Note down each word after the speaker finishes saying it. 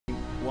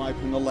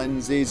wiping the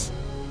lenses.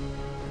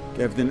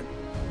 Get everything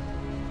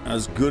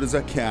as good as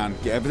I can.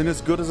 Get everything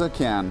as good as I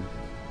can.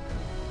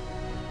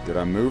 Did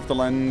I move the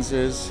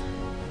lenses?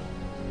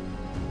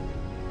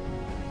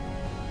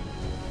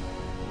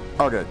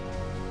 Okay.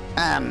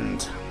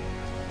 And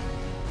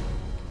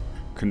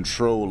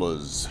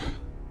controllers.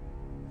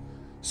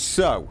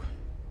 So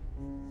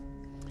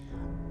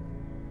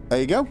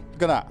there you go.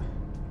 Look at that.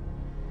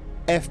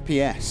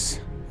 FPS.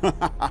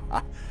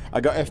 I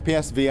got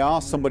FPS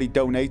VR. Somebody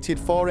donated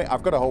for it.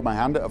 I've got to hold my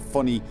hand at a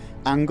funny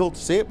angle to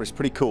see it, but it's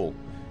pretty cool.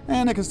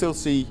 And I can still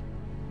see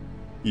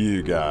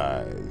you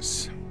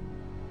guys.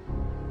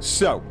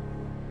 So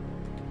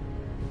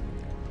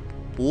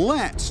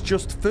let's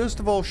just first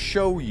of all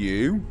show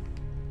you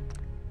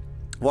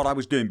what I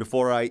was doing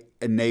before I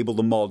enable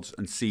the mods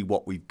and see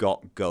what we've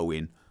got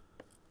going.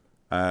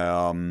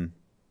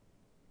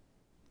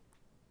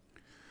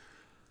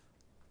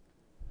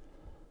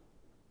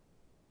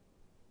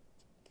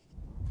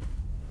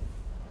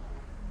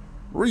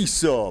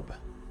 Resub.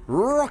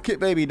 Rocket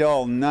Baby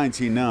Doll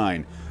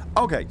 99.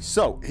 Okay,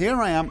 so here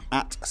I am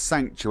at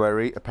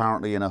Sanctuary,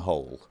 apparently in a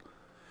hole.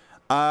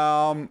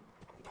 I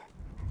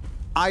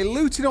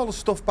looted all the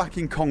stuff back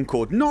in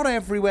Concord. Not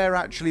everywhere,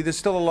 actually. There's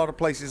still a lot of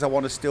places I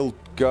want to still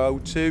go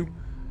to.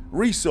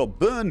 Resub.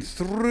 Burn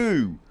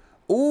through.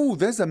 Oh,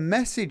 there's a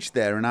message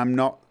there and I'm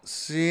not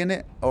seeing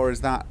it. Or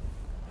is that...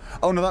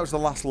 Oh, no, that was the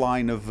last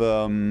line of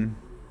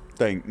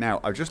thing.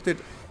 Now, I just did...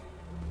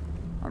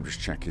 I'm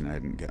just checking I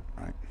didn't get...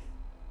 Right.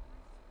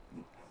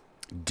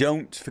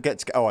 Don't forget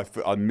to... Oh,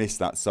 I missed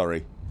that,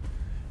 sorry.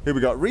 Here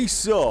we go.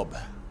 Resub.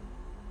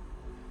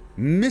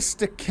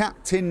 Mr.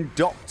 Captain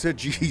Dr.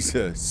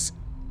 Jesus.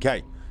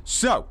 Okay,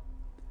 so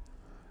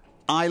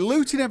I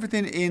looted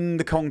everything in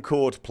the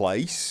Concord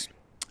place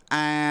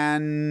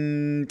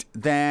and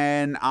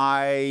then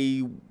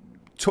I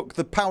took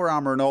the power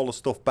armor and all the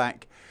stuff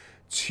back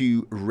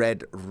to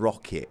Red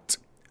Rocket.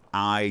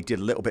 I did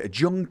a little bit of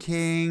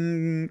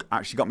junking,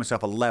 actually got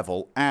myself a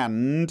level,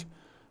 and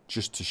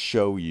just to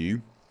show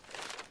you,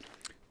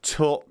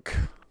 took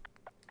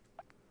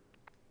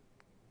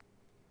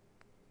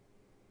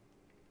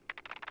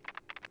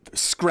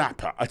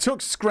scrapper. I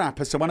took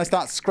scrapper, so when I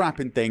start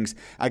scrapping things,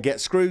 I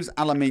get screws,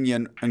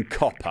 aluminium, and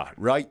copper,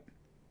 right?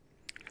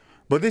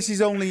 But this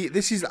is only,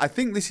 I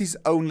think this is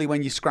only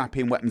when you scrap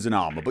in weapons and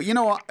armor. But you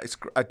know what?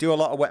 I do a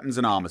lot of weapons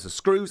and armor. So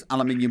screws,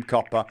 aluminium,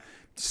 copper.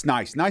 It's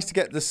nice. Nice to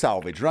get the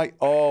salvage, right?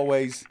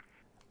 Always,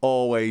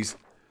 always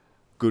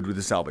good with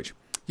the salvage.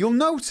 You'll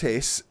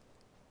notice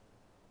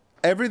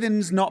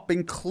everything's not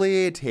been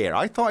cleared here.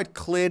 I thought I'd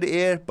cleared it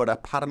here, but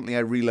apparently I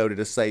reloaded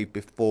a save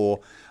before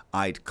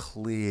I'd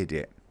cleared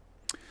it.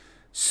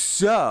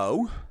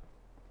 So,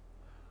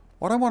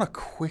 what I want to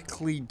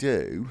quickly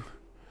do...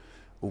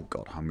 Oh,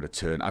 God, I'm going to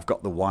turn. I've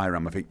got the wire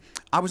on my feet.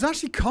 I was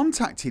actually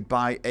contacted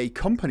by a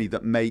company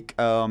that make,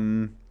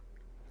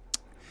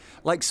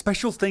 like,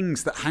 special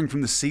things that hang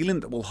from the ceiling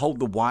that will hold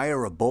the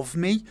wire above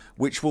me,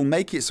 which will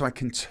make it so I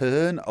can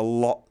turn a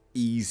lot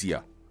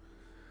easier.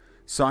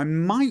 So I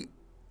might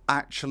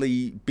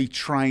actually be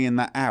trying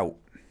that out.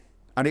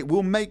 And it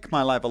will make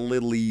my life a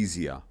little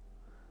easier.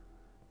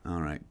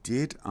 All right,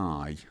 did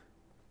I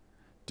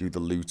do the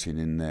looting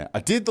in there? I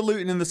did the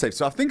looting in the safe.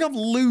 So I think I've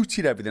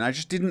looted everything. I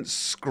just didn't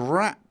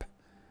scrap.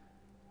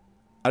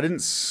 I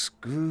didn't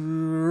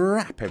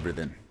scrap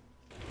everything,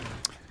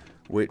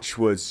 which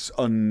was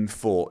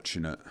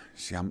unfortunate.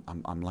 See,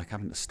 I'm like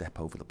having to step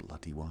over the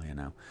bloody wire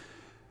now.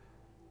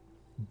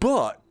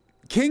 But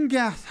King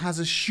Gath has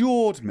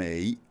assured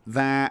me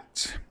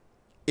that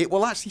it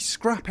will actually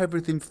scrap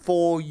everything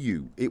for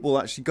you. It will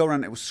actually go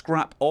around, it will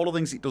scrap all the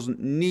things it doesn't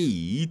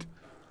need.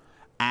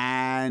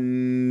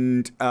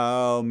 And,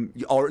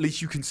 or at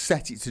least you can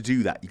set it to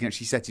do that. You can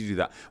actually set it to do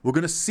that. We're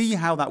going to see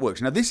how that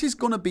works. Now, this is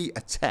going to be a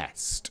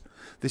test.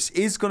 This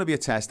is going to be a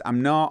test.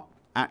 I'm not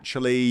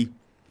actually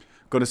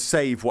going to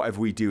save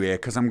whatever we do here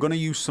because I'm going to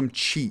use some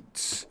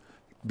cheats.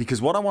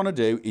 Because what I want to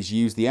do is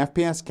use the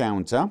FPS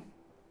counter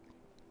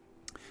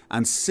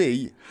and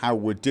see how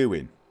we're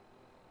doing.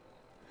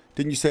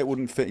 Didn't you say it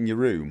wouldn't fit in your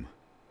room?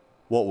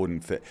 What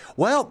wouldn't fit?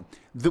 Well,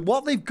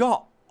 what they've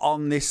got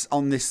on this,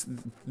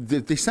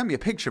 they sent me a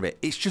picture of it.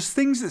 It's just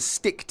things that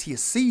stick to your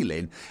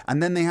ceiling,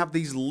 and then they have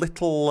these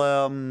little,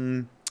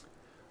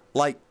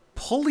 like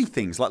pulley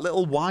things, like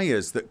little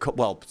wires that,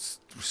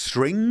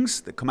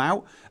 strings that come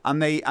out,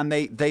 and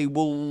they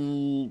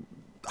will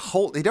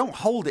hold. They don't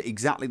hold it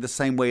exactly the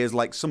same way as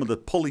like some of the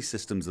pulley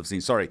systems I've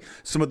seen. Sorry,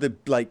 some of the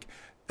like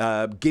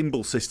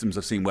gimbal systems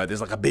I've seen where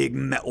there's like a big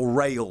metal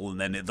rail and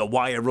then the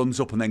wire runs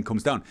up and then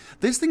comes down.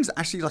 This thing's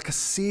actually like a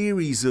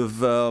series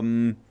of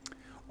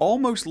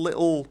almost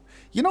little,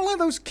 you know, like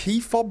those key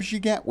fobs you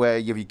get where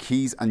you have your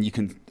keys and you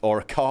can, or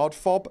a card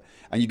fob,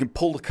 and you can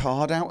pull the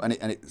card out and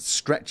it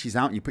stretches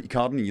out and you put your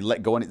card in and you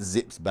let go and it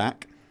zips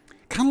back.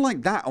 Kind of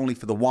like that, only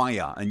for the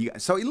wire. And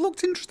so it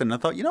looked interesting. I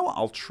thought, you know what,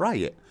 I'll try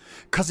it.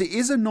 Because it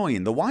is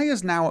annoying. The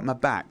wire's now at my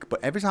back,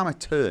 but every time I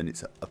turn,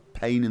 it's a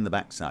pain in the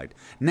backside.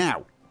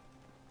 Now.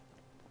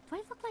 Do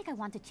I look like I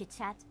want to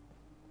chit-chat?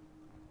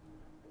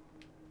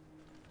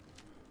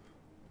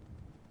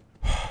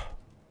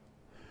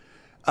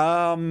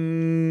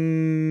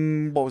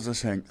 What was I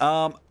saying?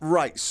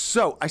 Right,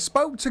 so I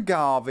spoke to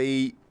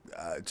Garvey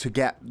to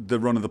get the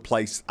run of the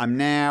place. I've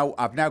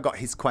now got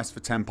his quest for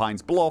 10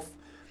 Pines Bluff,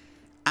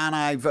 and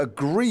I've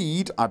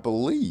agreed, I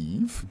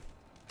believe,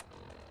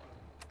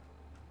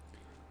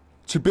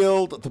 to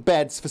build the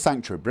beds for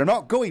Sanctuary. But I'm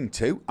not going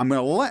to. I'm going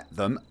to let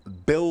them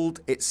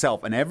build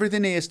itself, and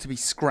everything is to be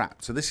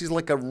scrapped. So this is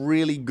like a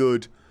really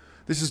good...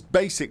 This is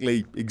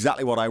basically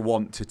exactly what I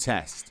want to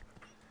test.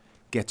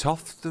 Get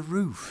off the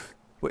roof.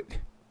 Wait.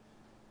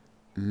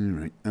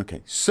 Alright,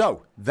 okay.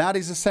 So, that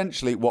is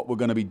essentially what we're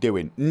going to be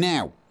doing.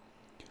 Now,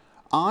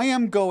 I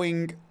am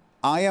going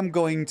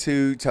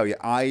to tell you,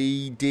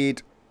 I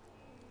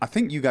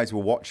think you guys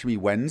were watching me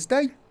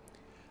Wednesday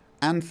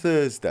and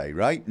Thursday,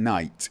 right?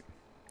 Night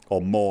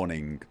or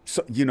morning.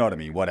 So, you know what I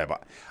mean, whatever.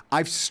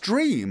 I've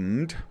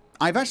streamed,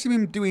 I've actually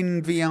been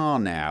doing VR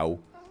now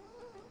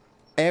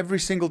every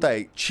single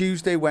day.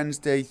 Tuesday,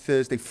 Wednesday,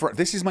 Thursday, Friday.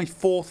 This is my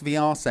 4th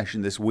VR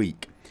session this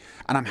week.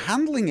 And I'm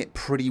handling it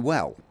pretty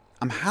well.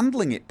 I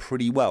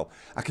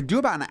can do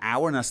about an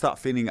hour and I start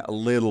feeling it a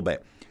little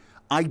bit.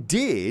 I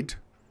did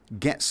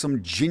get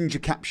some ginger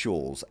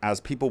capsules,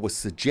 as people were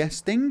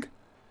suggesting,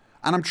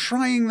 and I'm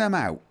trying them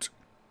out.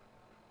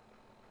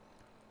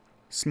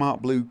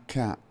 Smart Blue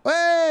Cat.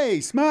 Hey,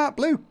 Smart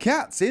Blue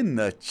Cat's in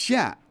the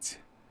chat.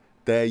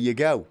 There you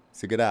go.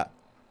 So look at that.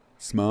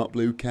 Smart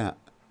Blue Cat.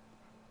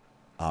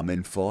 I'm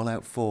in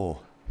Fallout 4.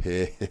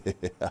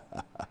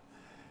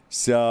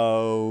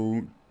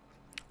 So...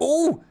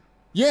 Oh,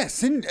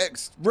 yes,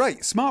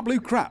 right, Smart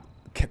Blue Crap.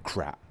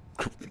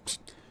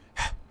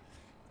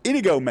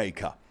 Inigo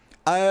Maker.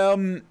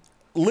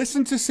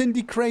 Listen to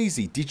Cindy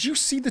Crazy. Did you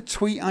see the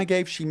tweet I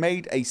gave? She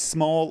made a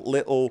small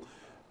little,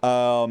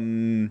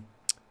 Sure,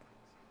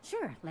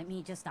 let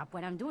me just stop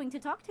what I'm doing to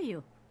talk to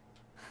you.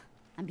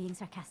 I'm being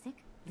sarcastic.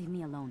 Leave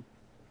me alone.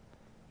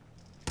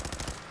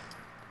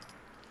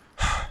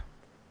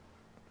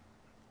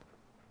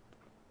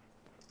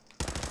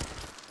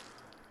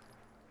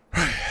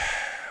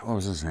 What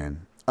was I saying?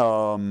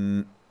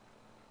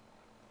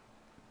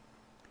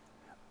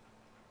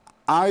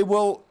 I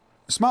will...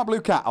 Smart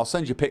Blue Cat, I'll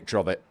send you a picture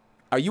of it.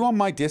 Are you on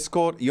my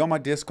Discord? Are you on my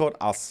Discord?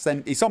 I'll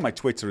send... It's on my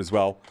Twitter as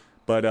well.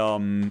 But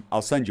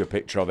I'll send you a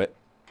picture of it.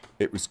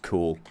 It was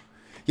cool.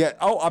 Yeah,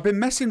 oh, I've been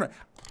messing...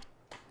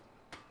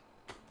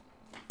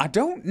 I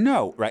don't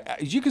know. Right,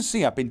 as you can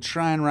see, I've been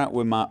trying around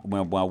with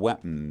my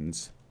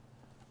weapons.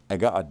 I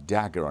got a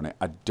dagger on it.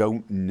 I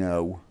don't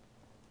know.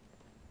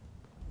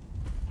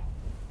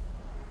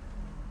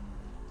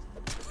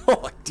 Oh,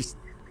 I just...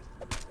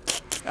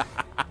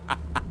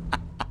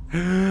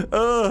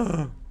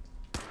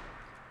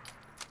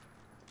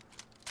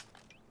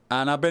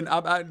 And I've been...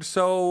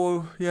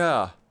 so,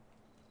 yeah.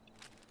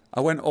 I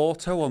went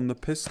auto on the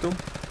pistol.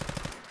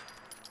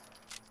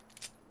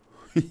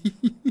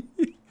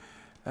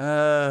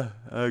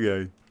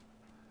 Okay.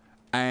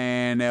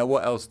 And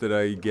what else did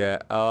I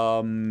get?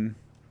 Now,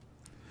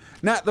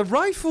 the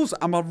rifles,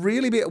 I'm a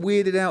really bit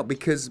weirded out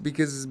because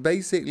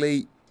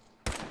basically...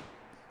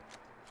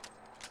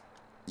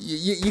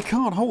 You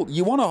can't hold...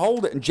 You want to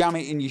hold it and jam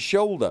it in your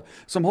shoulder.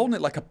 So I'm holding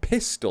it like a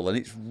pistol, and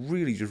it's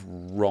really just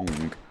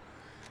wrong.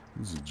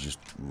 This just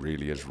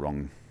really is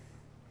wrong.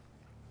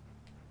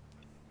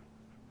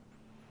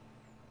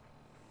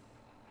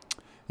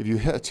 If you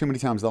hit it too many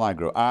times, they'll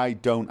aggro. I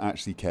don't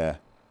actually care.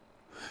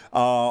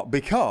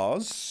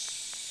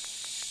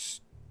 Because...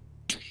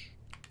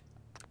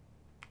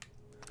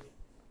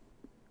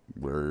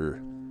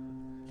 We're...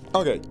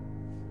 Okay.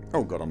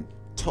 Oh, God, I'm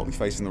totally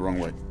facing the wrong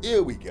way.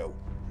 Here we go.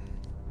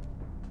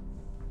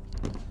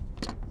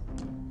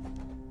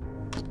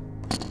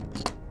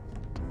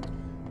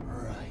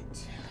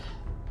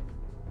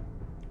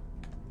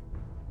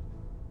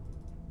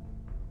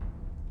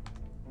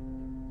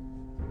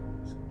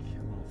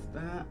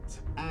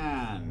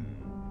 And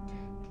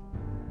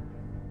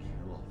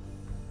kill off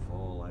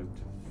Fallout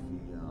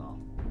VR.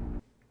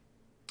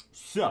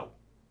 So,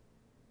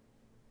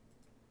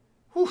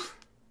 whew.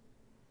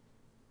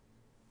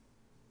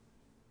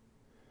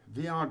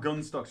 VR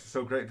gun stocks are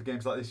so great for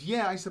games like this.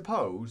 Yeah, I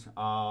suppose.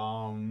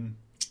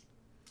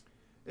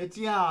 It's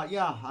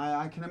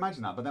I can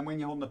imagine that. But then when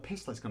you're holding a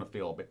pistol, it's going to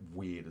feel a bit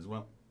weird as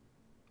well.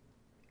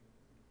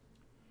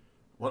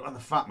 What about the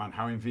Fat Man?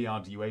 How in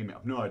VR do you aim it?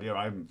 I've no idea.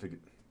 I haven't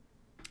figured.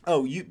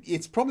 Oh,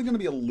 it's probably going to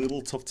be a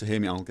little tough to hear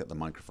me. I'll get the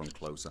microphone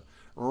closer.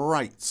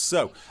 Right,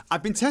 so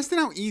I've been testing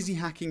out easy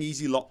hacking,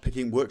 easy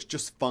lockpicking. Works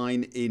just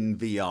fine in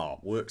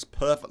VR. Works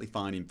perfectly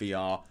fine in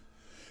VR,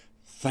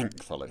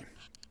 thankfully.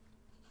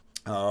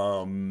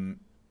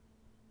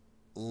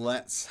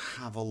 Let's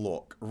have a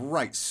look.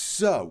 Right,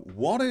 so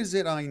what is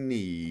it I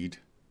need?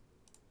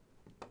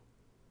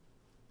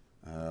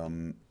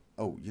 Oh,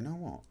 you know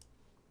what?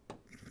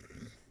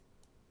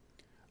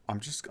 I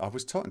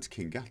was talking to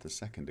King Gath a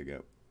second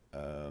ago.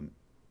 I'll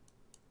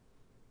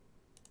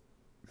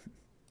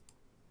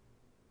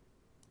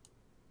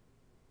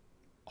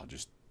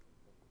just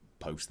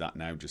post that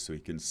now just so he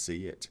can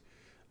see it.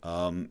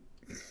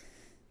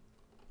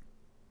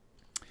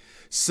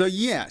 So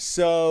yeah,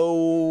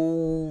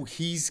 so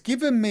he's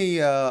given me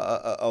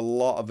a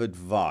lot of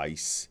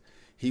advice.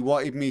 He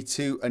wanted me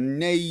to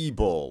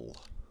enable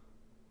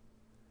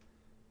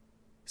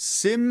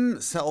Sim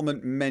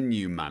Settlement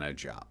Menu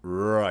Manager.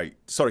 Right.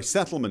 Sorry,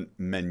 Settlement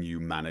Menu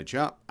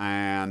Manager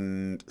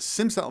and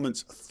Sim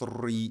Settlements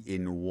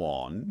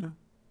 3-in-1.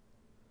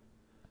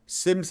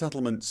 Sim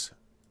Settlements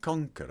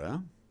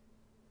Conqueror.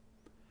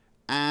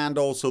 And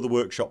also the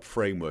workshop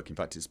framework. In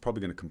fact, it's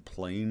probably going to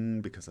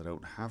complain because I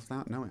don't have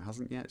that. No, it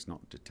hasn't yet. It's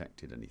not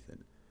detected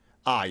anything.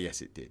 Ah, yes,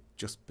 it did.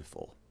 Just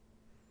before.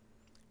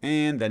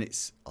 And then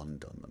it's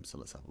undone them. So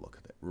let's have a look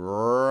at it.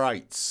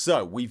 Right.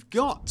 So we've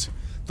got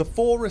the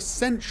 4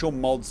 essential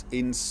mods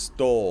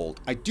installed.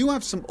 I do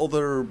have some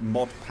other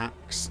mod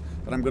packs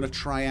that I'm going to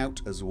try out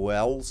as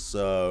well.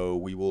 So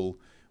we will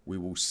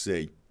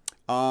see.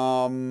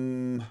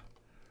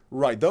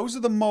 Right. Those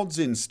are the mods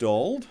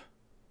installed.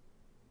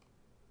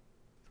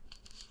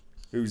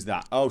 Who's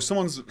that? Oh,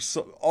 someone's...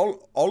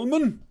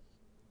 Olman?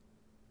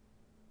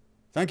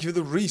 Thank you for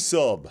the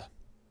resub.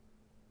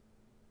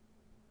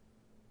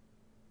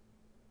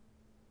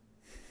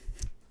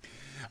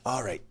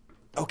 Alright.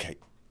 Okay.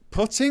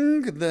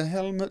 Putting the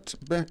helmet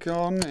back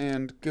on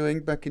and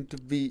going back into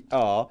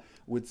VR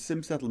with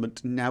Sim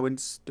Settlement now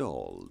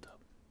installed.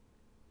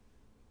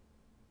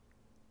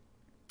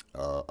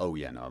 Oh,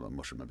 yeah, no, I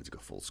must remember to go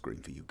full screen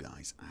for you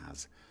guys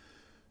as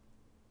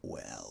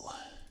well.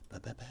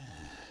 Ba-ba-ba.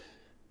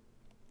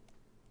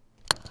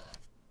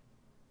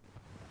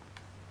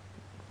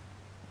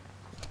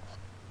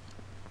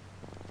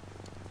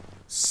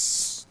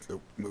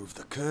 Move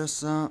the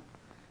cursor.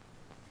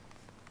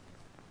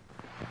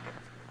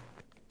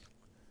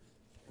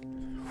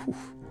 Whew.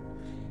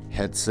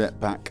 Headset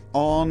back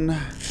on.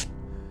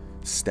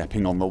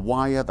 Stepping on the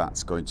wire.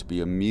 That's going to be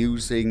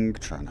amusing.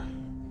 Trying to...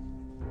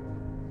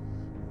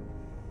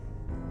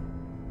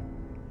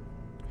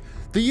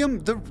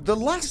 The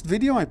last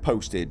video I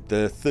posted,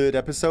 the 3rd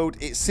episode,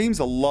 it seems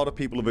a lot of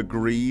people have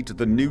agreed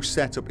the new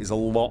setup is a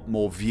lot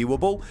more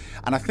viewable,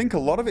 and I think a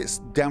lot of it's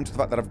down to the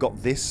fact that I've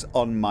got this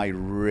on my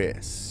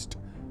wrist.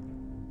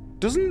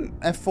 Doesn't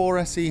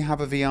F4SE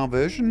have a VR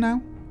version now?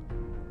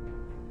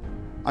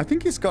 I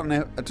think it's got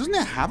an... Doesn't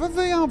it have a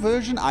VR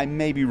version? I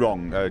may be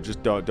wrong.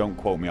 Just don't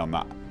quote me on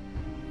that.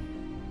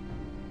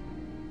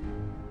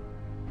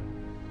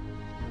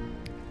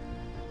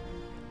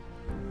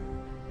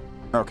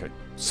 Okay.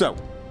 So,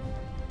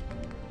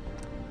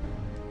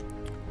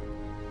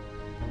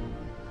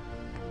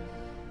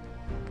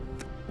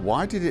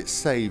 why did it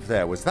save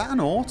there? Was that an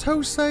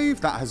autosave?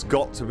 That has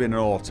got to have been an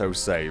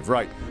autosave.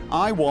 Right,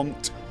 I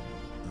want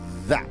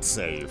that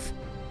save.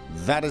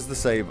 That is the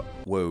save.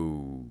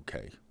 Whoa,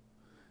 okay.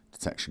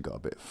 Detection got a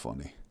bit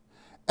funny.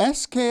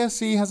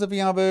 SKSE has a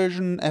VR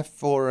version,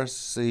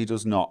 F4SE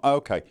does not.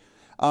 Okay.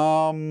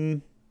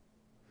 I'm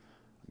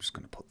just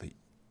going to put the...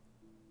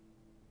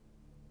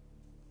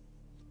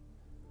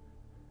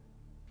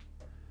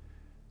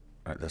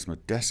 Right, there's my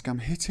desk I'm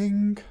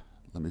hitting.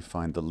 Let me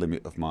find the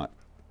limit of my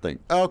thing.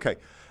 Okay.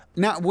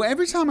 Now,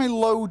 every time I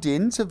load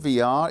into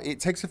VR,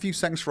 it takes a few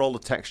seconds for all the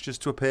textures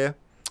to appear.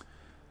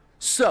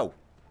 So,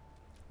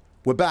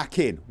 we're back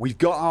in. We've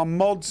got our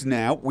mods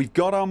now. We've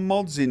got our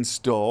mods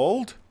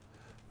installed.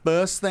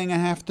 First thing I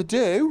have to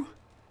do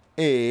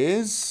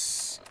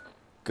is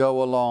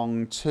go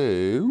along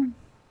to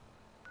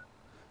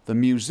the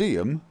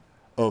Museum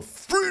of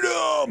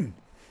Freedom.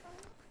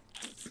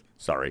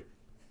 Sorry.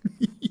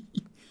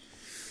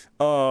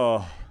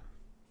 Oh.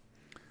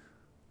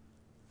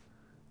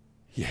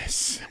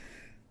 Yes.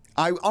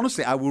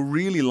 Honestly, I will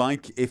really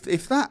like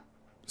if that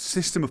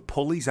system of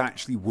pulleys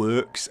actually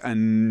works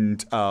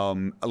and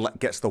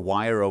gets the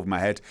wire over my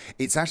head.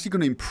 It's actually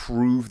going to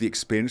improve the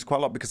experience quite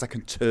a lot because I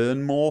can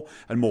turn more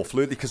and more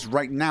fluidly. Because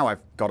right now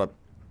I've got to...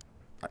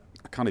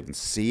 I can't even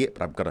see it,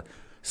 but I've got to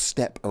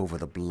step over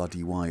the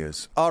bloody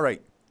wires. All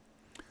right.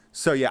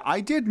 So yeah, I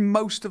did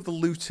most of the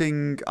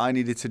looting I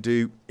needed to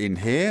do in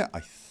here, I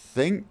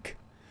think.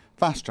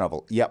 Fast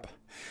travel, yep.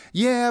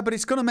 Yeah, but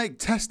it's going to make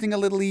testing a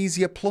little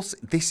easier. Plus,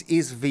 this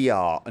is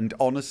VR, and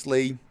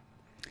honestly,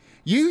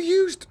 you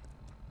used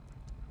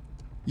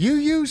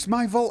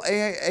my Volt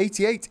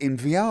 88 in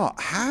VR.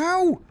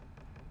 How?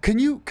 Can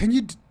you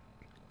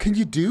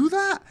do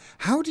that?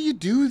 How do you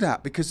do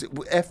that? Because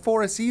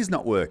F4SE is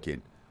not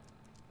working.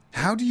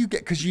 How do you get?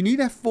 Because you need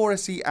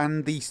F4SE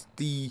and the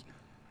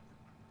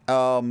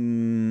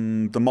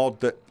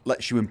mod that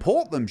lets you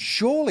import them.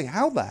 Surely,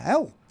 how the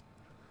hell?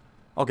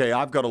 Okay,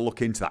 I've got to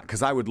look into that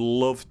because I would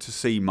love to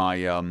see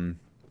my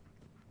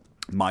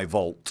my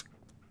Vault.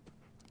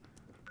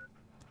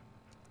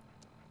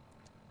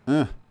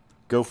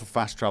 Go for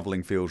fast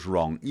traveling feels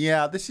wrong.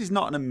 Yeah, this is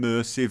not an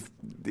immersive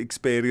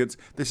experience.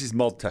 This is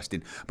mod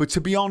testing. But to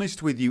be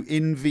honest with you,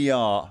 in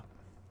VR,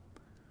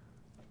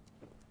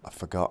 I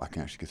forgot I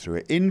can actually go through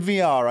it. In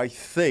VR, I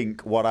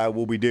think what I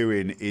will be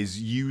doing is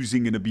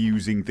using and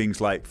abusing things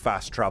like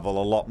fast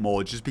travel a lot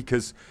more, just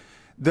because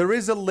there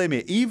is a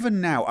limit. Even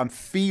now, I'm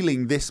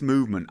feeling this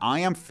movement. I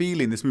am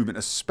feeling this movement,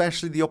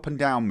 especially the up and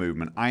down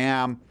movement. I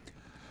am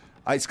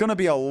It's going to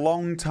be a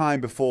long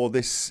time before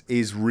this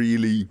is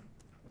really...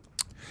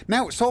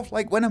 Now, it's sort of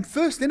like when I'm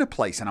first in a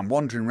place and I'm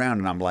wandering around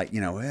and I'm like,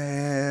 you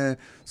know,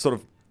 sort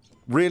of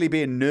really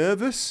being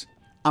nervous,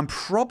 I'm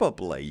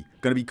probably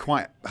going to be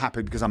quite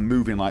happy because I'm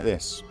moving like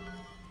this.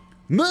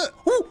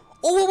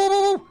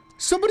 Oh,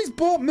 somebody's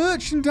bought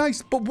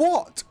merchandise, but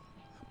what?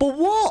 But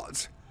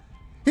what?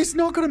 It's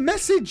not got a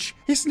message.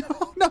 It's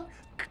not... No.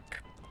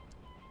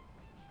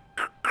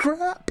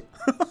 Crap.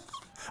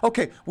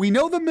 Okay, we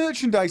know the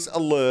merchandise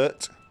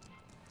alert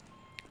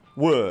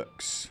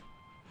works.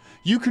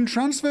 You can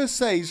transfer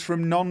saves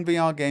from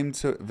non-VR game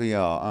to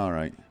VR.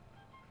 Alright.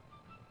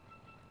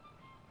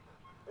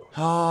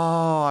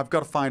 Oh, I've got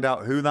to find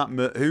out who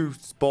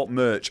bought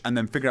merch and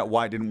then figure out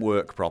why it didn't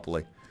work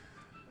properly.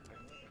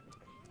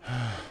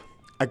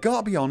 I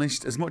gotta be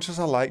honest, as much as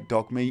I like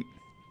dog meat,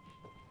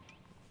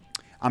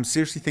 I'm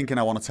seriously thinking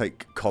I want to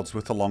take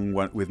Codsworth along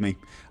with me.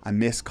 I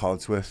miss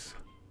Codsworth.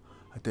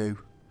 I do.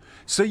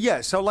 So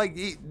yeah, so like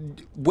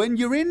when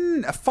you're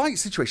in a fight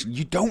situation,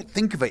 you don't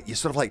think of it. You're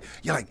sort of like,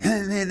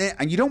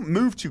 and you don't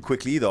move too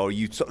quickly either, or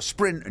you sort of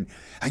sprint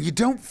and you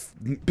don't,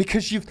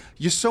 because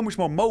you're so much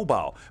more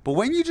mobile. But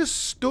when you just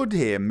stood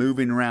here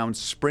moving around,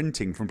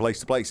 sprinting from place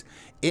to place,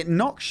 it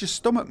knocks your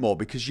stomach more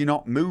because you're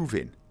not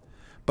moving.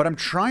 But I'm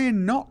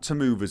trying not to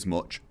move as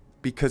much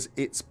because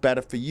it's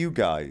better for you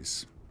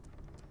guys.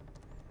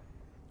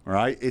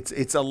 Right?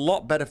 It's a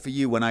lot better for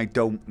you when I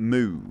don't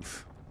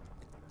move.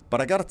 But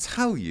I gotta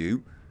tell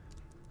you,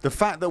 the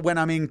fact that when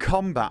I'm in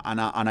combat and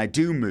I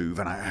do move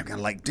and I kind of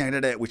like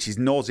which is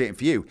nauseating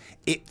for you,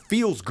 it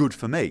feels good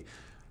for me.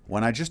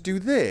 When I just do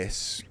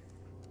this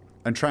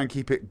and try and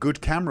keep it good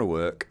camera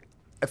work,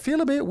 I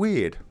feel a bit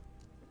weird.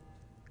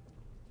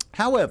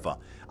 However,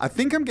 I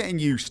think I'm getting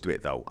used to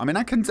it though. I mean,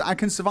 I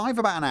can survive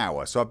about an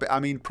hour, so I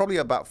mean probably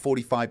about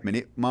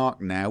 45-minute mark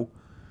now.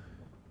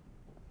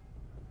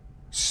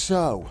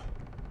 So,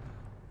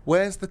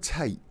 where's the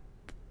tape?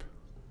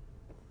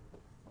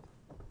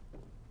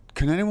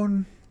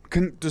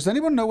 Does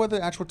anyone know where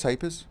the actual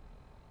tape is?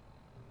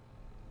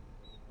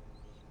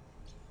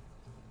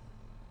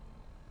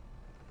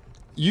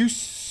 You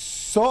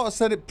sort of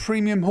said it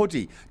premium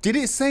hoodie. Did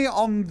it say it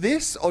on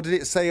this or did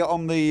it say it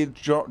on the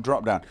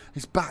drop down?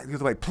 It's back the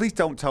other way. Please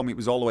don't tell me it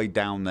was all the way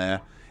down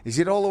there. Is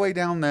it all the way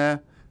down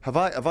there? Have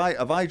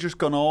I just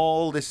gone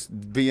all this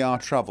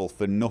VR travel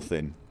for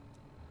nothing?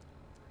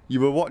 You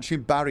were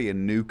watching Barry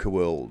and Nuka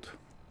World.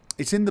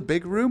 It's in the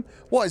big room?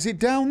 What, is it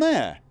down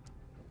there?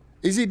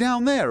 Is it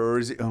down there or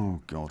is it...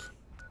 Oh, God.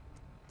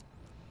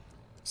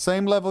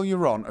 Same level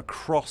you're on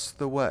across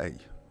the way.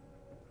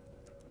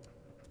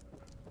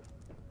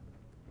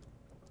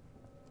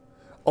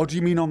 Oh, do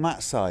you mean on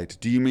that side?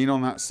 Do you mean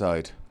on that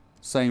side?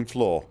 Same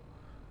floor?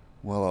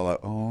 Well,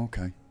 oh,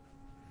 okay.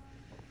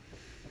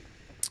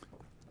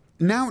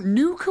 Now,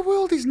 Nuka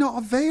World is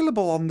not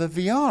available on the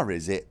VR,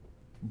 is it?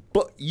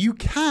 But you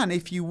can,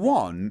 if you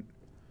want,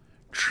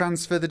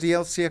 transfer the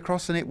DLC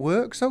across and it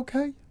works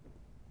okay?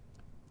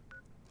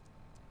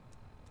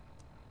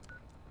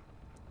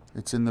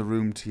 It's in the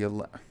room to your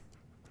left.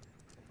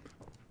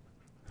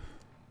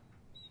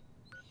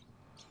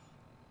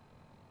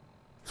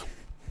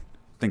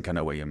 Think I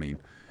know what you mean.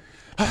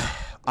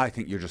 I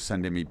think you're just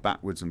sending me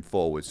backwards and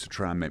forwards to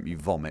try and make me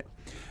vomit.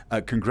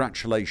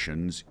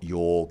 Congratulations,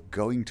 you're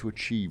going to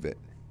achieve it.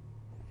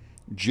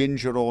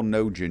 Ginger or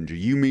no ginger.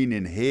 You mean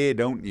in here,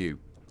 don't you?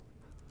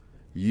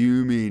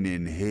 You mean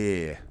in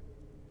here.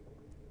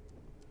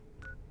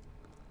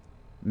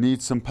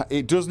 Need some...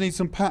 It does need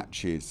some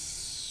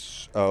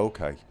patches. Oh,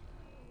 okay.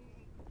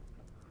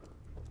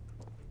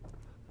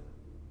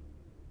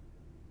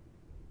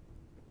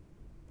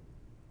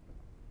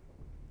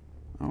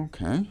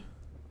 Okay.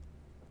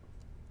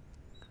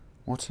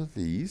 What are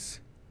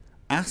these?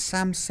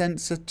 Assam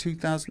Sensor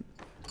 2000.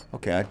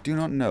 Okay, I do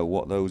not know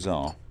what those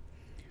are.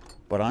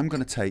 But I'm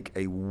going to take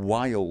a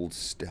wild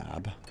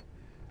stab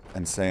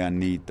and say I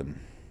need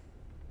them.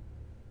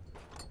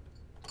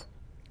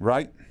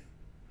 Right?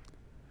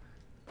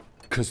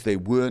 Because they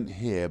weren't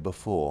here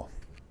before.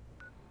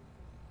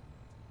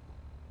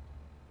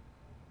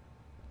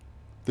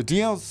 The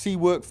DLC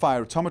work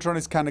fire. Automatron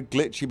is kind of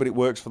glitchy, but it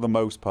works for the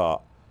most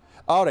part.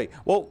 Alright,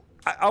 well,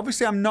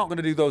 obviously I'm not going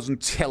to do those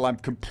until I'm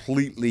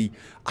completely...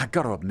 I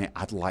got to admit,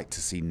 I'd like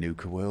to see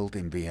Nuka World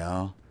in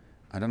VR.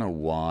 I don't know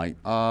why.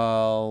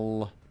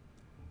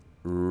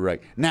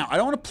 Right. Now, I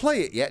don't want to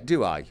play it yet,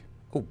 do I?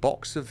 Oh,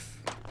 box of...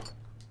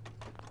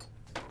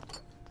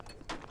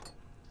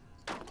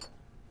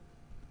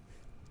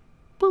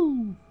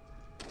 Boo!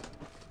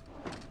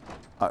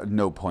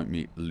 No point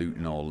me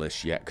looting all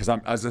this yet, because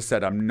as I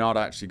said, I'm not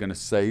actually going to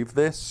save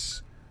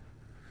this.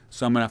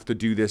 So I'm going to have to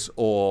do this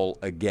all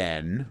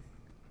again.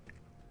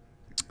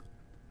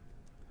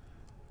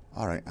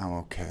 Alright, I'm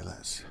okay,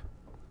 let's...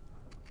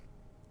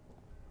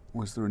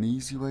 Was there an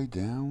easy way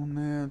down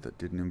there that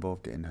didn't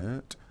involve getting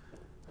hurt?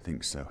 I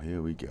think so,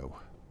 here we go.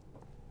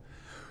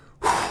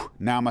 Whew.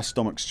 Now my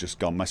stomach's just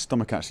gone. My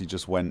stomach actually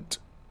just went...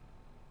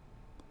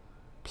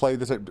 Play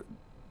the...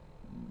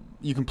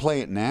 You can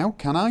play it now,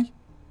 can I?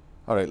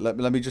 Alright, let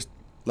me just...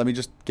 Let me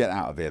just get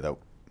out of here, though.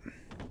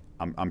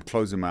 I'm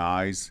closing my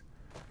eyes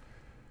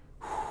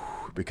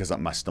because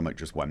my stomach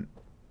just went.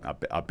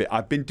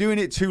 I've been doing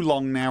it too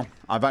long now.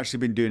 I've actually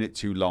been doing it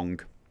too long,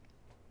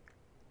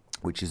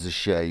 which is a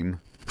shame.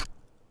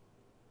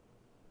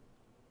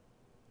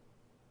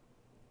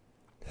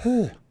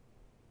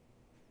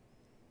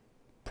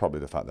 Probably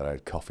the fact that I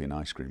had coffee and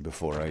ice cream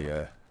before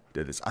I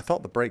did this. I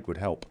thought the break would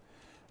help.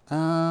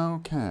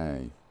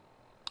 Okay.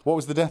 What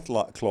was the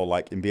Deathclaw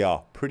like in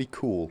VR? Pretty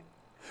cool.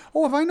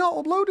 Oh, have I not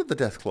uploaded the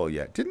Deathclaw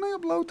yet? Didn't I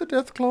upload the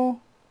Deathclaw?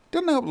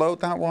 Didn't I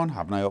upload that one?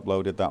 Haven't I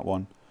uploaded that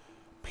one?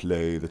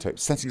 Play the tape.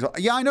 Settings on.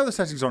 Yeah, I know the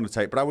settings are on the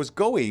tape, but I was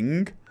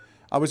going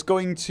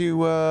to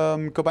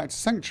go back to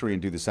Sanctuary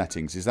and do the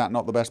settings. Is that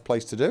not the best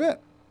place to do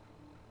it?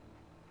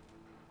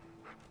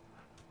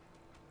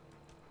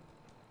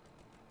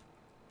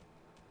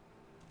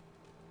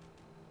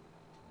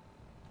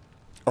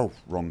 Oh,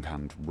 wrong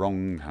hand.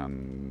 Wrong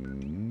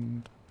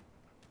hand.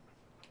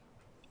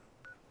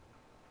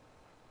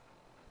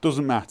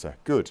 Doesn't matter.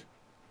 Good.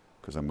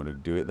 Because I'm going to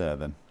do it there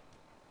then.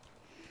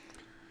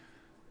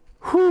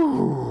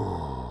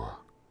 Whew.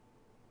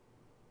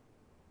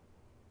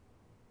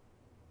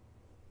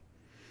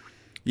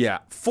 Yeah,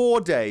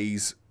 4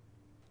 days,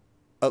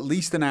 at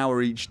least an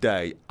hour each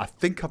day. I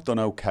think I've done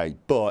okay,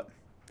 but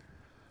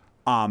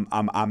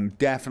I'm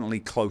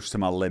definitely close to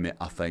my limit,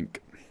 I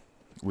think.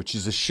 Which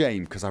is a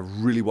shame, because I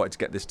really wanted to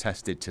get this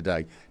tested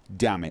today.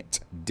 Damn it.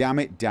 Damn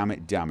it, damn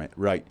it, damn it.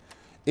 Right.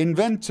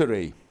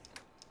 Inventory.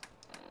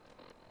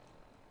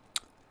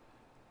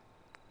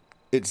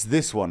 It's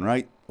this one,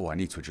 right? Oh, I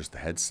need to adjust the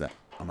headset.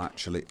 I'm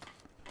actually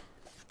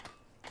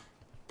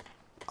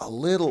a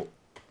little...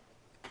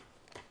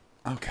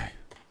 Okay.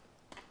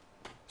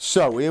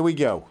 So, here we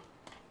go.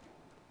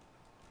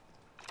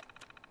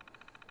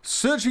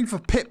 Searching for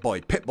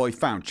Pip-Boy. Pip-Boy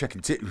found.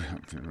 Checking...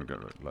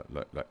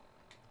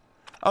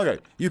 Okay,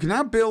 you can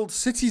now build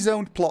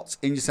city-zoned plots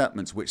in your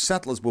settlements, which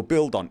settlers will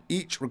build on.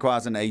 Each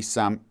requires an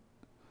ASAM.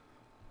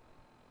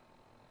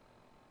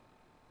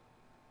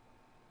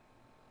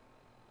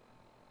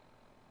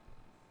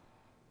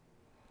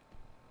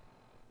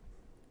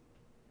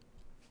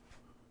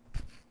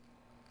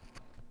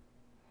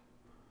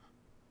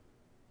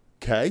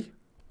 Okay.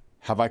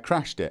 Have I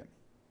crashed it?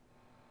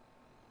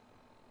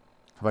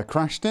 Have I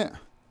crashed it?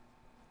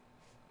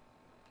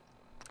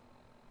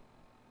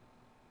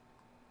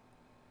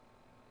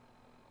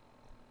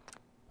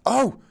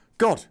 Oh,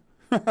 God.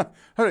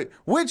 Hurry.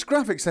 Which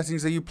graphic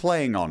settings are you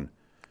playing on?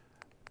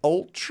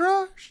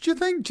 Ultra, do you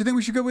think? Do you think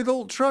we should go with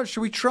Ultra?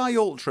 Should we try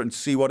Ultra and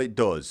see what it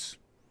does?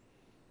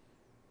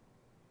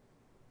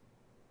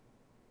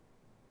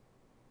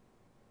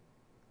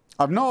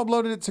 I've not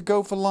uploaded it to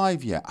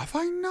GopherLive yet. Have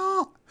I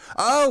not?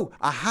 Oh,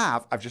 I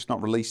have. I've just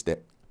not released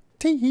it.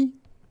 Tee-hee.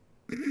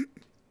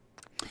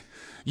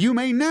 You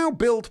may now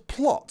build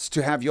plots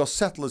to have your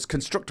settlers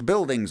construct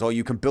buildings, or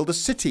you can build a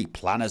city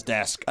planner's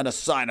desk and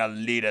assign a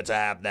leader to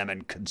have them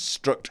and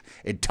construct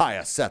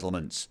entire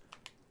settlements.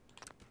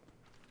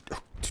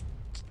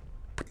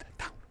 Put that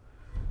down.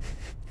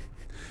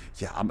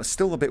 Yeah, I'm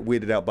still a bit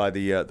weirded out by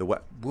the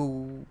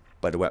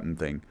weapon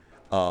thing.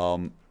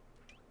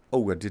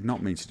 Oh, I did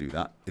not mean to do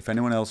that. If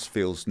anyone else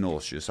feels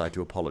nauseous, I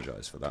do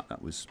apologise for that.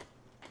 That was...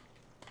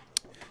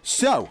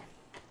 So...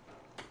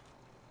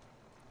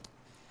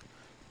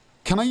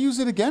 Can I use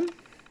it again?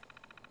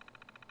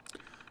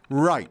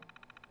 Right.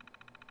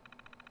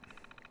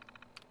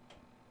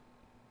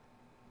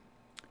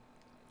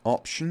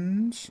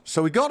 Options.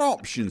 So we got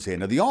options here.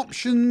 Now the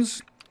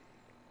options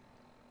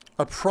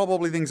are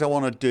probably things I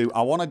want to do.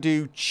 I want to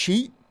do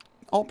cheat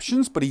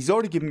options, but he's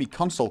already given me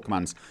console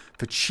commands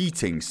for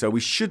cheating, so we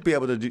should be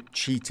able to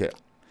cheat it.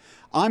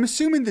 I'm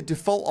assuming the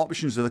default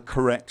options are the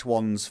correct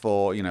ones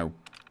for, you know,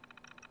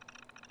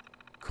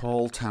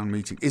 call town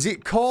meeting. Is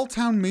it call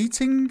town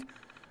meeting?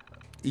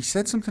 He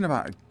said something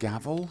about a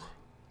gavel.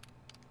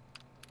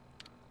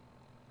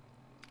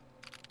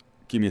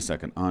 Give me a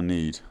second. I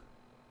need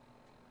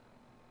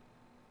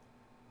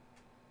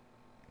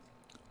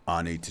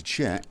to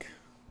check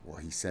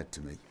what he said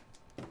to me.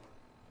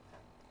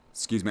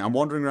 Excuse me. I'm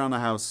wandering around the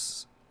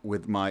house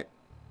with my...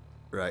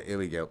 Right, here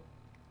we go.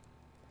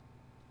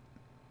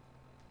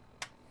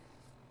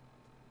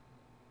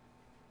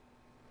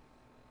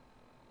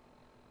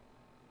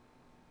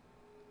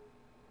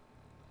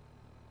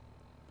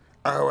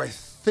 Oh, I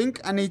think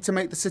I need to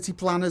make the city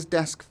planner's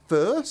desk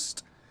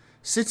first.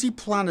 City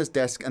planner's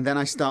desk, and then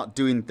I start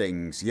doing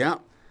things. Yeah,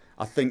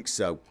 I think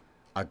so.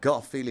 I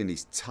got a feeling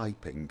he's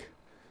typing.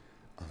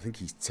 I think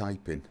he's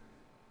typing.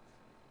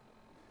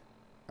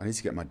 I need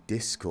to get my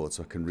Discord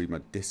so I can read my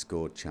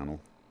Discord channel.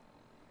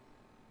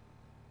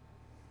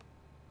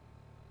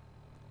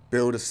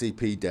 Build a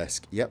CP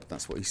desk. Yep,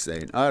 that's what he's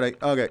saying. All right,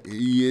 okay.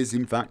 He is,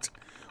 in fact,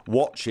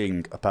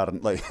 watching,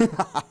 apparently.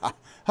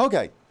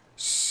 Okay.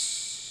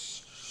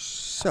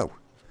 So,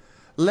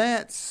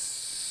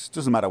 let's...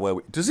 Doesn't matter where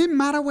we... Does it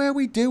matter where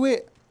we do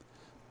it?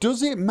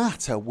 Does it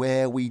matter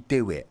where we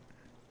do it?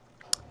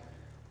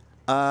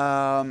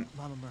 I'm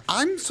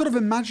sort of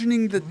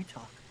imagining that...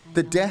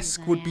 the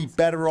desk would be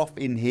better off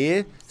in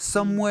here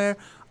somewhere.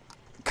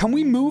 Can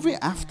we move it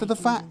after the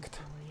fact?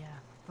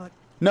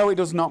 No, it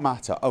does not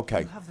matter.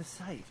 Okay.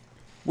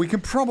 We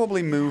can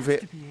probably move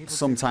it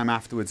sometime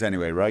afterwards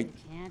anyway, right?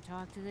 Can't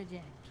talk to the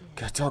dead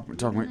kid.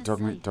 Dog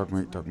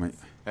meat.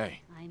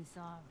 Hey. I'm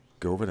sorry.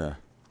 Go over there.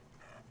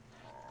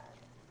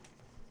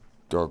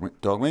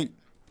 Dog meat.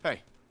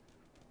 Hey.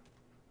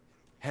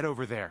 Head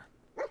over there.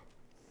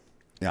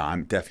 Yeah,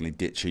 I'm definitely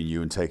ditching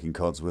you and taking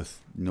Codsworth.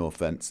 No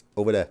offense.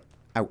 Over there.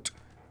 Out.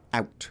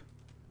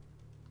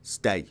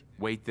 Stay.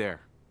 Wait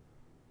there.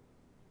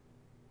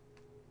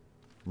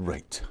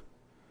 Right.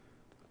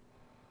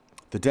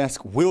 The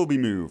desk will be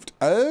moved.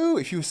 Oh,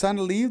 if you stand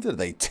a leader,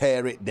 they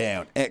tear it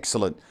down.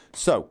 Excellent.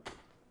 So.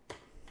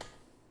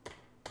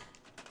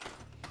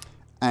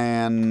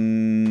 And...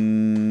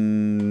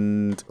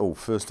 oh,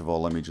 first of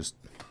all, let me just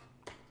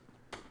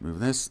move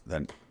this.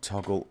 Then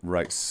toggle.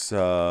 Right,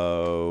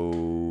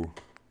 so...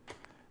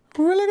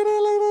 look at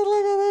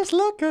this.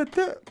 Look at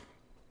that.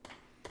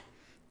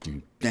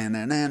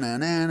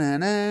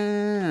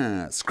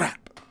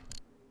 Scrap.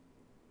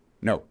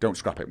 No, don't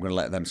scrap it. We're going to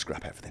let them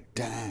scrap everything.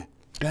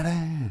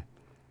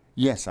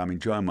 Yes, I'm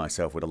enjoying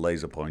myself with a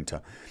laser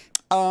pointer.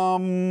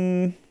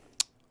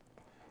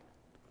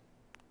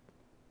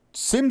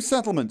 Sim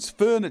settlements,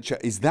 furniture.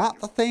 Is that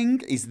the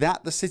thing? Is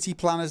that the city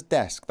planner's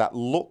desk? That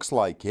looks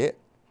like it.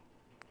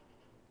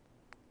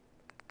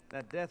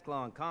 That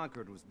Deathclaw in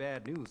Concord was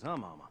bad news, huh,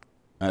 Mama?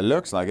 It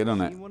looks like it,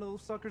 doesn't it? Seen one of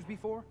those suckers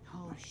before?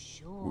 Oh,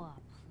 sure.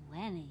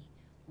 Plenty.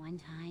 One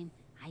time,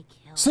 I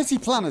killed... City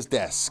planner's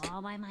desk.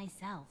 all by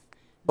myself.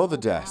 Other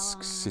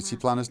desks. City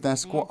planner's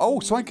desk. What? Oh,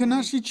 so I can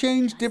actually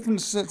change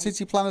different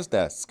city planner's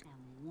desk.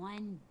 And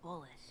one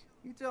bullet.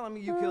 You telling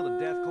me you killed a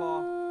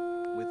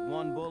Deathclaw with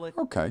one bullet?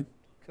 Okay.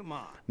 Come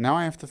on. Now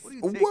I have to... What do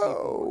you take me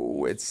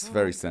whoa! It's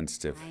very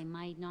sensitive. I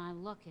might not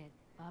look it,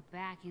 but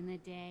back in the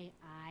day,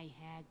 I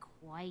had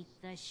quite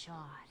the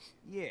shot.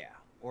 Yeah,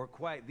 or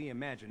quite the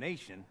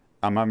imagination.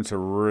 I'm having to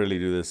really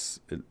do this.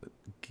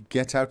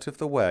 Get out of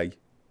the way.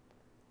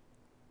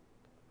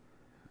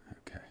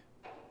 Okay.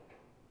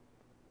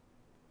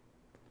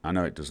 I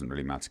know it doesn't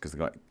really matter because the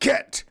guy...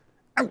 Get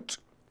out!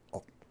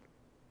 Oh.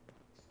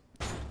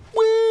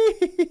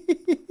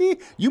 Whee!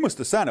 You must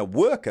assign a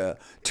worker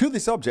to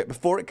this object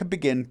before it can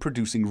begin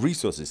producing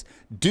resources.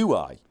 Do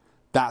I?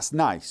 That's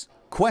nice.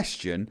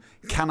 Question,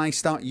 can I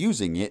start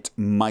using it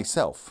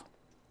myself?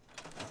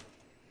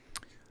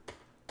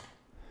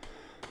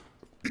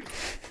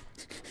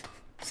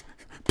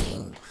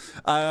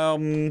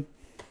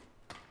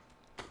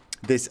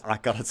 This, I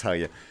gotta tell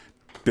you,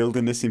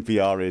 building this in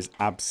VR is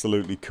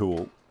absolutely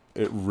cool.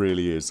 It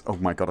really is. Oh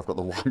my god, I've got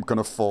the... I'm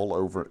gonna fall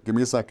over it. Give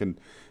me a second.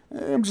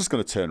 I'm just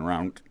gonna turn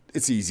around.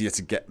 It's easier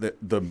to get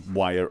the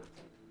wire.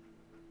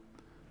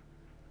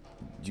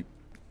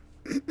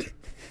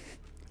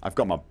 I've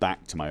got my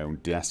back to my own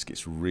desk.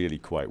 It's really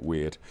quite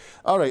weird.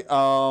 All right.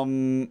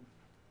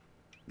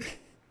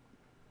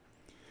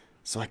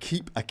 So I've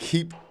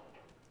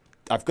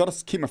got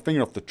to keep my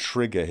finger off the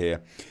trigger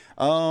here.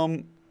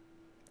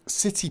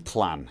 City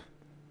plan.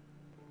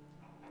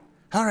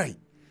 All right.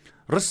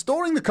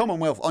 Restoring the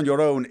Commonwealth on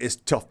your own is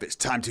tough. It's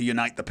time to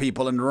unite the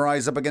people and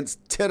rise up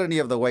against tyranny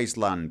of the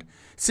wasteland.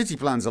 City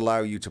plans allow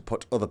you to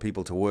put other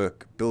people to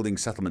work building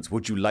settlements.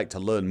 Would you like to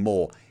learn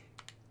more?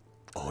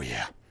 Oh,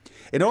 yeah.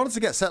 In order to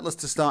get settlers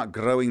to start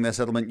growing their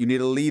settlement, you need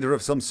a leader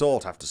of some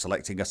sort. After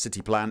selecting a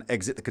city plan,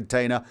 exit the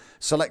container,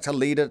 select a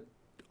leader,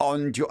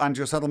 and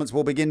your settlements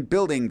will begin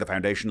building the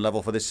foundation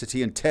level for this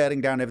city and tearing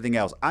down everything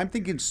else. I'm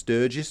thinking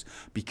Sturgis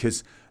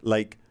because,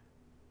 like,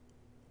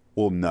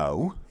 well,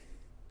 no.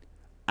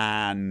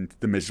 And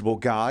the miserable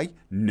guy,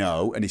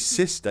 no. And his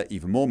sister,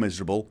 even more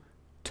miserable,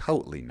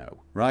 totally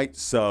no. Right?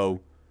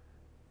 So,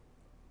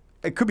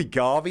 it could be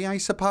Garvey, I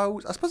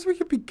suppose. I suppose we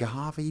could be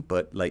Garvey,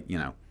 but, like, you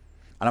know.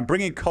 And I'm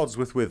bringing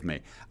Codsworth with me.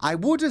 I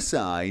would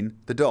assign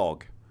the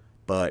dog,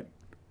 but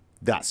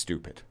that's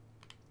stupid.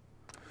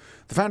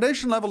 The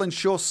foundation level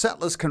ensures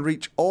settlers can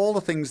reach all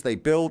the things they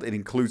build. It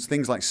includes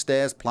things like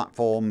stairs,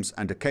 platforms,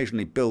 and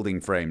occasionally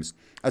building frames.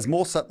 As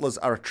more settlers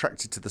are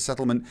attracted to the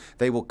settlement,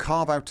 they will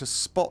carve out a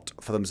spot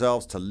for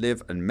themselves to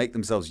live and make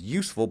themselves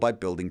useful by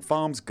building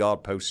farms,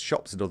 guard posts,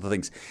 shops, and other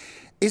things.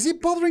 Is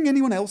it bothering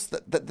anyone else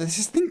that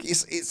this thing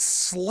is it's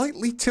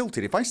slightly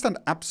tilted? If I stand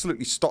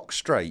absolutely stock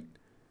straight,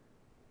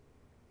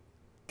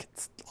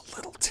 it's a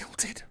little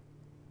tilted.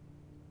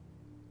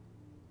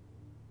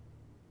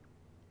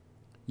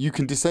 You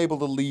can disable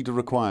the leader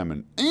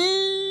requirement.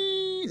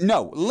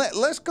 No,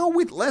 let's go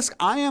with...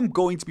 I am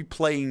going to be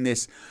playing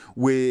this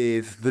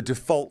with the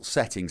default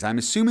settings. I'm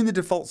assuming the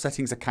default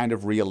settings are kind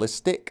of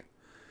realistic.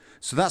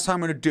 So that's how I'm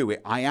going to do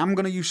it. I am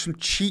going to use some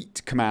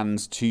cheat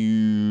commands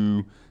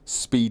to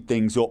speed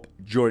things up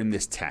during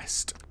this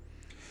test.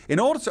 In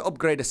order to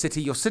upgrade a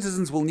city, your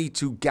citizens will need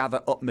to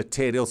gather up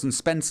materials and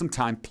spend some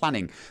time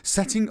planning.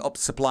 Setting up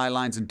supply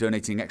lines and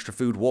donating extra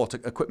food,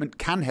 water, equipment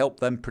can help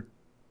them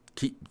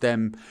keep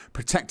them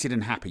protected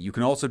and happy. You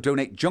can also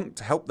donate junk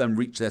to help them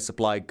reach their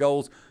supply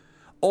goals.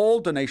 All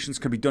donations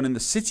can be done in the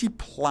city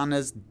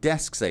planner's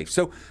desk safe.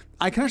 So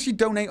I can actually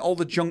donate all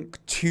the junk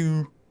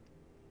to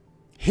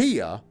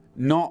here,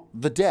 not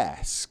the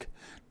desk.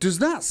 Does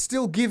that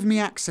still give me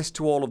access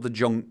to all of the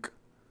junk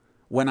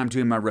when I'm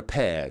doing my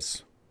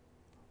repairs?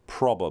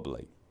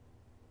 Probably.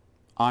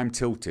 I'm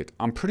tilted.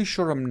 I'm pretty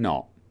sure I'm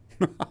not.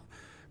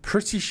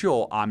 Pretty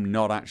sure I'm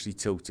not actually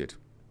tilted.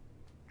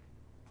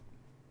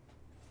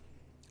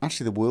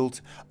 Actually, the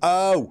world...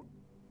 Oh!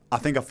 I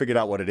think I figured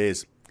out what it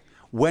is.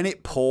 When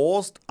it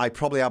paused, I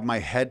probably had my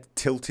head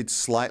tilted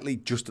slightly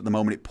just at the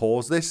moment it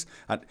paused this.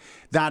 And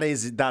that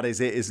is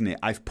it, isn't it?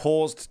 I've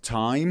paused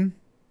time.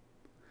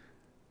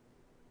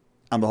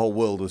 And the whole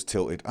world was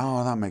tilted.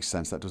 Oh, that makes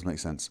sense. That does make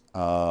sense.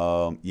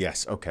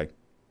 Yes, okay.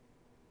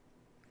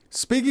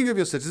 Speaking of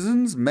your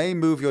citizens, may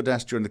move your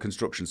desk during the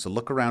construction, so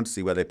look around to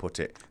see where they put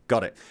it.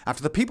 Got it.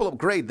 After the people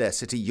upgrade their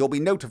city, you'll be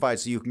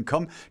notified so you can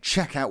come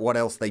check out what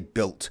else they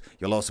built.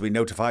 You'll also be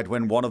notified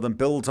when one of them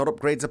builds or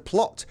upgrades a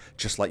plot,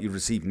 just like you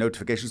receive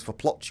notifications for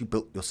plots you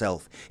built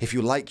yourself. If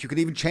you like, you can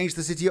even change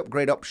the city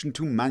upgrade option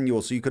to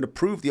manual so you can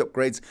approve the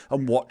upgrades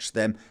and watch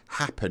them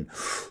happen.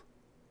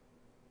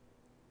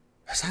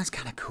 That sounds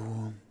kind of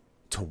cool.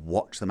 To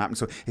watch them happen.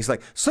 So it's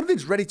like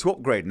something's ready to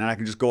upgrade and then I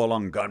can just go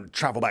along and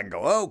travel back and go,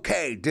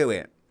 okay, do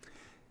it.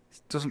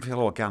 It doesn't feel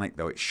organic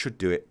though. It should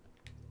do it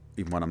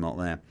even when I'm not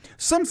there.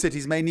 Some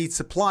cities may need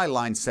supply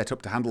lines set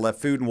up to handle their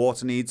food and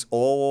water needs,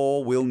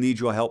 or will need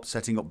your help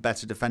setting up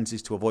better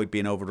defenses to avoid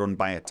being overrun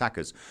by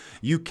attackers.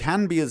 You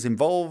can be as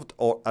involved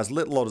or as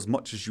little or as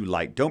much as you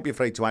like. Don't be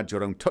afraid to add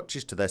your own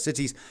touches to their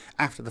cities.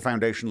 After the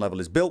foundation level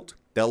is built,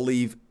 they'll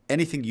leave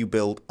anything you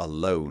build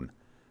alone.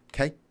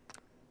 Okay?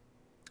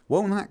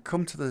 Won't that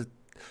come to the...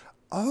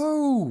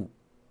 Oh,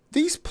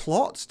 these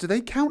plots, do they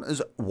count as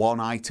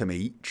one item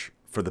each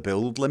for the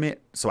build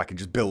limit? So I can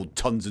just build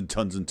tons and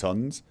tons and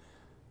tons?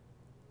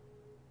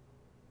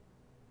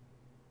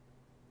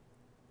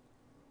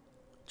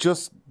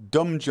 Just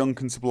dump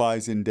junk and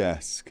supplies in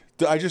desk.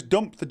 I just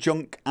dump the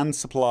junk and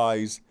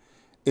supplies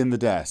in the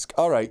desk.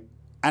 All right.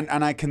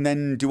 And I can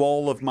then do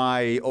all of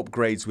my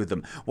upgrades with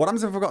them. What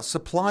happens if I've got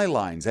supply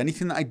lines?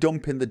 Anything that I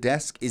dump in the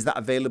desk, is that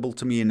available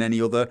to me in any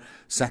other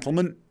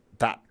settlement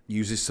that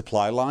uses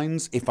supply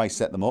lines if I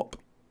set them up?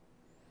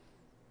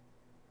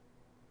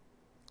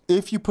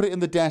 If you put it in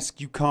the desk,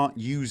 you can't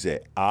use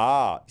it.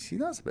 Ah, see,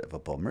 that's a bit of a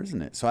bummer,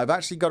 isn't it? So I've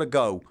actually got to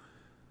go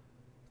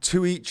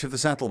to each of the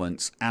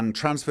settlements and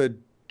transfer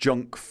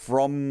junk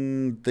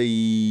from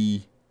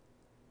the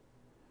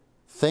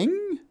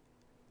thing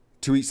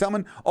to each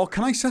settlement. Or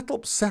can I set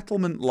up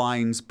settlement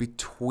lines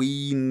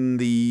between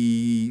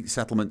the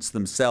settlements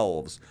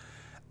themselves?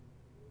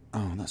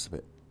 Oh, that's a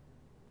bit...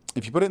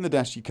 If you put it in the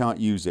desk, you can't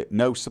use it.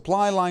 No,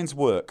 supply lines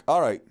work.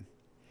 All right.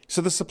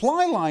 So the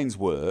supply lines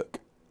work.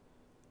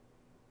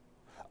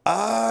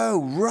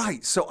 Oh,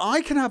 right. So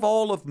I can have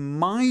all of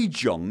my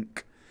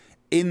junk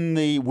in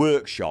the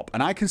workshop,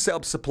 and I can set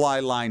up supply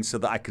lines so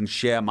that I can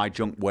share my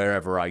junk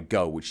wherever I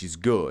go, which is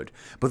good.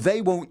 But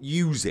they won't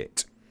use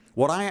it.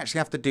 What I actually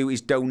have to do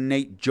is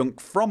donate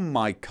junk from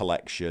my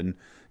collection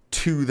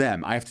to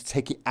them. I have to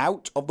take it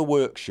out of the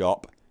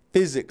workshop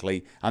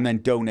physically and then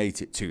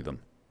donate it to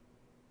them.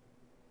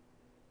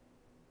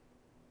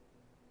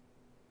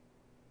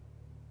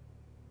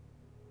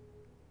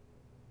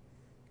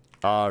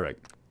 All right.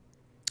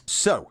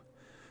 So,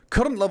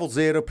 current level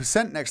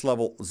 0%, next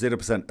level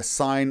 0%.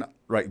 Assign,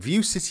 right,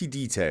 view city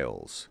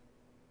details.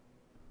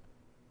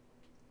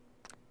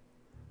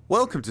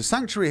 Welcome to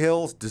Sanctuary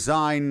Hills.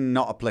 Design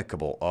not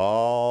applicable.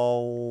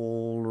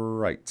 All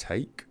right,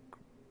 take.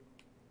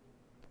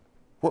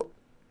 What?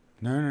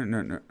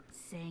 No.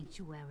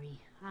 Sanctuary.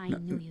 I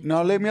knew you.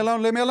 No, leave me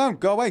alone, leave me alone.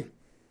 Go away.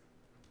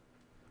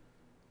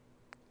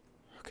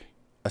 Okay.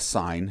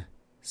 Assign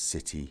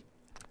city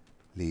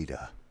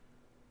leader.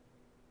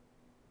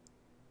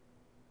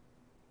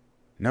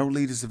 No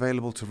leaders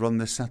available to run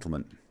this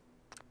settlement.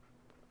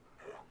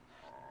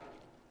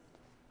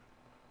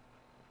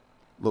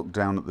 Look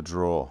down at the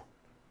drawer.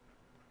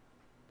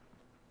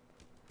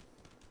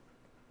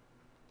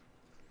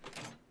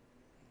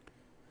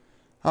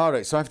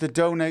 Alright, so I have to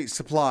donate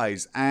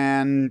supplies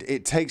and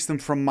it takes them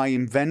from my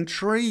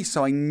inventory,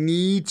 so I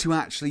need to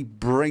actually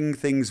bring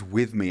things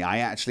with me. I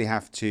actually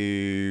have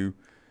to...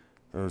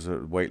 Those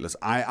are weightless.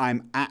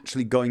 I'm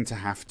actually going to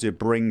have to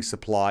bring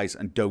supplies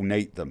and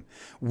donate them.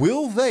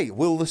 Will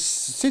the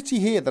city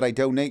here that I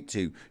donate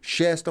to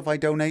share stuff I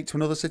donate to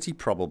another city?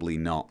 Probably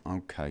not.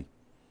 Okay.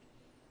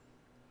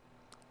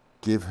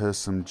 Give her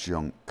some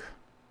junk.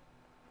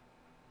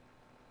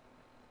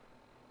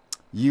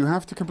 You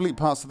have to complete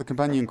parts of the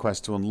companion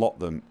quest to unlock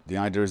them. The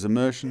idea is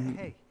immersion.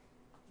 Hey,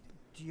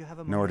 do you have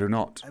a moment? No, I do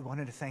not. I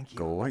wanted to thank you.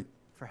 Go away.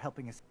 For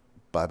helping us.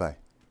 Bye-bye.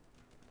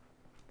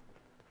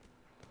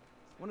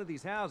 One of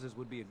these houses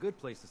would be a good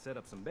place to set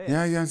up some beds.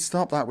 Yeah,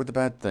 stop that with the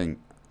bed thing.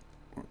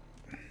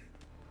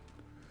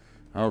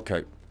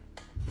 Okay.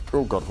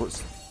 Oh, God,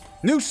 what's...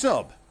 New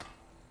sub!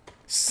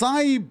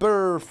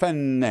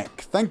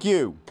 Cyberfennec. Thank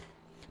you.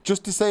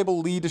 Just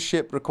disable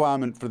leadership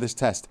requirement for this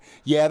test.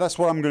 Yeah, that's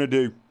what I'm going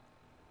to do.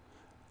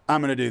 I'm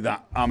gonna do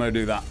that. I'm gonna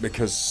do that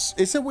because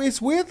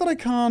it's weird that I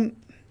can't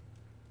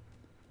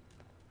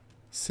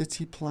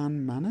city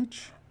plan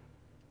manage.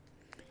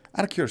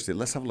 Out of curiosity,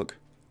 let's have a look.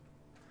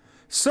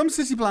 Some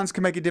city plans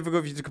can make it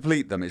difficult for you to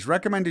complete them. It's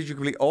recommended you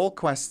complete all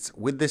quests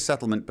with this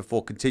settlement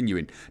before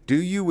continuing. Do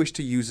you wish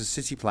to use a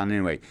city plan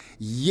anyway?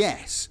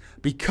 Yes,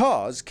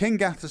 because King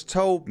Gath has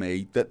told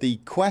me that the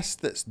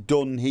quest that's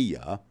done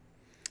here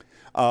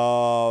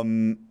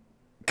can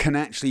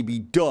actually be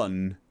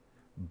done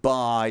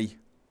by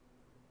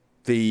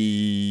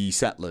the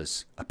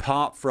settlers.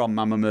 Apart from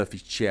Mama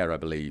Murphy's chair, I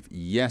believe.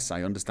 Yes,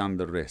 I understand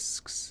the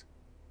risks.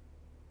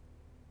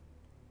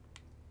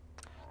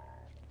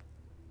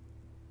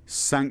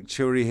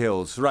 Sanctuary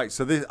Hills. Right,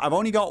 so this, I've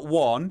only got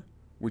one,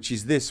 which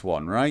is this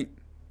one, right?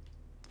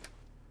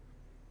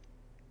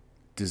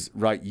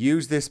 Right,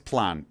 use this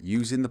plan.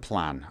 Using the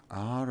plan.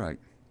 All right.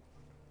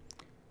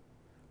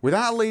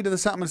 Without a leader, the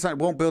settlement site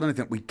won't build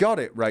anything. We got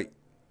it, right.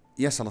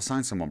 Yes, I'll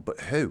assign someone, but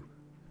who?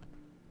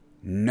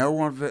 No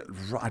one of it.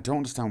 I don't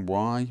understand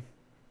why.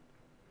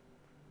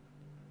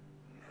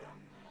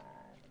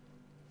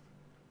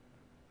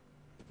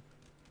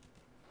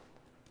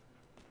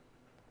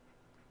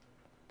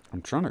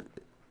 I'm trying to...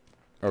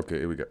 Okay,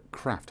 here we go.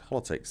 Craft,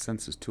 holotape,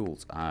 sensors,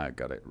 tools. I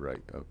got it.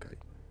 Right, okay.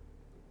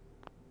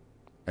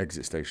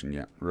 Exit station,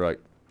 yeah. Right.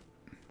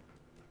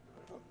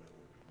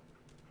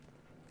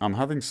 I'm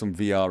having some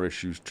VR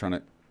issues trying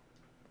to...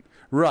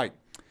 Right.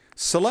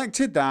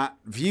 Selected that.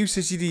 View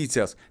city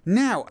details.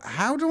 Now,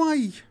 how do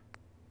I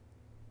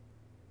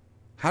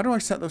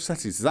set those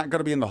settings? Is that got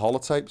to be in the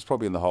holotape? It's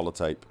probably in the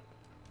holotape.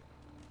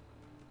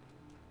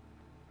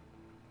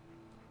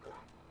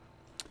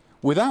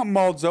 Without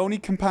mods, only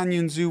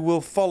companions who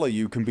will follow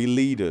you can be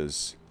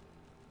leaders.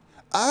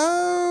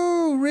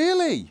 Oh,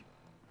 really?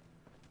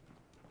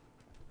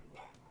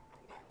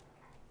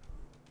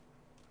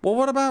 Well,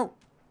 what about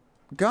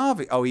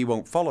Garvey? Oh, he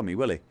won't follow me,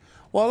 will he?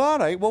 Well, all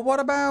right. Well, what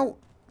about...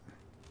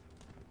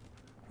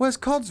 Where's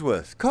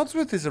Codsworth?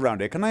 Codsworth is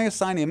around here. Can I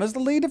assign him as the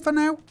leader for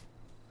now?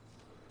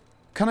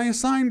 Can I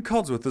assign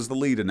Codsworth as the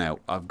leader now?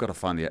 I've got to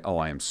find the... Oh,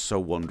 I am so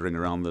wandering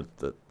around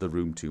the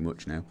room too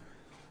much now.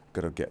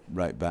 Got to get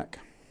right back.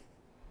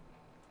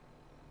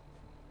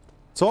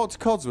 Talk to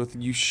Codsworth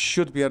and you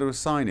should be able to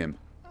assign him.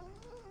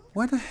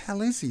 Where the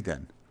hell is he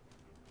then?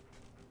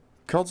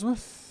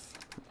 Codsworth?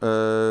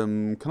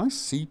 Can I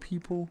see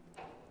people?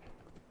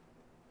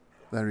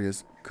 There he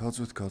is.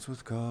 Codsworth,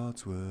 Codsworth,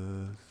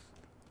 Codsworth.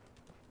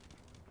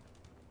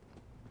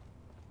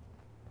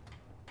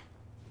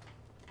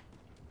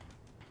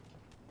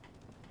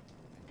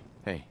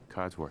 Hey,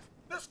 Codsworth.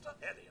 Mr.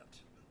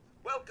 Elliot,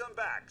 welcome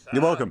back, sir.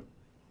 You're welcome.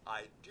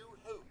 I do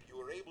hope you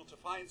were able to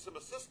find some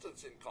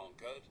assistance in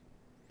Concord.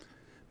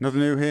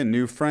 Nothing new here.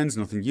 New friends,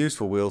 nothing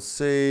useful. We'll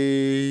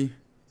see.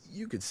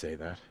 You could say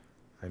that.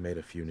 I made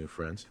a few new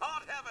friends.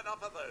 Can't have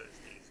enough of those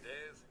these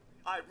days.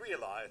 I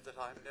realize that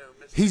I'm no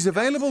Mr. He's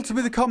available to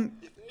be the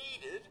If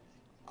needed,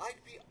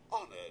 I'd be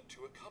honored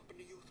to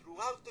accompany you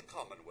throughout the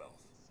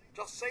Commonwealth.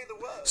 Just say the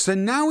word. So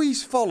now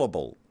he's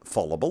followable,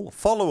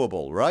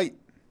 right?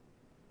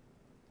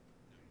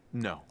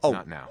 No, Oh,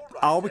 not now.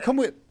 I'll become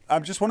with... I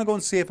just want to go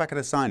and see if I can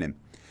assign him.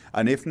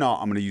 And if not,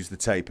 I'm going to use the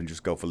tape and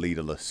just go for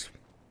leaderless.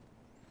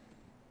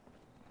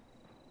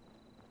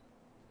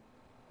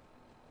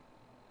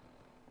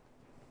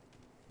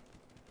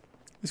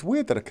 It's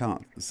weird that I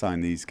can't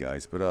assign these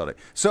guys, but are they?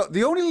 So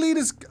the only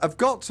leaders have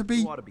got to be...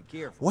 You ought to be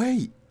careful.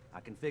 Wait. I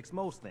can fix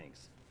most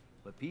things,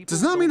 but people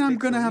Does that mean don't I'm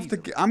fix going to so have to...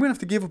 easily. I'm going to have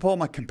to give up all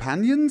my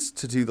companions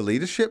to do the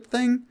leadership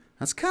thing?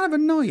 That's kind of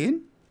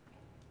annoying.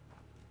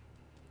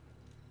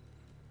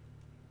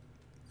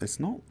 It's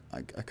not...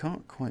 I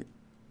can't quite...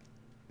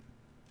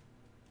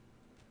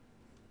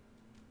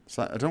 It's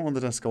like, I don't want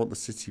the desk, I want the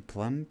city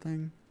plan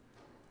thing.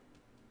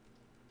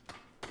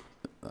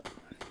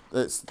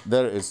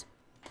 There it is.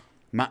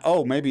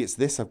 Oh, maybe it's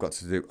this I've got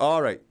to do.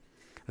 All right.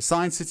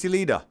 Assign city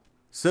leader.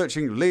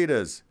 Searching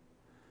leaders.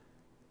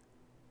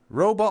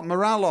 Robot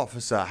morale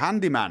officer.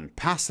 Handyman.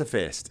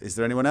 Pacifist. Is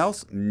there anyone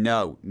else?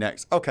 No.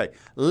 Next. Okay.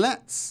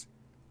 Let's...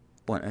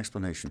 Oh, an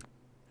explanation.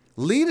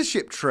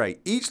 Leadership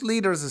trait. Each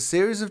leader has a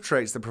series of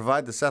traits that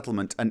provide the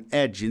settlement an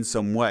edge in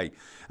some way,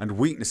 and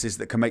weaknesses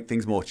that can make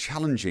things more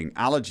challenging.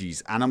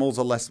 Allergies. Animals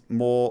are less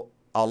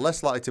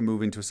likely to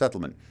move into a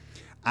settlement.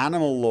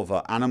 Animal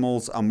lover.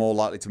 Animals are more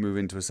likely to move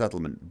into a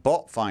settlement.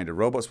 Bot finder.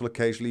 Robots will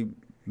occasionally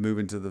move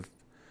into the...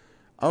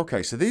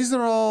 Okay, so these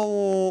are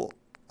all...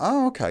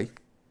 Oh, okay.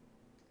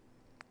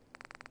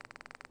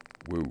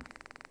 Woo.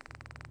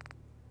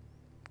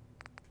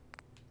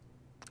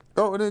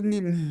 Oh, I didn't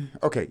even...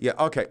 Okay, yeah,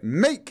 okay.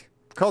 Make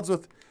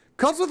Codsworth...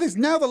 Codsworth is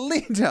now the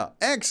leader.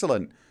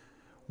 Excellent.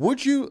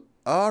 Would you...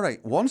 All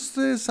right, once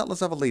the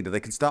settlers have a leader, they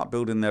can start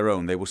building their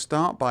own. They will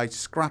start by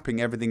scrapping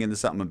everything in the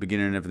settlement,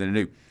 beginning everything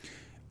new.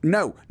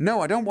 No,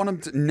 I don't want them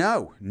to...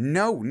 No,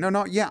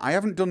 not yet. I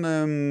haven't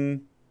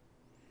done...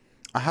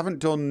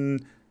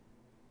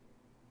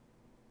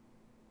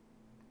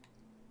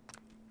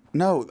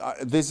 No,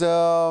 there's...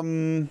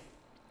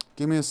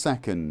 Give me a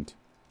second.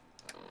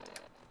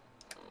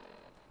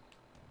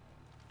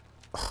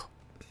 Ugh.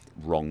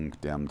 wrong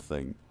damn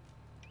thing.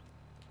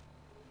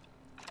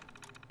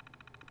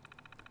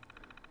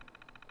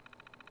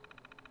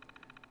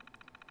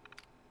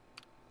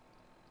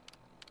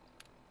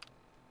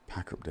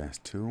 Pack up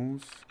desk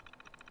tools.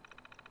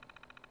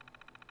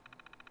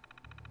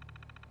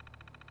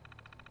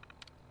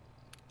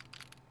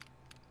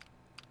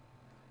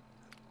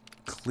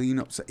 Clean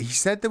up. He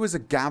said there was a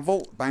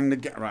gavel. Bang the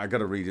gavel. Right, I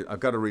gotta read it. I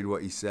gotta read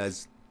what he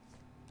says.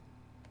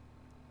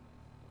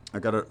 I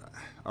gotta.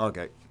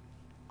 Okay.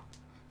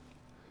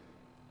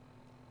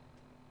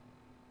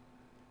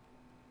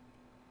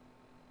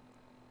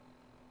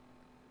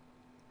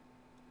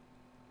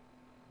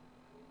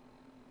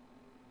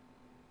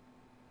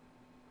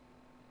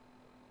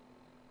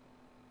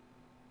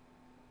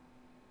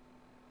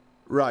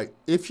 Right.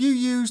 If you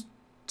use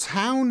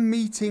town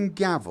meeting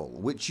gavel,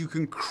 which you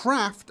can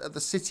craft at the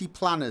city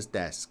planner's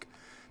desk.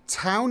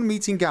 Town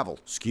meeting gavel.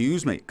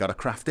 Excuse me. Gotta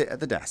craft it at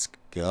the desk.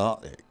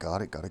 Got it.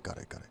 Got it. Got it. Got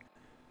it. Got it.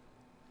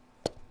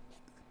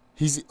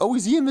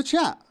 Is he in the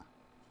chat?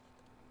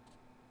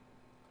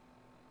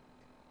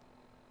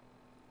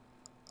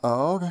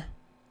 Oh, okay.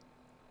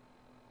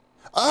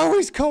 Oh,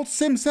 he's called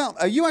Sim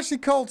Settlement. Are you actually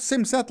called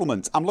Sim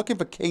Settlement? I'm looking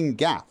for King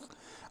Gath.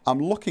 I'm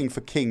looking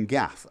for King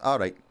Gath. All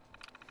right.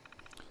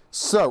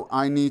 So,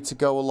 I need to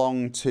go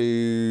along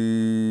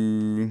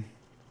to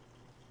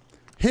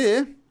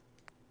here.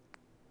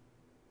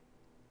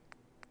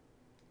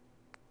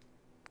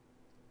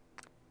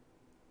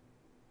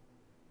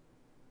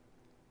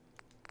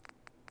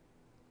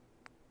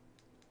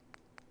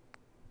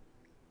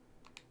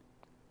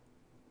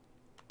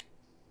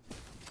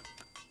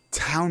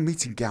 Town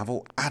meeting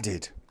gavel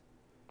added.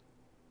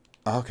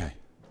 Okay.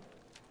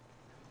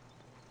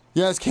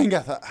 Yeah, it's King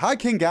Gath. Hi,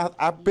 King Gath.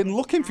 I've been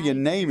looking for your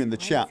name in the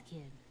chat.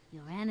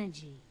 Your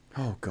energy.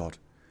 Oh, God.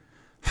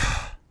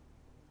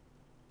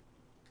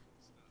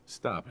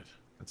 Stop it.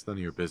 That's none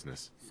of your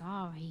business.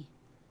 Sorry.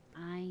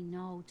 I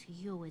know to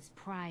you it's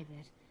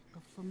private,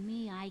 but for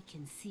me I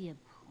can see it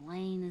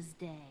plain as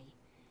day.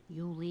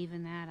 You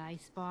leaving that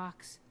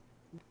icebox?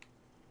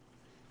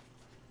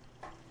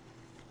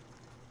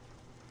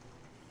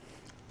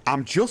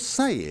 I'm just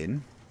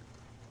saying.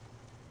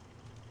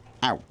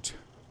 Out.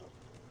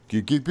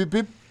 Goo goo bib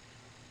bib.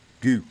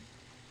 Goo.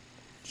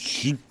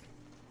 Shh.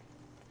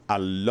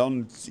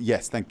 Alon.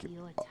 Yes, thank you.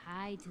 You're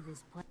tied to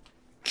this place.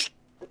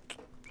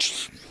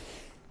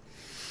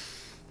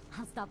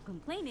 I'll stop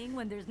complaining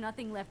when there's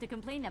nothing left to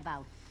complain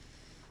about.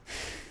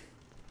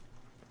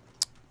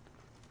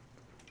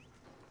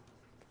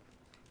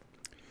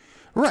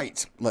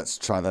 Right, let's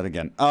try that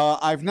again.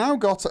 I've now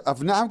got a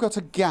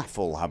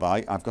gaffle, have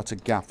I? I've got a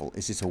gaffle.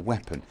 Is it a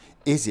weapon?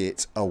 Is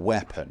it a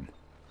weapon?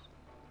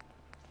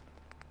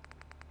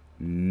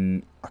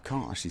 I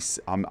can't actually.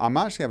 I'm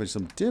actually having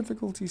some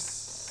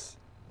difficulties.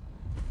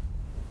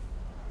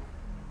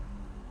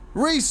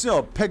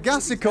 Resub,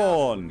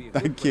 Pegasicorn.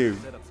 Thank you.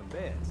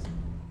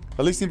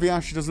 At least in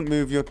VR she doesn't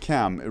move your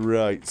cam.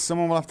 Right.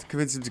 Someone will have to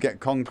convince him to get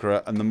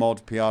Conqueror and the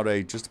mod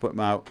PRA just to put him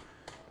out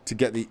to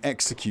get the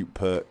execute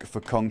perk for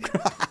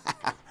Conqueror.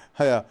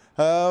 Yeah.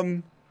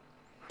 I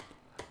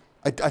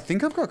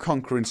think I've got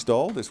Conqueror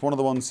installed. It's one of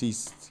the ones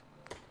he's.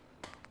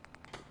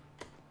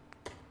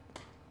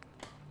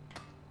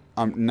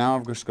 Now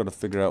I've just got to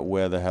figure out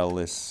where the hell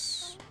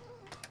this.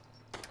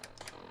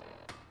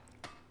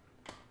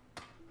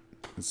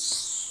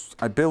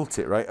 I built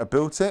it, right? I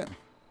built it.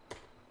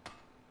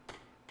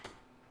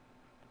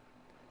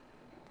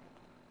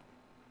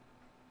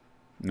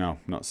 No,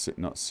 not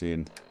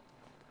seeing.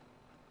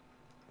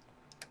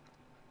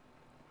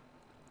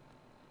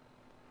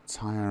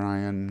 Tire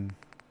iron.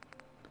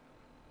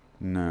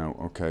 No,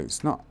 okay.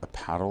 It's not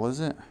apparel, is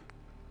it?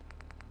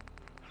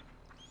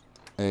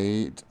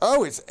 Aid.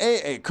 Oh, it's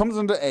aid. It comes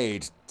under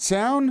aid.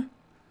 Town.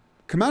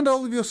 Command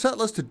all of your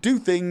settlers to do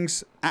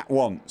things at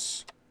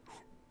once.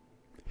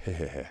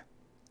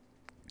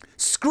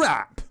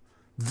 Scrap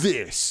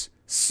this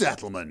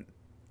settlement.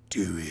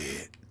 Do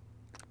it.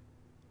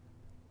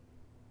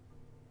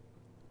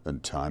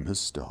 And time has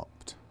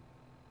stopped.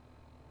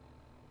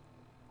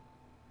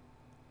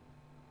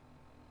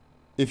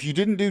 If you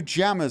didn't do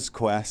Jammer's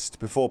quest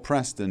before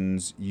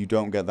Preston's, you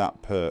don't get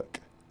that perk.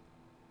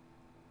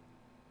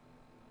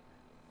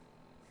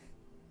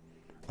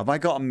 Have I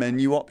got a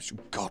menu option?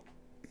 God.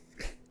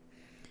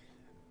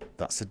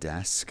 That's a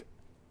desk.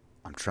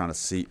 I'm trying to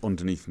see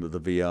underneath the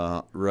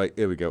VR. Right,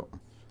 here we go.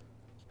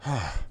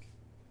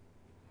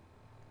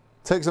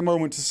 Takes a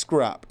moment to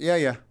scrap.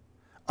 Yeah.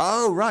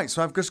 Oh, right.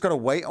 So I've just got to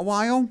wait a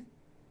while?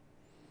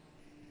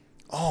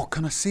 Oh,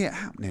 can I see it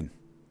happening?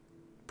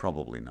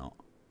 Probably not.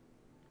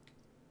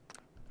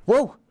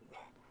 Whoa!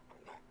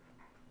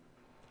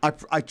 I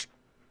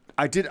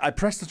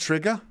pressed the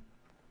trigger.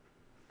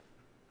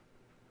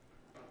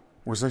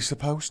 Was I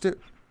supposed to?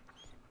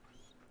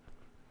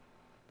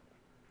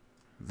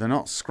 They're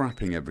not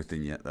scrapping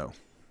everything yet, though.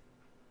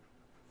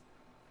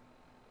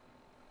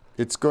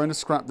 It's going to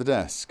scrap the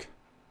desk.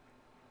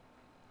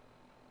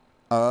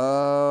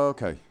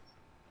 Okay.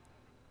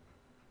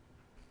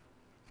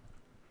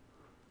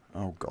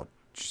 Oh, God.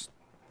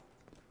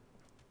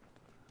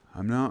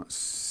 I'm not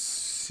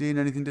seeing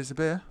anything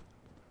disappear.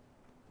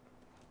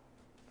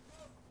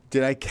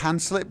 Did I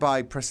cancel it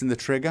by pressing the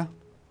trigger?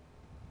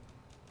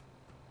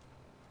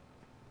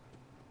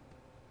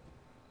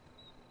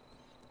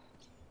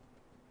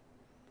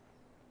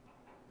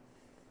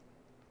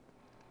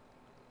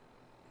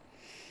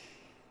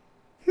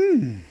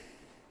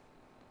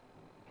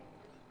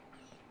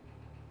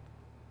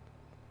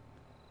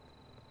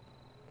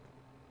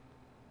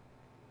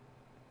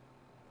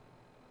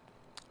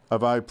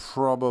 Have I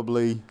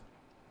probably...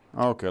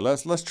 Okay,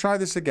 let's try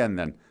this again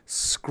then.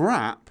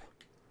 Scrap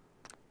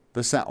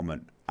the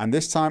settlement. And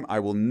this time I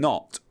will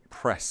not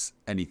press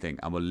anything.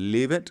 I will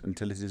leave it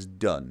until it is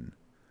done.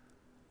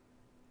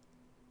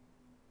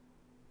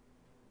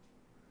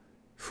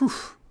 Whew.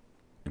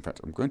 In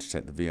fact, I'm going to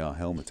take the VR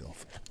helmet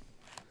off.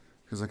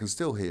 Because I can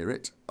still hear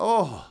it.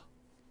 Oh!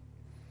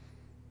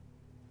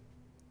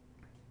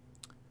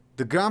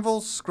 The gravel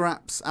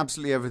scraps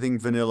absolutely everything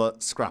vanilla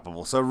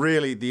scrappable. So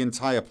really, the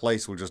entire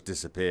place will just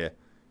disappear.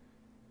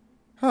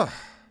 Huh.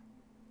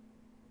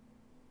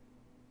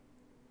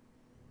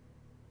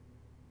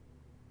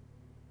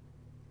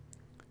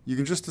 You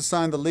can just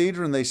assign the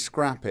leader and they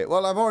scrap it.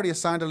 Well, I've already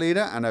assigned a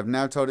leader and I've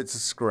now told it to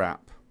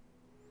scrap.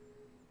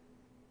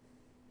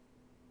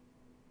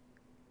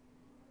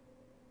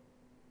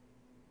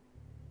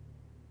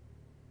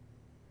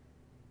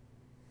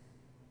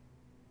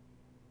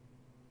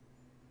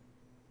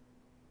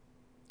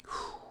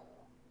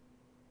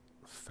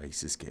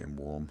 Face is getting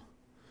warm.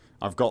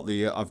 I've got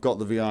the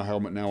VR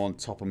helmet now on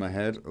top of my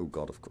head. Oh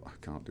god, I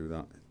can't do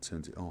that. It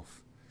turns it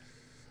off.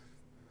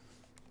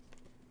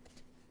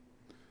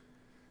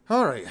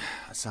 All right,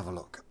 let's have a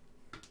look.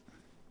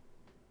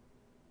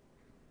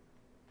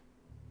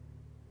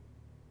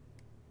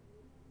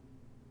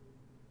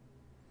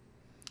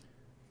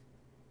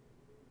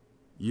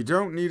 You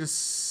don't need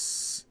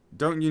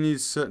don't you need a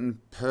certain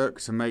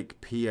perk to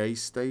make PA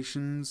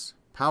stations?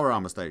 Power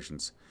armor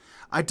stations.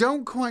 I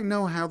don't quite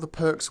know how the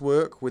perks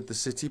work with the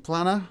city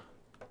planner.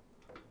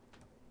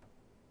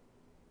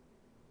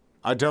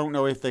 I don't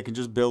know if they can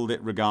just build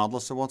it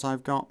regardless of what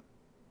I've got.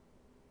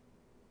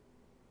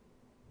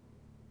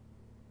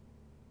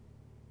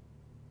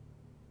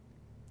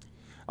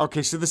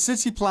 Okay, so the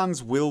city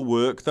plans will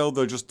work, though.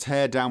 They'll just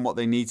tear down what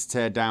they need to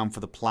tear down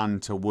for the plan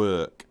to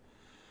work.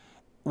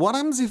 What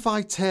happens if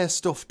I tear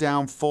stuff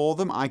down for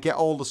them? I get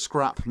all the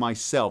scrap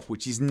myself,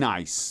 which is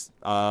nice.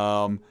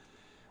 And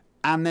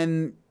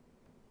then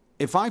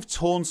if I've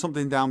torn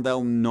something down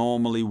they'll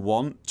normally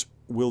want,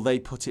 will they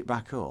put it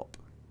back up?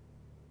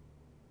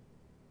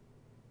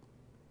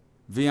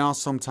 VR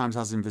sometimes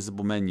has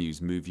invisible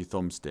menus. Move your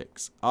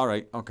thumbsticks. All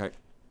right, okay.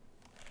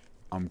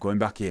 I'm going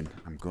back in.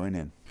 I'm going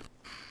in.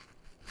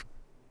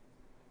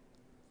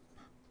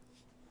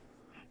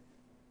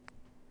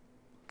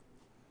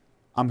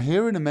 I'm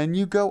hearing a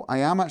menu go. I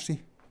am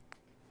actually.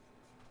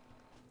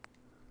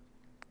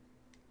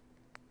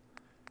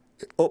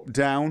 Up,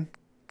 down.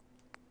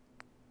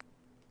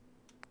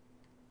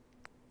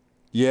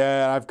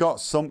 Yeah, I've got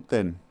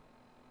something.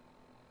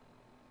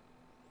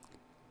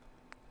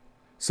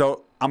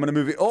 So I'm going to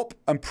move it up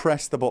and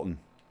press the button.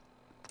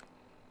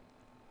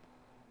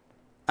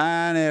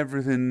 And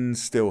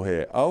everything's still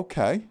here.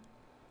 Okay.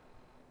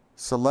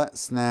 So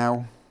let's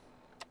now...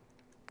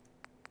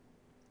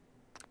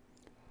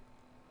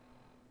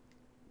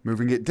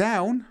 Moving it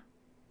down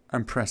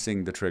and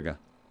pressing the trigger.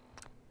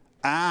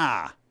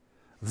 Ah!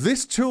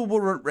 This tool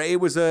will...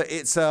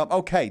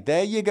 okay,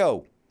 there you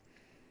go.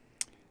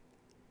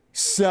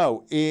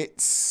 So,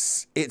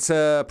 it's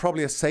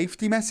probably a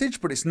safety message,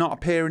 but it's not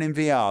appearing in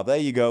VR. There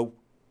you go,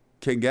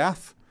 King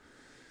Gaff.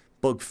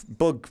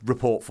 Bug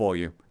report for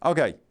you.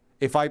 Okay,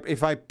 if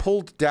I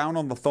pulled down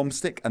on the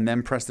thumbstick and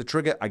then press the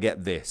trigger, I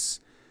get this.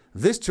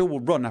 This tool will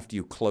run after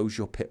you close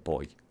your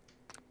Pip-Boy.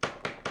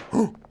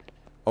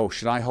 Oh,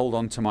 should I hold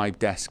on to my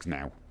desk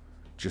now?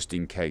 Just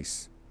in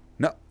case.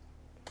 No.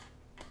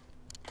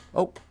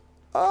 Oh.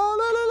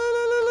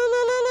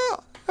 Oh,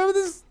 no.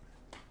 Everything's...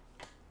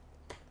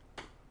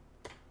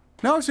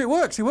 No, actually it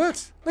works. It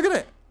works. Look at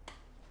it.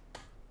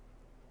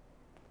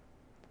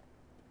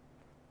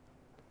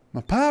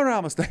 My power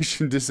armor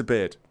station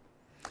disappeared.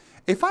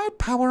 If I had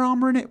power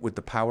armor in it, would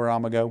the power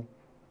armor go?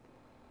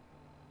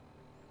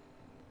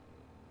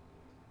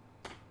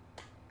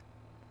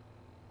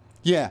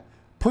 Yeah.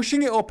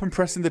 Pushing it up and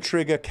pressing the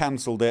trigger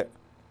cancelled it.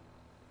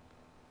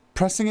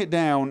 Pressing it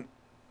down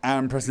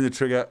and pressing the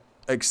trigger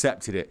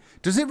accepted it.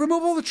 Does it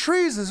remove all the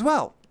trees as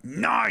well?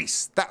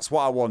 Nice. That's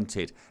what I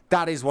wanted.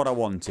 That is what I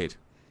wanted.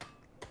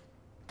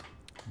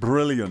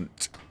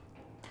 Brilliant.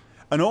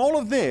 And all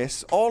of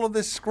this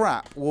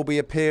scrap will be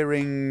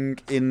appearing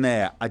in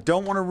there. I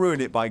don't want to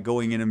ruin it by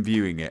going in and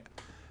viewing it.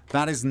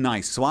 That is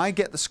nice. So I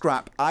get the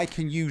scrap. I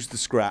can use the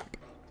scrap.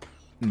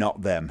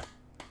 Not them.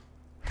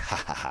 Ha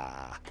ha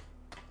ha.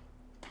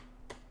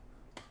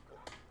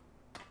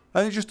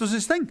 And it just does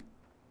its thing.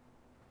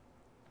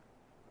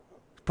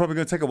 It's probably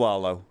going to take a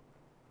while though.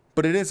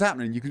 But it is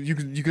happening. You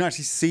can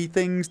actually see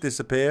things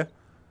disappear.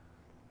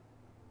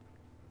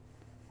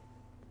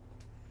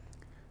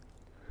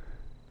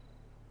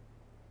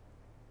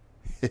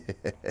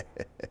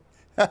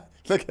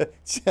 Look at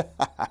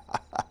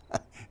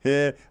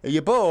here. Are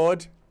you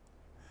bored? Do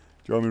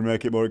you want me to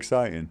make it more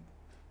exciting?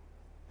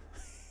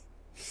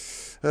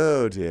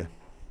 Oh dear.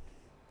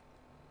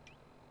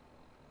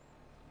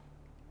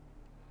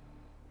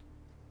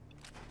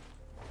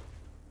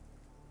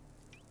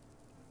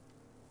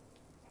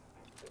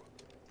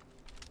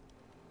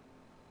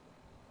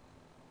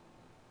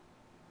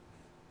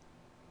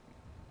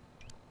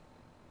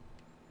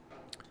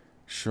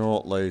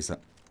 Short laser.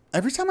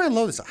 Every time I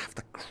load this, I have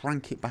to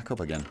crank it back up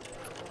again.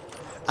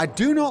 I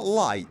do not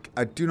like...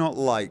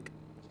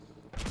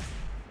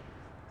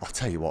 I'll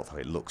tell you what, though,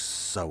 it looks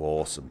so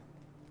awesome.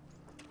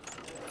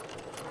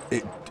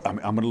 I'm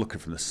going to look at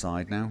it from the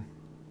side now.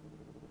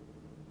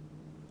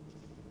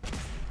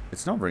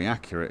 It's not very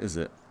accurate, is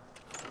it?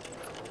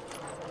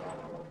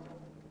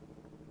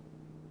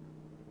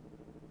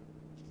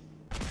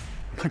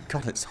 My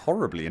god, it's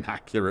horribly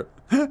inaccurate.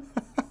 Oh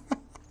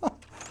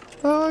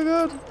my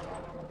god.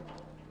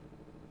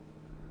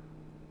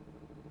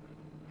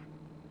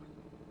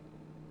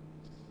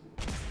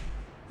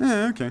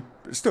 Yeah, okay.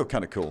 But it's still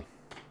kind of cool.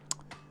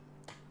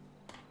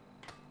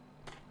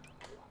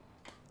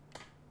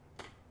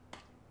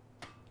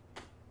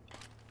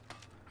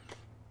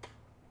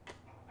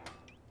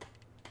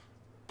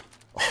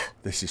 Oh,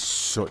 this is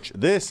such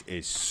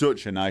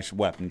a nice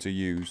weapon to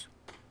use.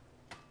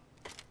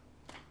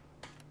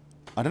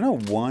 I don't know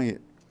why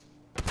it...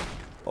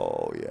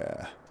 Oh,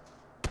 yeah.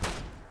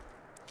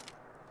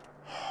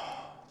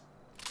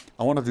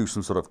 I want to do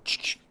some sort of...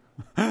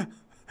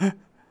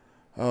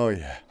 Oh,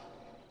 yeah.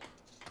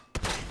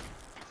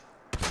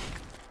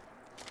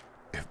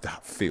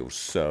 That feels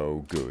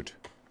so good.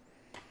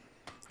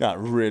 That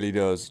really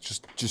does.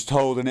 Just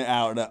holding it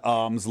out at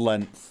arm's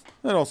length.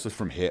 And also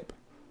from hip.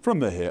 From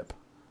the hip.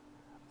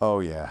 Oh,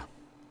 yeah.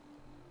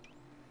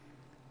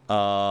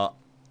 Bar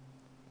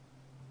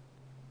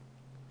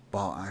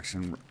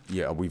action.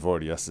 Yeah, we've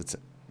already asked it.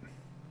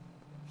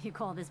 You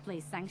call this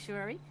place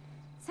sanctuary?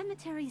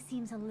 Cemetery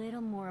seems a little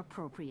more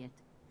appropriate.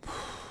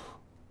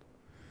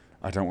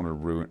 I don't want to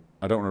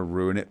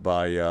ruin it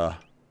by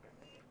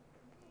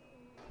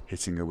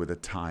hitting her with a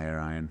tire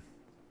iron.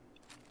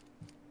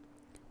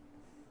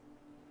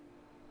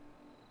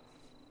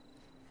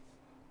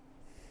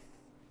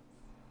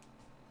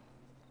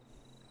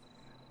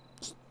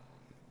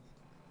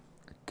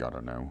 I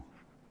gotta know.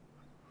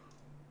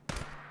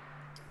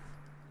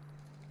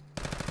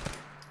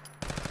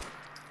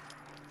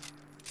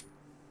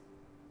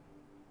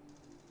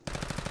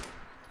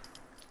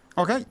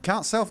 Okay,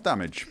 can't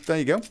self-damage. There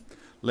you go.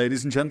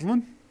 Ladies and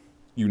gentlemen,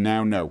 you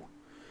now know.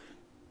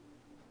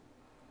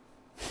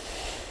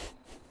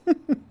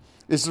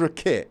 Is there a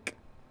kick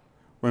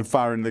when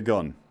firing the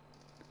gun?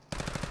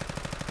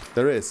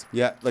 There is.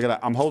 Yeah, look at that.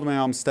 I'm holding my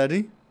arm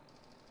steady.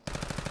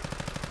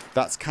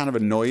 That's kind of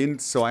annoying,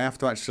 so I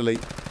actually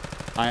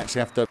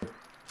have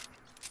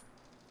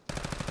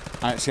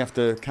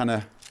to kind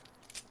of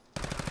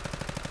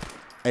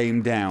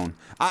aim down.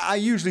 I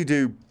usually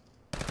do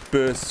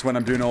bursts when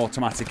I'm doing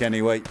automatic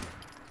anyway.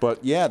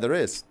 But yeah, there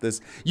is.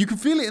 You can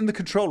feel it in the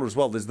controller as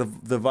well. There's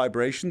the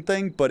vibration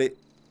thing, but it...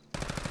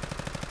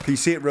 Can you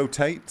see it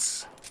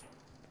rotates?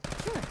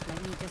 Sure,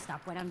 let me just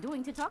stop what I'm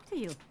doing to talk to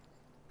you.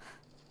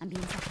 I'm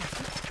being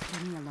sarcastic.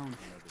 Leave me alone.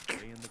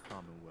 Another day in the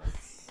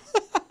Commonwealth.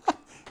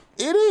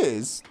 It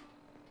is.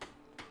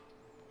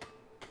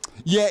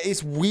 Yeah,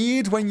 it's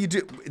weird when you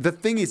do... The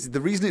thing is,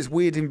 the reason it's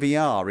weird in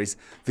VR is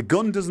the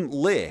gun doesn't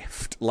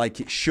lift like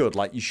it should.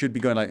 Like, you should be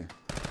going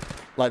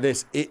like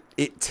this.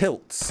 It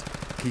tilts.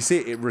 Can you see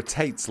it? It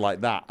rotates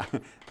like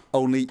that.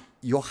 Only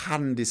your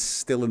hand is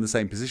still in the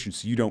same position,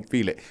 so you don't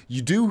feel it.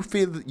 You do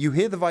feel... You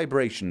hear the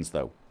vibrations,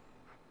 though.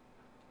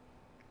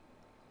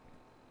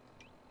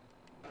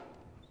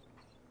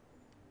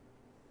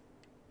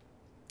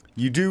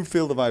 You do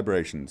feel the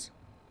vibrations.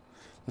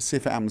 Let's see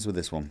if it happens with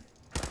this one.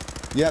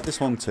 Yeah, this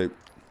one too.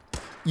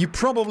 You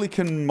probably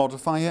can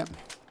modify it.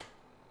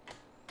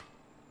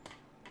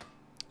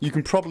 You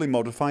can probably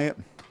modify it.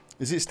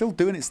 Is it still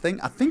doing its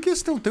thing? I think it's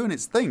still doing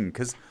its thing,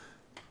 because...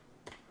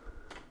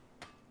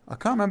 I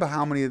can't remember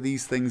how many of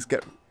these things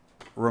get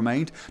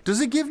remained.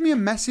 Does it give me a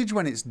message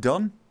when it's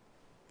done?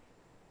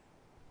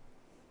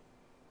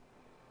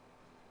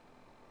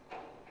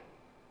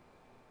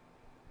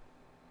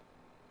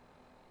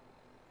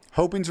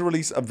 Hoping to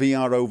release a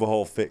VR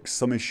overhaul fix.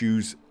 Some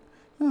issues...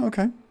 Oh,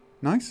 okay.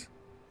 Nice.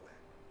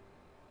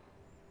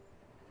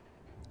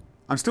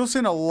 I'm still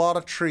seeing a lot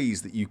of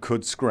trees that you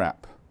could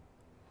scrap.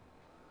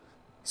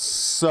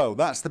 So,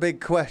 that's the big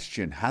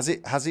question. Has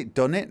it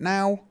done it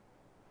now?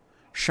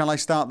 Shall I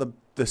start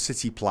the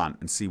city plant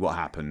and see what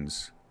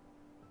happens?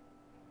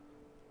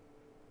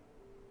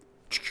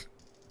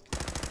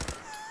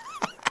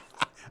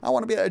 I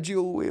want to be able to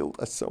dual wield.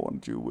 I so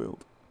want to dual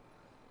wield.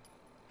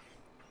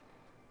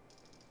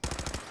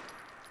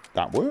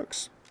 That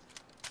works.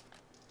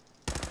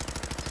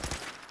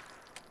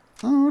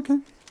 Oh, okay.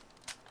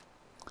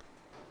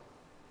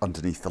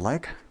 Underneath the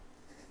leg.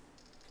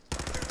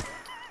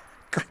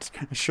 God,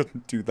 I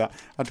shouldn't do that.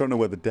 I don't know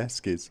where the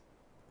desk is.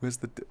 Where's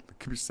the...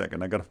 Give me a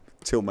second. I gotta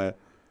tilt my...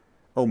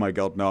 Oh my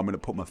god, no, I'm going to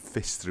put my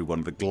fist through one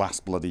of the glass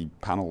bloody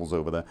panels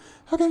over there.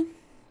 Okay.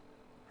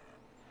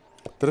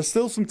 There are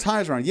still some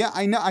tires around. Yeah,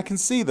 I know, I can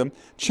see them.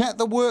 Check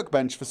the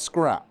workbench for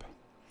scrap.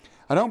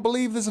 I don't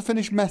believe there's a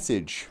finished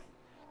message.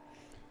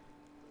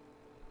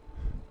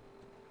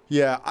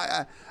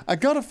 Yeah, I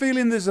got a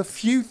feeling there's a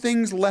few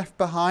things left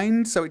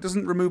behind, so it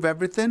doesn't remove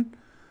everything.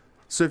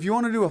 So if you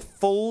want to do a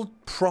full,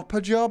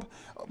 proper job...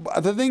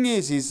 The thing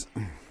is...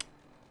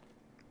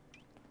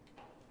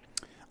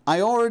 I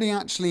already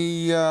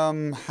actually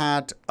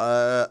had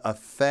a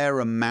fair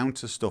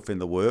amount of stuff in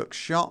the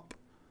workshop.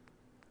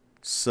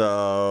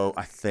 So,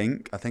 I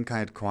think I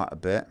had quite a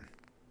bit.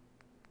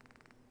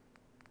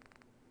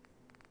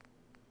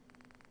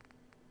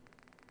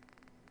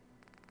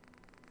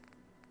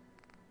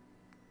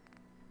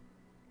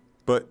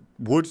 But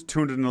wood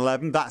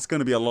 211, that's going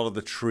to be a lot of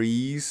the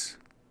trees.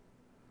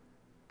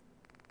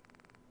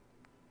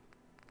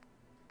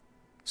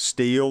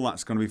 Steel,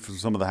 that's going to be for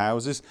some of the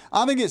houses.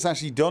 I think it's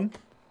actually done.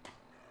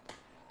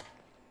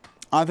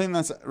 I think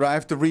that's right. I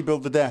have to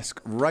rebuild the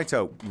desk.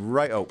 Righto,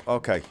 righto.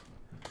 Okay.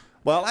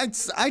 Well, I'd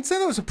say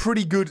that was a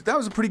pretty good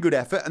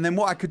effort. And then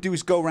what I could do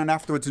is go around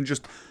afterwards and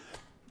just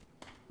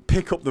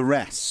pick up the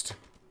rest.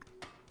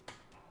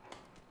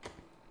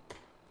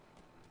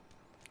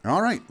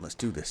 All right, let's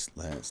do this.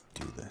 Let's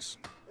do this.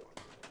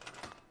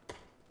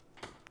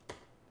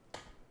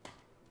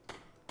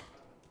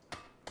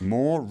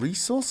 More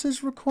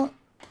resources required.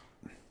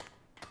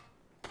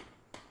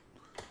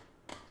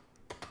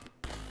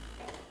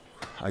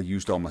 I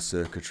used all my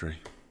circuitry.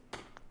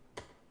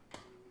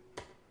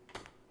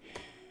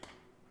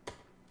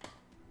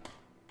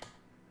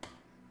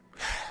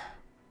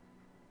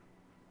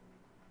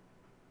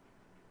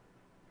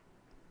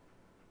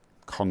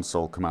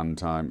 Console command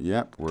time.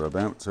 Yep, we're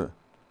about to...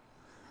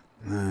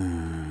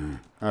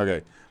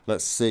 Okay,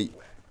 let's see.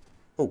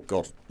 Oh,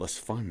 God, let's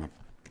find my...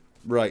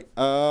 Right,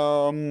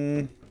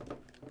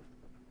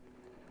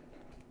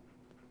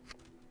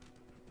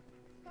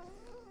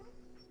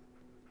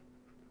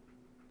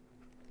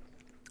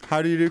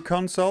 How do you do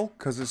console?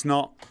 Because it's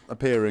not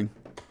appearing.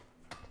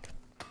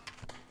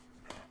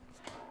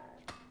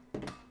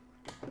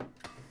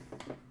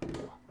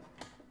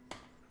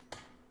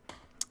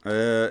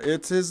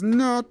 It is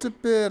not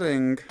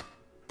appearing.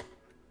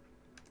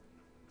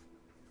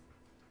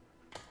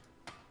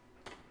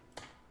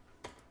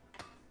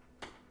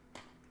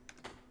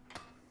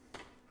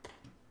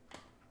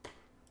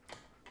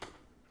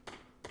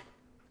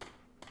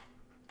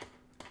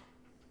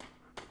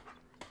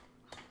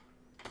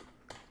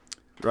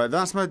 Right,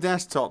 that's my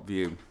desktop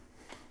view.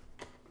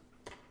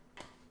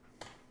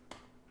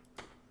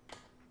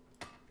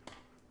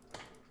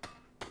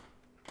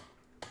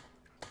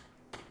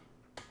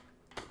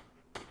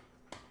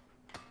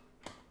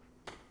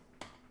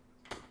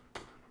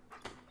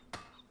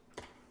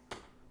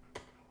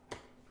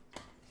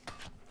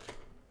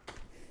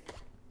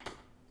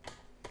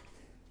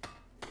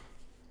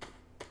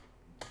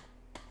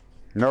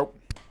 Nope.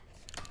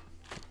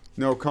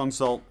 No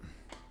console.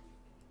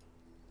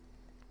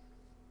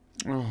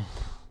 Oh,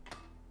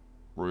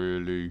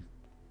 really?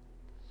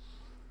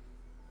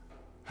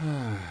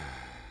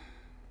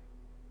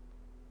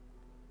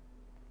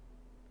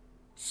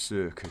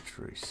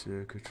 Circuitry.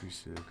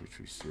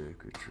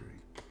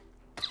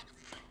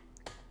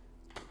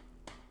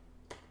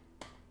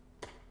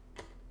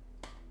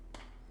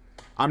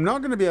 I'm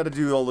not going to be able to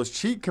do all those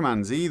cheat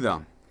commands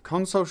either.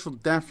 Console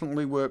should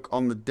definitely work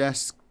on the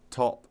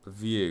desktop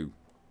view.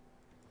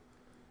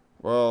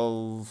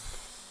 Well...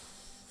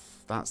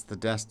 That's the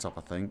desktop,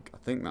 I think. I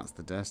think that's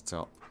the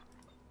desktop.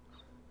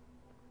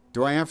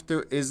 Do I have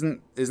to... Is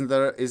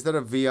there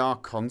a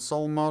VR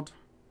console mod?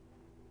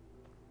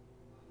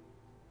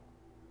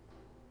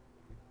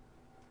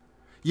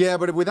 Yeah,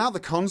 but without the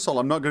console,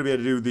 I'm not going to be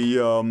able to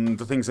do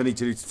the things I need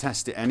to do to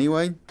test it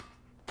anyway.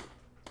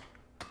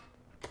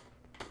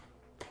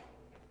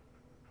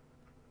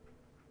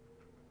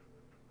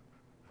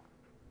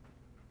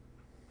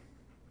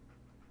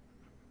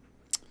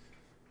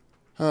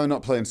 Oh,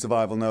 not playing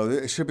survival, no.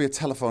 It should be a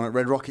telephone at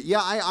Red Rocket.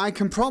 Yeah, I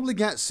can probably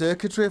get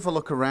circuitry if I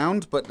look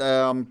around, but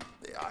I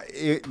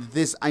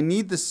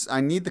need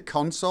the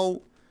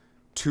console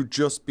to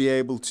just be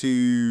able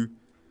to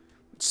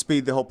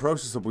speed the whole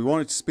process up. We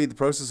wanted to speed the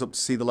process up to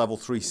see the level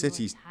 3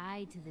 cities.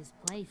 Tied to this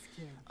place,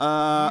 kid.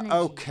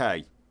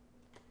 Okay.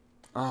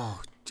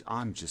 Oh,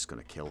 I'm just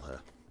gonna kill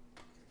her.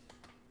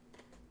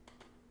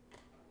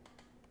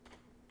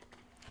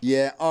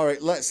 Yeah,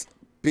 alright, let's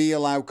be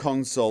allow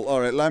console.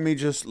 Alright, let me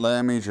just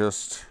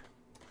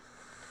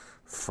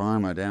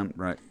find my damn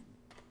right.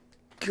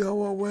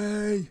 Go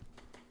away.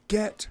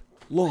 Get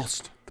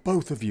lost.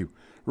 Both of you.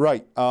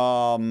 Right,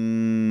 I'll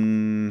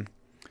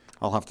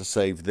have to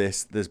save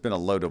this. There's been a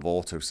load of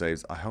auto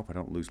saves. I hope I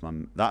don't lose my...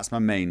 That's my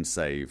main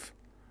save.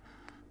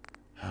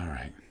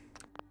 Alright.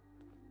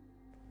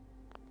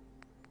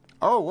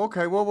 Oh,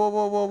 okay.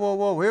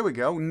 Whoa. Here we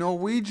go.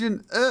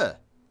 Norwegian.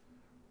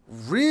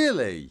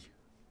 Really?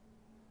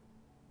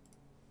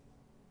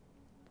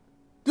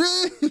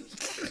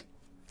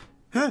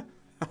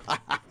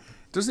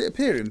 Does it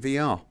appear in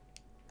VR?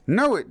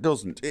 No, it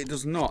doesn't. It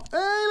does not. Hey,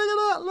 look at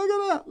that! Look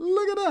at that!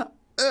 Look at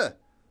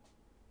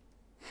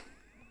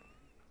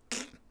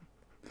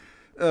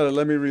that!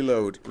 Let me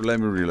reload. Let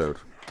me reload.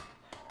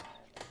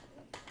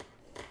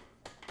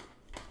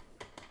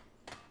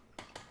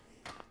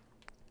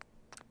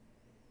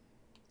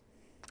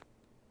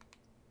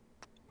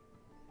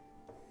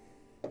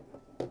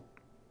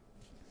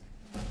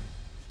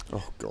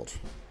 Oh, God.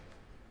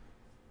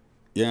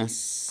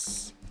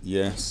 Yes.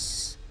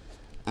 Yes.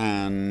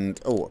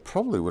 And, oh, it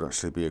probably would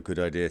actually be a good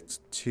idea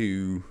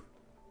to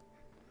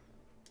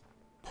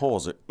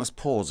pause it. Let's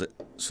pause it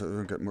so we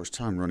don't get much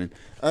time running.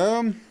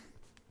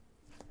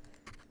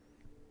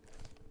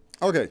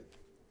 Okay.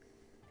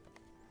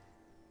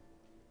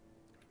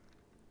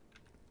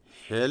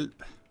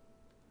 Help.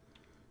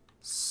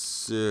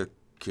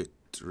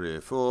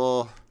 Circuitry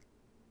 4.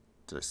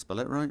 Did I spell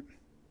it right?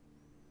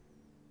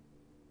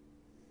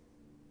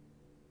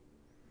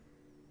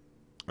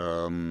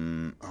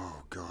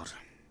 Oh, God.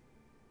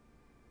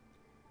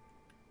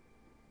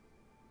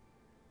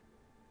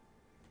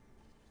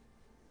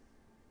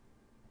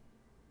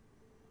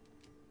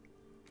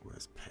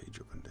 Where's page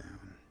up and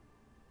down?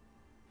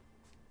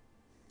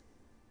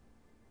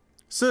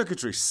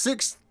 Circuitry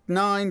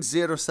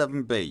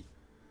 6907B.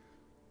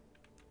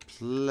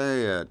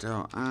 Player,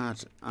 don't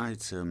add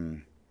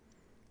item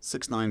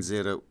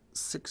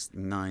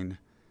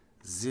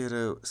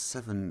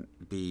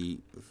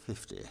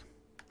 6907B50.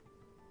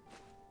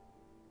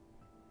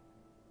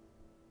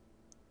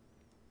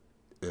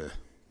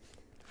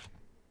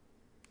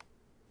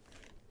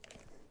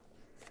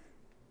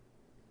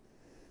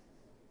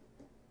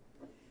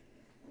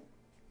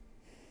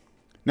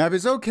 Now, if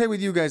it's okay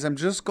with you guys, I'm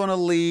just gonna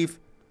leave.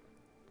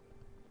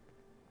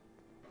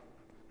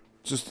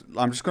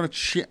 I'm just gonna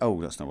check. Oh,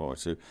 that's not what I want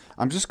to do.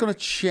 I'm just gonna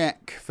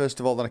check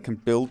first of all that I can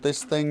build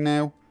this thing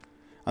now,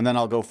 and then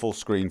I'll go full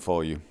screen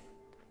for you.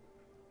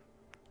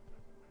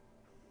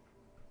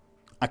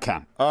 I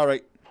can. All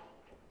right.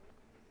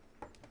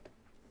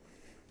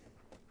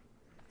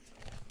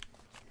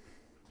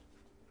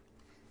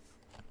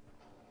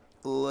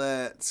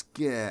 Let's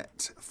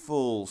get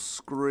full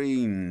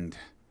screened.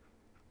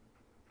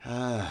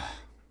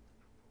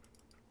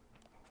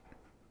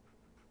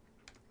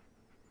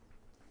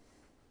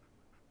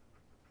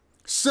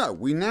 So,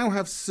 we now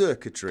have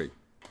circuitry.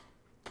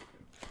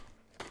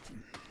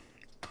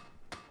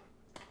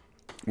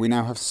 We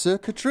now have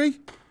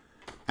circuitry.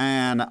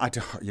 And I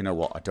don't, you know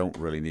what? I don't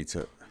really need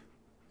to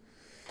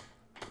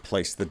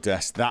place the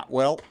desk that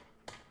well.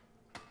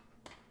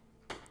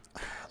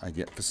 And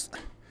yet for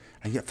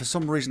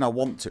some reason I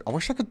want to. I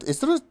wish I could. Is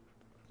there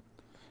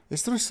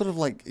a sort of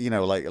like, you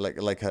know,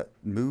 like a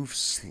move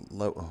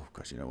slow? Oh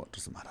gosh, you know what?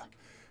 Doesn't matter.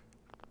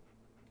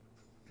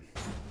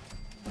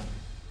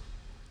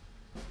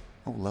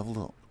 Oh, leveled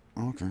up.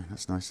 Okay,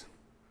 that's nice.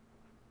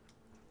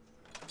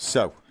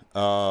 So,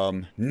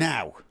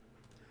 now,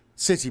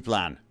 city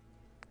plan.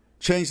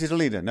 Change city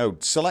leader. No,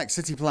 select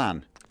city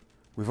plan.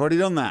 We've already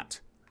done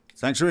that.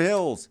 Sanctuary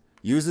Hills.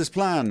 Use this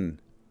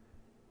plan.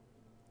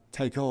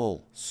 Take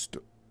all.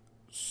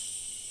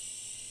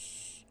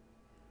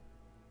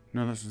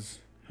 No, this is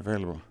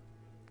available.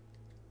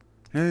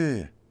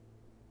 Yeah.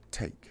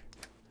 Take.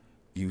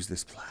 Use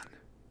this plan.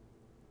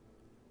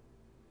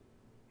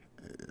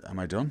 Am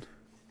I done?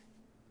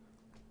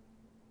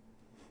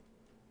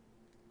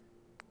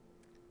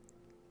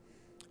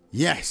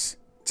 Yes.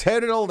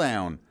 Tear it all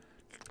down.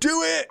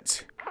 Do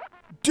it.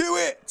 Do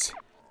it.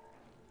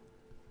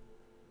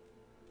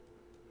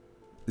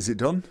 Is it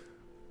done?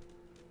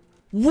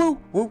 Woo.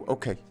 Woo.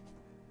 Okay.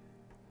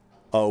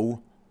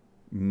 Oh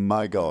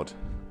my God.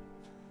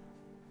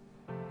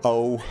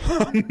 Oh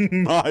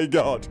my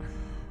God.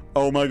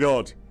 Oh my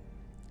God.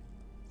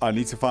 I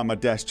need to find my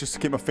desk just to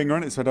keep my finger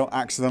on it so I don't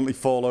accidentally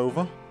fall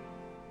over.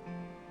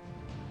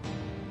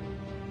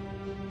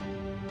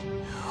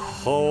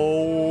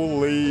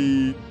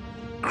 Holy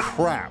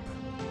crap.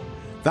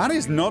 That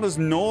is not as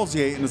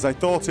nauseating as I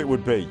thought it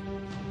would be.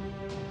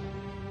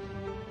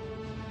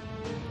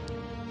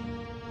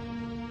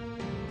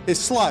 It's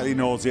slightly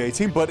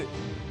nauseating, but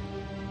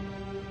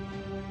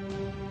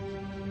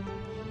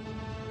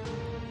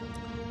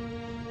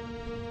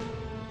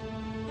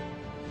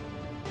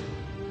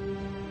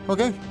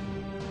okay.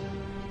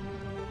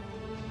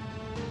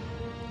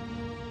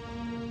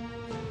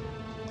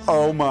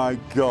 Oh my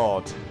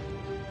God.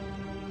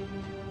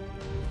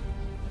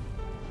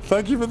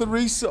 Thank you for the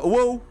resub.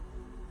 Whoa.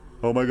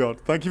 Oh my God.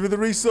 Thank you for the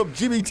resub,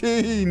 Jimmy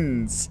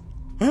Teens.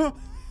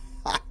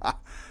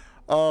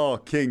 Oh,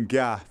 King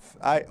Gath.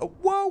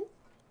 Whoa.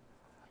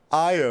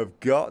 I have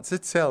got to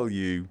tell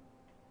you.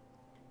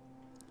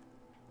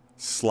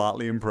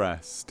 Slightly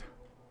impressed.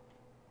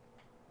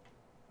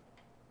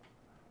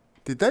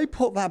 Did they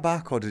put that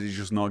back or did it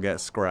just not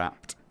get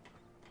scrapped?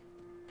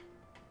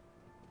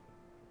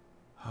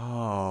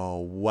 Oh,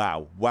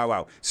 wow. Wow,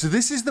 wow. So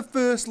this is the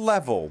first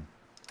level.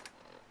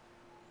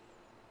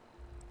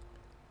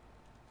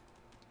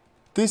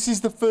 This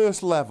is the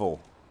first level.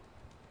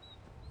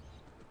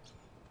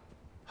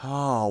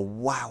 Oh,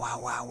 wow, wow,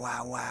 wow,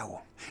 wow,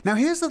 wow. Now,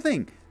 here's the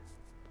thing.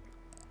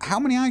 How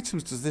many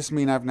items does this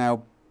mean I've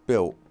now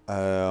built?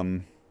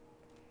 I'm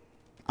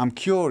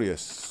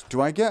curious.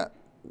 Do I get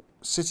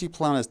City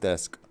Planner's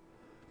Desk?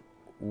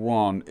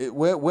 One.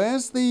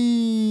 Where's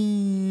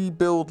the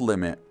build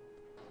limit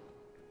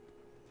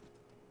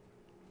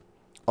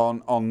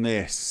on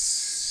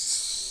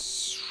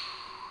this?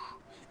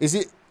 Is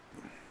it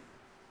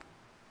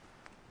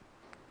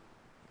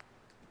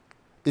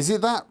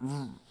that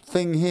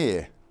thing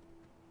here?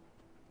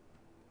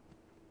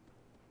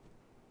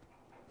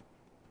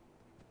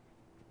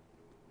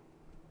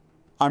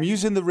 I'm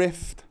using the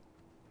Rift.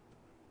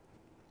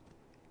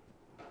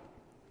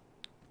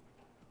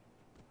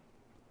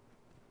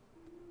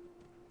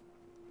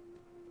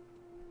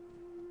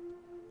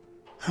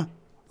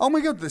 Oh my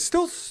god, there's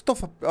still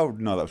stuff up. Oh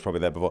no, that was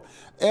probably there before.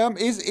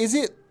 Is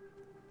it?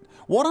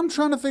 What I'm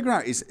trying to figure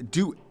out is,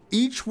 do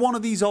each one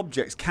of these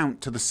objects count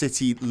to the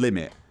city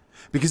limit?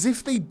 Because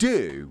if they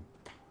do,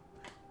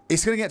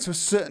 it's going to get to a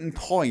certain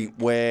point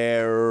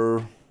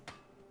where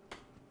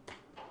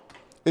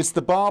it's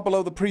the bar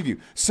below the preview.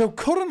 So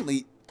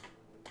currently,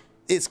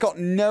 it's got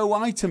no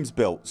items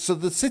built. So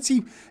the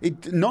city,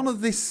 none of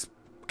this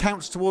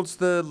counts towards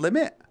the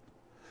limit.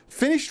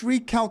 Finished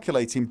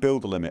recalculating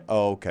builder limit.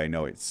 Oh, okay,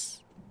 no, it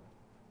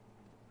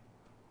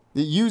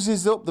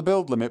uses up the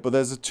build limit, but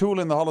there's a tool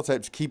in the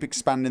holotape to keep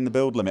expanding the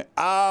build limit.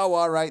 Oh,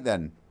 all right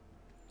then.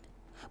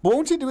 But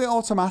won't it do it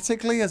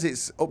automatically as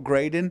it's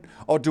upgrading?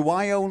 Or do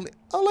I only...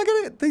 Oh, look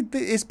at it.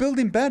 It's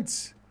building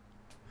beds.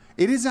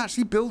 It is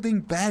actually building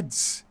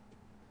beds.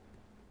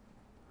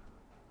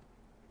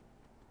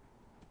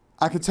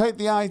 I can take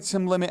the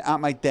item limit at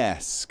my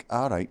desk.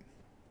 All right.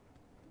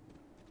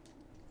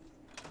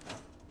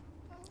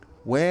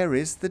 Where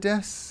is the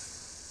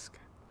desk?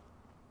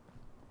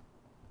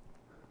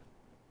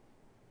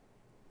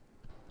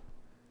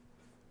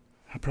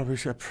 I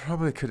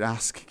probably could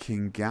ask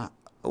King Gat.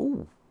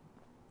 Oh,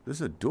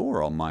 there's a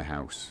door on my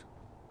house.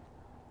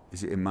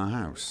 Is it in my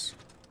house?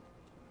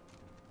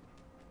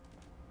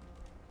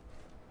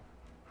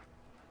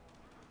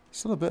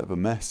 Still a bit of a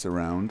mess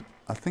around.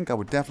 I think I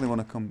would definitely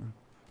want to come.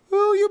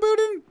 Oh, you're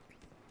building.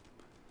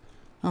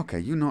 Okay,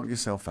 you knock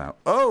yourself out.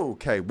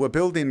 Okay, we're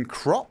building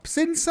crops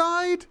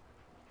inside.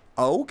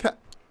 Okay.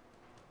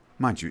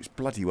 Mind you, it's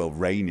bloody well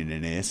raining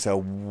in here,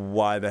 so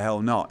why the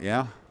hell not,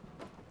 yeah?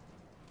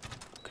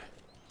 Okay.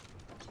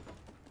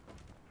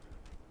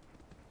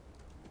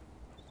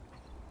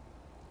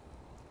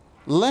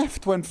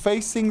 Left when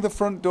facing the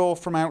front door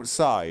from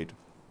outside.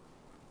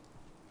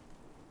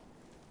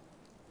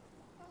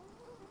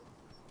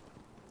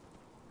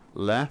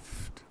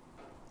 Left.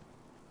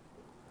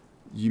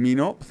 You mean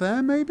up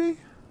there, maybe?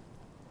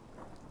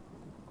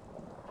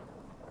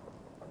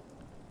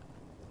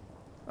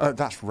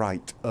 That's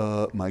right.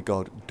 My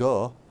god.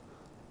 Duh.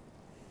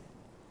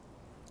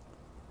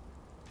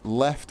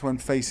 Left when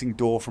facing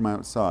door from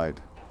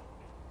outside.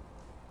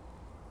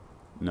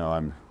 No,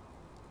 I'm...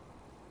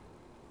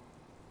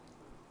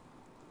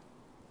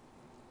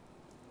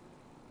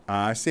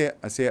 I see it.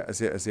 I see it. I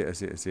see it. I see it. I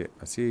see it. I see it.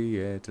 I see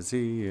it. I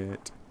see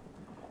it.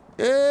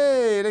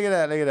 Hey, look at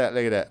that. Look at that.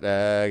 Look at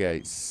that.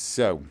 Okay,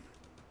 so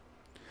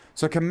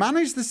I can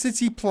manage the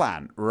city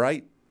plan,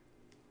 right?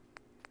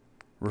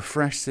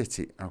 Refresh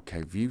city.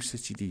 Okay, view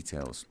city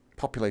details.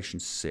 Population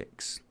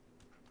 6.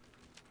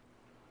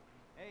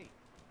 Hey,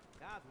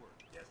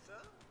 Cosworth. Yes, sir?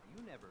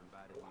 You never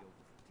invited me over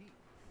for tea.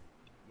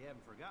 You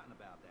haven't forgotten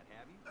about that,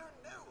 have you?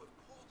 No, of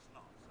course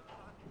not, sir.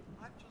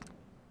 I'm just...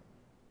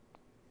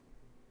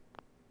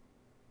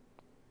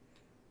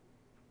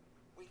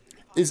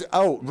 Is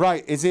oh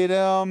right? Is it You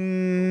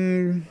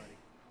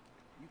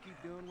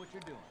keep doing what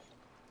you're doing.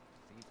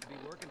 Seems to be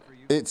working for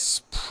you.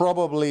 It's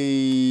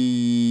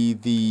probably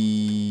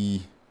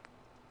the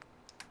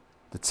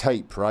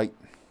tape, right?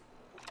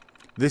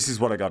 This is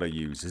what I gotta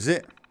use, is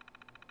it?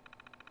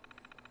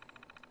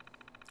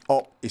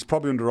 Oh, it's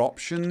probably under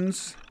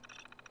options.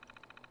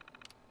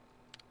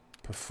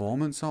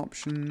 Performance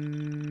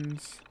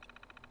options.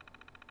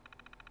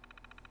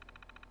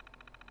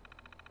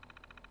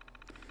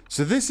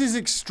 So this is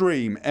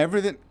extreme.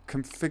 Everything.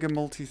 Configure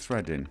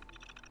multi-threading.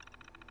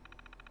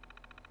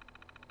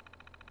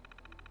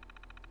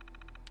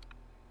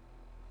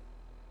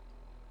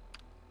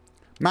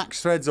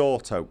 Max threads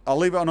auto. I'll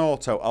leave it on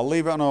auto. I'll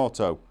leave it on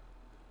auto.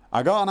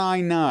 I got an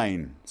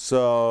i9.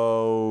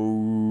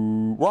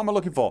 So what am I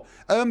looking for?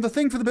 The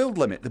thing for the build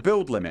limit. The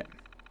build limit.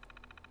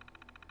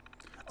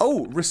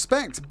 Oh,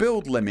 respect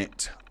build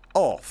limit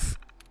off.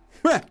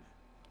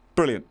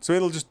 Brilliant. So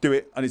it'll just do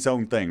it on its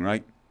own thing,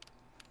 right?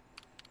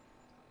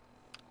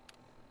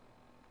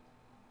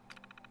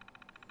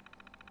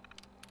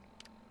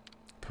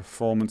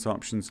 Performance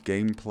options,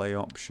 gameplay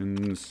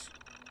options,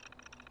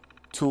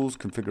 tools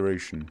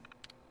configuration.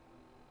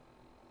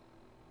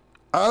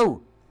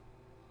 Oh!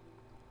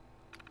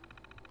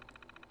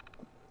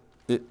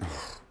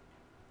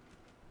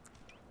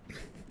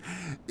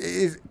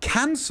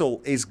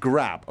 Cancel is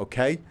grab,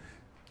 okay?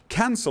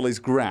 Cancel is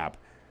grab.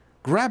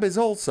 Grab is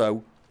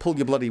also pull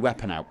your bloody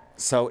weapon out.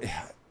 So,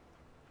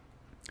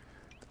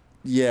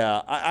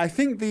 Yeah, I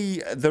think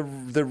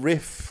the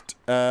Rift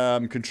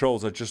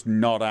controls are just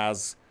not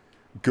as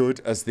good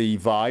as the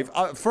Vive.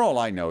 For all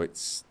I know,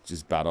 it's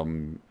just bad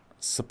on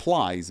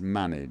supplies.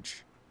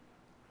 Manage.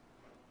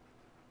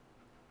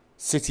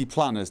 City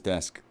planner's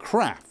desk.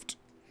 Craft.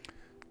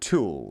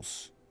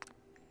 Tools.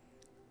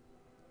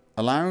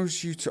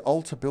 Allows you to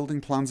alter building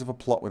plans of a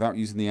plot without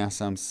using the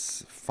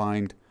ASAMs.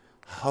 Find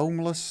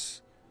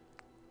homeless.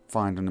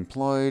 Find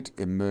unemployed.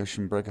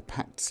 Immersion breaker.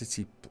 Packed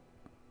city.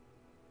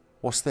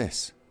 What's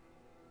this?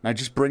 Can I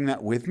just bring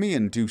that with me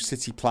and do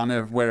city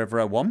planner wherever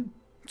I want?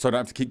 So I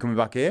don't have to keep coming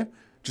back here?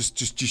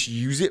 Just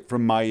use it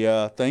from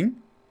my thing?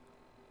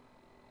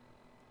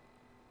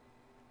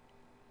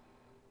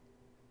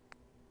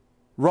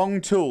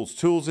 Wrong tools.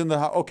 Tools in the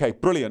house. Okay,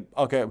 brilliant.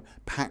 Okay,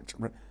 packed.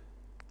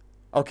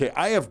 Okay,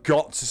 I have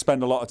got to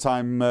spend a lot of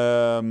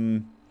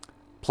time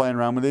playing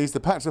around with these. The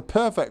packs are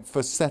perfect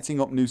for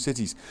setting up new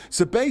cities.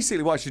 So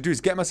basically what I should do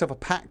is get myself a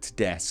packed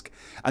desk,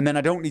 and then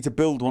I don't need to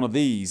build one of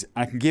these.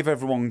 I can give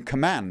everyone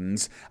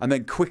commands and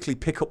then quickly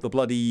pick up the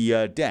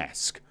bloody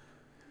desk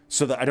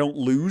so that I don't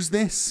lose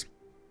this.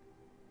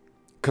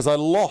 Because I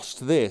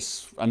lost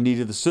this and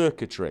needed the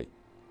circuitry.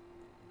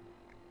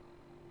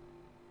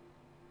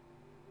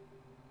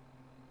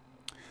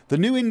 The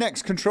new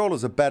index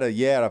controllers are better.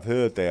 Yeah, I've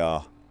heard they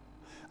are.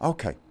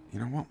 Okay, you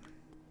know what?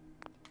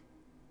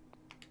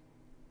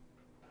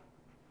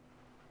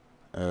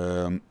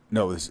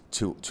 No, there's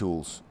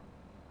tools.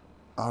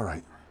 All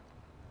right.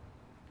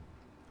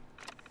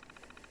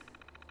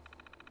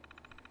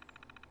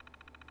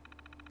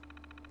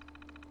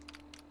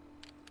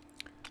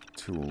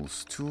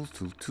 Tools.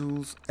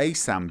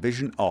 ASAM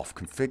vision off.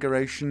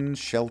 Configuration,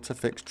 shelter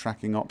fix,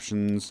 tracking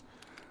options.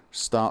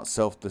 Start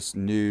self this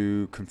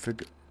new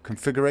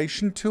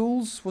configuration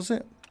tools, was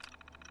it?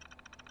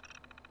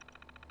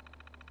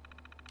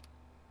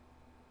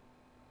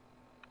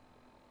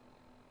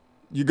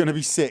 You're going to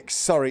be sick.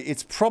 Sorry,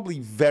 it's probably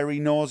very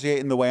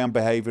nauseating the way I'm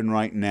behaving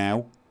right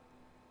now.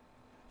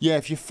 Yeah,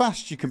 if you're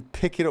fast, you can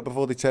pick it up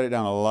before they tear it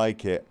down. I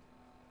like it.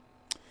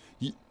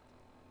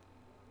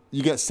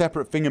 You get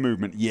separate finger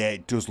movement. Yeah,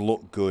 it does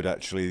look good,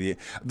 actually.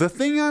 The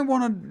thing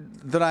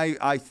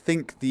I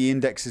think the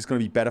index is going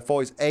to be better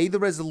for is, A, the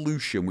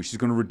resolution, which is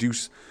going to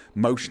reduce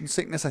motion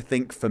sickness, I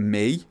think, for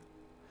me.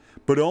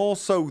 But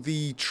also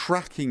the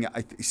tracking.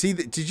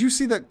 Did you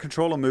see that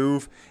controller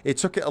move? It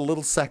took it a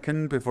little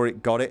second before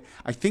it got it.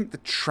 I think the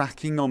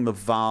tracking on the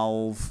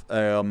Valve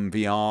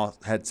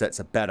VR headsets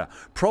are better.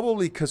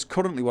 Probably because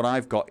currently what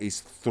I've got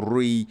is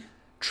 3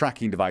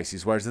 tracking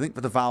devices, whereas I think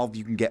for the Valve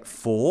you can get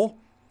 4.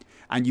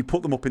 And you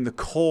put them up in the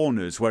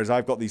corners, whereas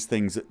I've got these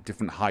things at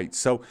different heights.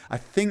 So I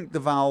think the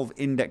Valve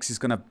Index is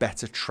going to have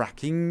better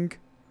tracking.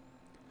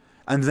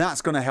 And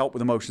that's going to help with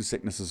the motion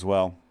sickness as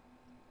well.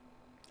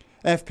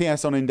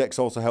 FPS on Index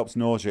also helps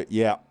nausea.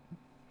 Yeah.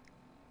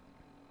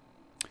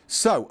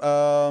 So,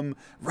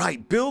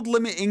 right. Build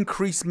limit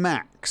increase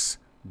max.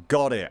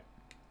 Got it.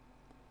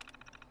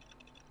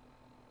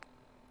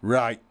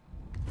 Right.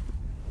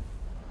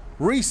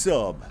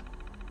 Resub.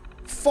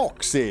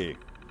 Foxy.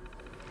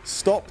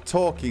 Stop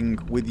talking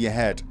with your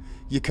head.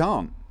 You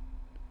can't.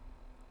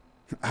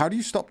 How do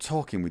you stop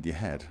talking with your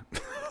head?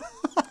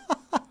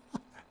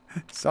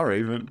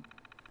 Sorry, but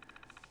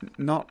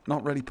not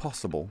really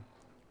possible.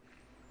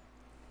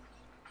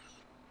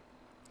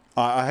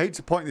 I hate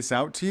to point this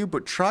out to you,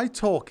 but try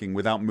talking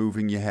without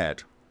moving your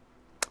head.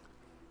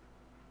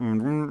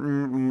 Right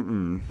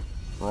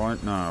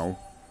now.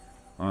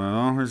 I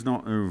know he's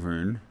not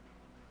moving.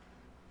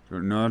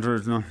 But neither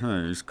is not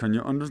his. Can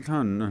you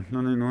understand the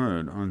bloody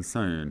word I'm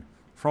saying?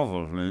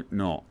 Probably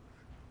not.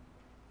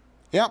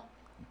 Yep.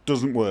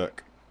 Doesn't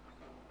work.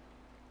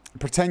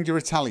 Pretend you're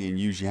Italian.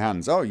 Use your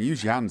hands. Oh,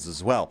 use your hands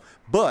as well.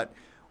 But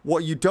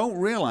what you don't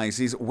realise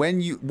is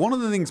when you... One of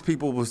the things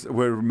people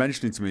were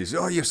mentioning to me is,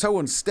 oh, you're so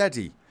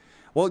unsteady.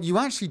 Well, you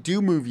actually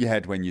do move your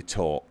head when you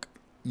talk.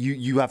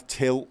 You have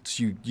tilts.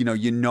 You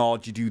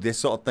nod. You do this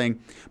sort of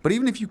thing. But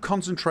even if you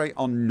concentrate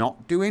on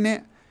not doing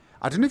it,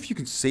 I don't know if you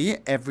can see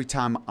it every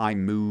time I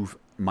move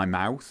my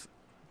mouth.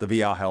 The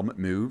VR helmet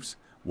moves.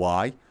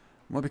 Why?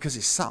 Well, because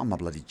it's sat on my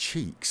bloody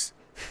cheeks.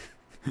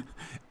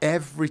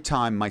 Every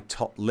time my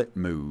top lip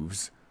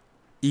moves,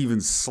 even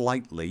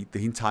slightly,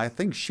 the entire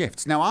thing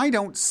shifts. Now, I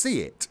don't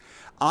see it.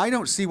 I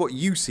don't see what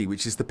you see,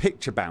 which is the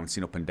picture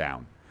bouncing up and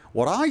down.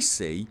 What I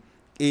see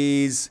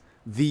is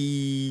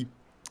the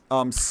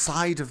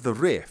side of the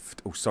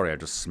Rift. Oh, sorry, I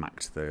just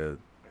smacked the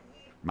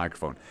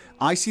microphone.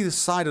 I see the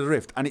side of the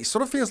Rift, and it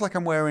sort of feels like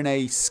I'm wearing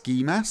a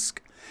ski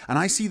mask. And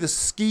I see the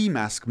ski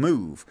mask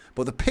move,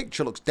 but the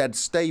picture looks dead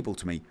stable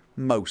to me,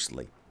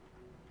 mostly.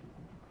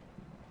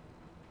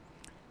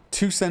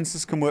 2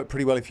 sensors can work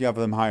pretty well if you have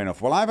them high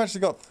enough. Well, I've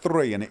actually got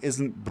 3, and it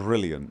isn't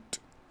brilliant.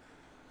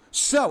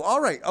 So, all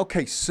right,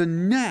 okay, so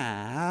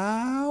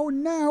now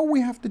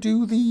we have to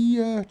do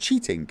the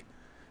cheating.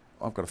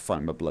 I've got to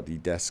find my bloody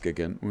desk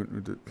again.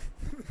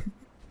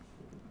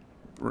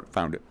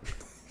 Found it.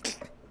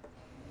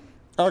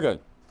 Okay.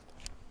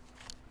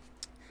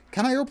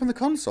 Can I open the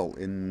console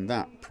in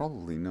that?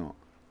 Probably not.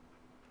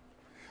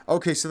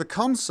 Okay, so the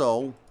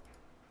console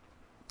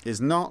is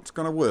not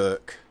going to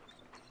work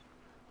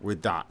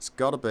with that. It's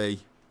got to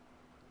be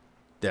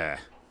there.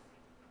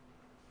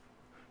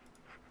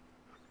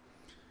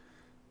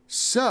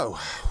 So,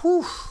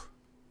 whew.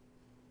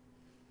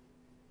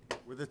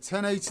 With a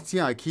 1080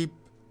 Ti, keep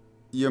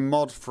your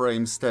mod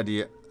frame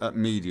steady at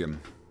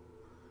medium.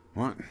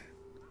 What?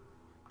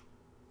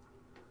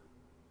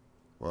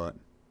 What?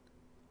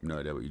 No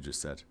idea what you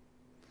just said.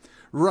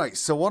 Right,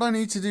 so what I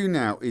need to do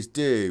now is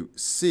do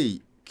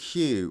C,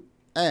 Q,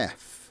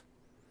 F,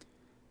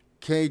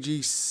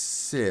 KG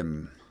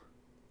Sim.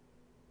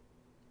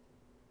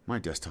 My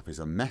desktop is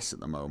a mess at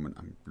the moment.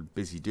 I'm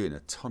busy doing a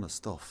ton of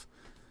stuff.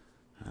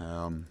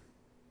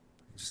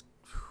 Just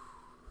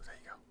there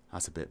you go.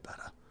 That's a bit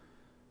better.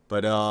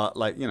 But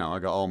like, you know, I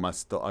got all my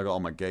stuff. I got all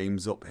my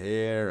games up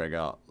here. I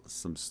got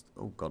some.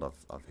 Oh God,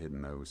 I've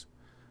hidden those.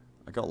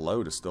 I got a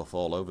load of stuff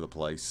all over the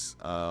place.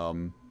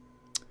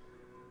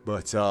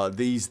 But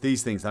these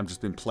things I've just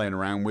been playing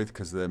around with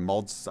because of the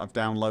mods I've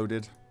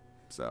downloaded.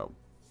 So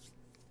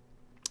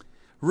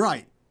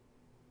right,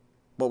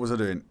 what was I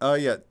doing? Oh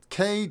yeah,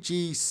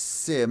 KG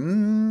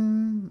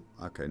Sim.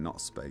 Okay,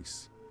 not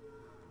space.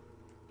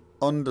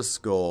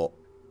 Underscore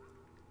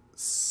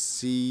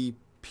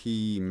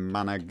CP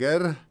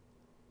Manager.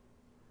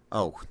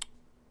 Oh.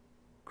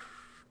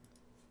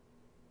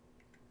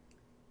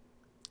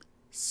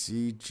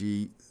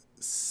 CG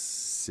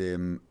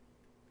Sim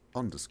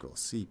underscore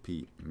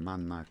CP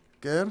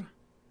Manager.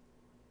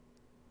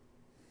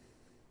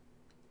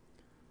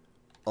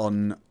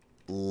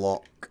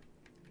 Unlock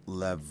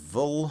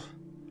level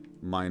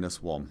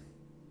 -1.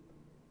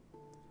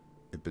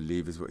 I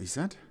believe is what he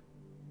said.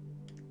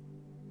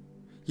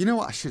 You know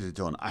what I should have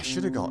done? I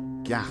should have got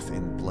Gaff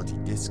in bloody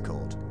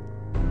Discord.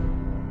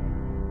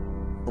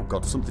 Oh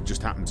God, something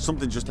just happened.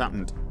 Something just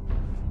happened.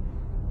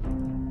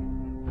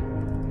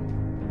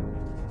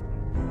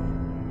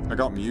 I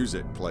got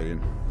music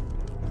playing.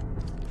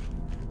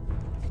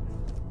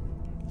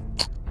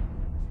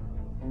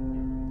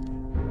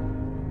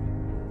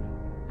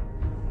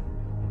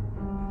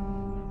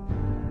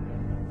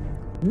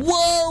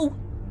 Whoa!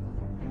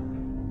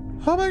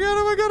 Oh my God,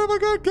 oh my God, oh my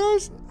God,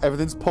 guys!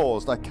 Everything's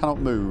paused. I cannot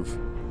move.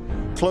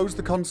 Close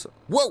the console.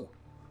 Whoa!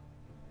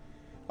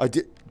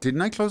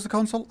 Didn't I close the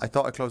console? I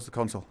thought I closed the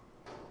console.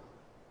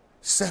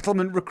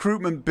 Settlement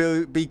recruitment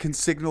beacon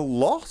signal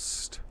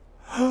lost?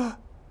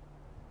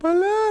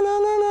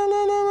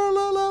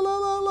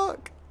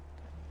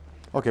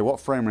 Okay, what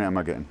frame rate am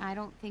I getting? I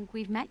don't think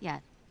we've met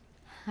yet.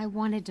 I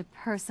wanted to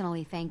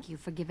personally thank you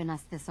for giving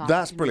us this opportunity.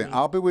 That's brilliant.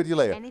 I'll be with you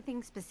later.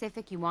 Anything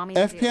specific you want me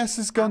to do? FPS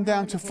has gone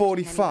down to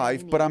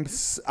 45, but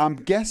I'm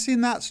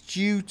guessing that's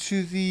due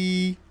to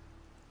the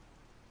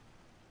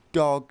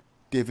dog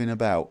divvying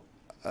about.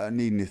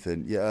 Need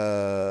anything?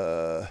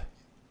 Yeah.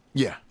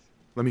 Yeah.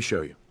 Let me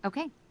show you.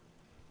 Okay.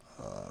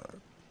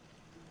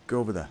 Go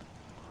over there.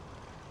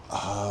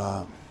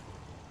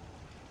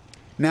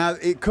 Now,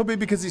 it could be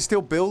because it's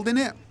still building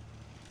it.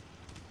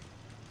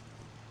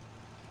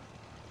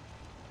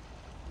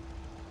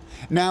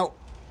 Now,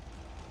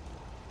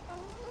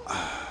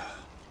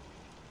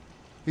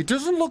 it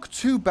doesn't look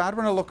too bad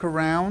when I look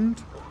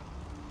around,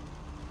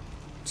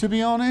 to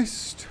be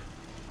honest.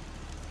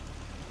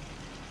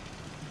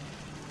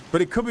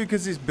 But it could be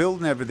because it's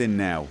building everything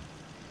now.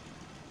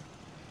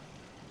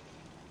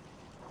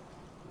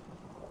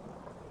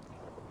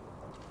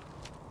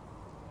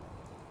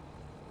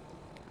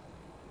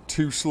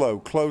 Too slow.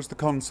 Close the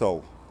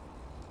console.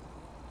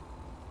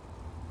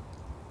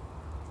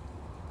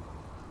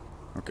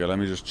 Okay, let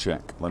me just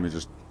check. I'll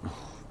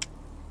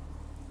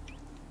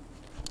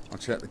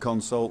check the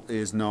console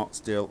is not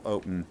still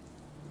open.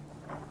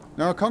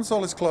 No,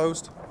 console is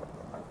closed.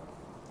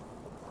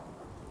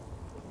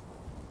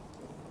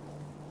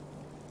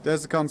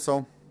 There's the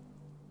console.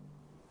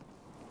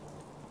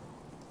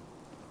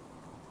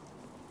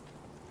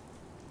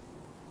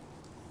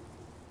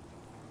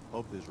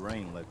 Hope this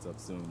rain lets up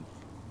soon.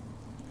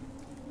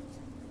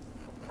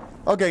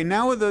 Okay,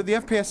 now the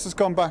FPS has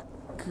gone back.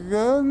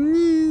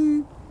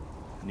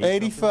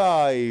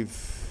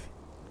 85.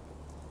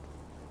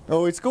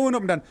 Oh, it's going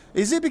up and down.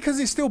 Is it because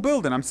it's still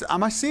building?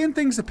 Am I seeing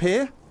things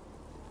appear?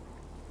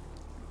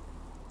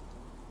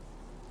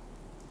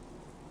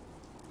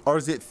 Or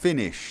is it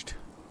finished?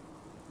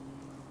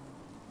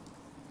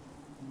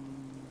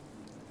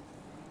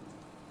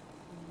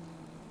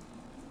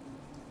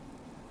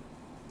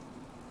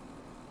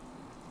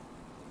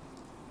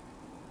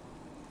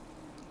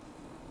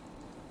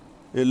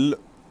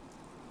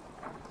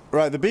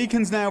 Right, the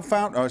beacon's now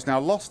found. Oh, it's now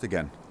lost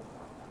again.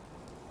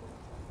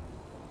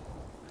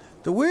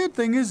 The weird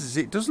thing is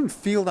it doesn't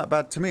feel that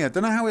bad to me. I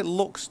don't know how it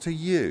looks to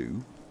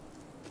you.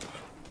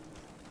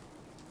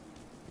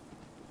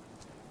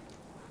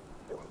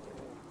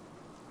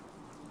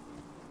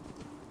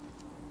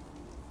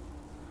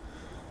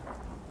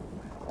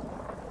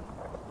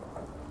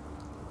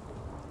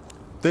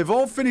 They've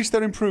all finished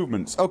their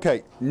improvements.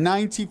 Okay,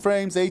 90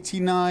 frames,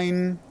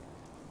 89.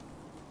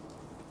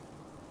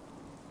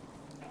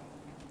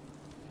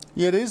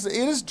 Yeah, it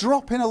is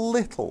dropping a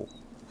little.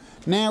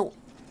 Now,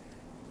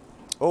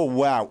 oh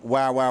wow,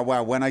 wow, wow,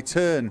 wow. When I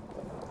turn,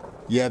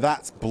 yeah,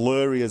 that's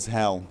blurry as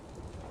hell.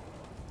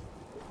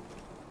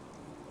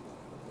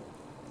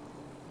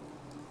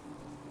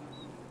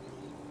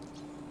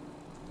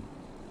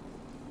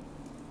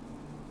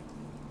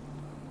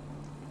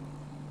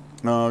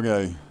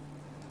 Okay.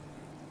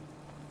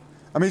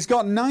 I mean, it's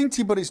got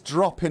 90, but it's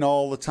dropping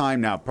all the time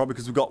now. Probably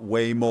because we've got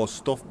way more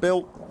stuff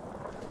built.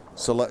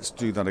 So let's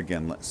do that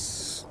again.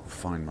 Let's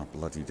find my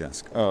bloody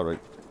desk. All right.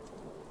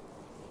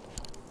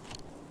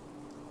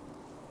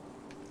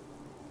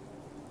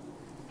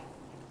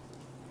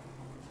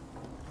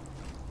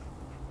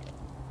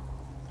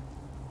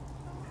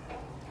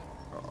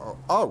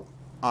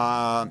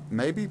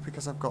 Maybe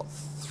because I've got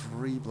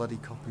 3 bloody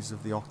copies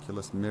of the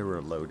Oculus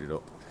mirror loaded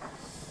up.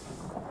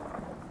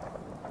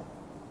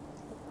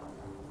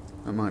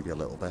 That might be a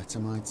little better,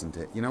 mightn't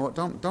it? You know what?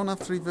 Don't have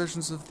 3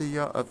 versions of the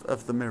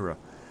of the mirror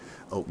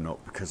open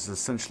up, because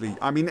essentially,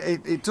 I mean,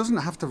 it doesn't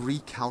have to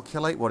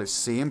recalculate what it's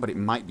seeing, but it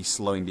might be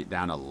slowing it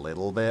down a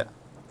little bit.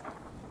 There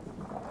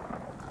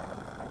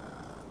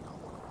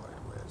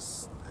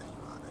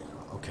you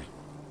are. Okay.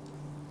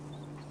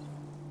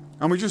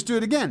 And we just do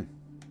it again.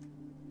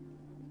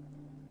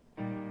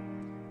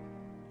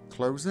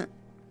 Close it.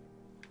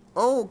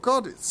 Oh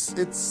God, it's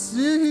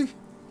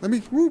let me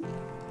whoop.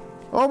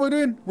 Oh,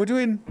 we're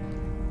doing.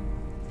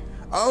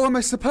 Oh, am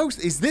I supposed?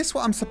 Is this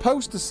what I'm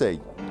supposed to see?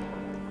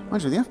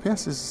 Mind you, the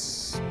FPS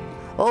is.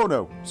 Oh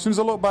no! As soon as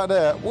I look back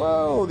there,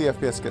 whoa, the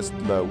FPS gets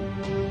low.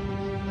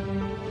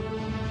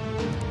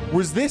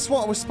 Was this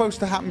what was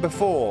supposed to happen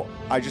before?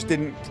 I just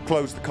didn't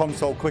close the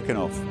console quick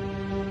enough.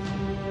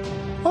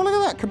 Oh, look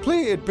at that!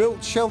 Completed,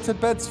 built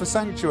sheltered beds for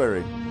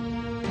sanctuary.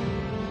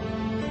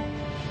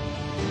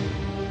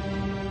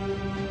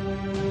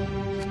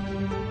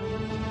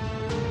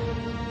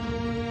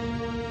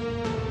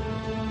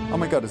 Oh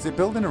my God, is it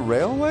building a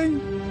railway?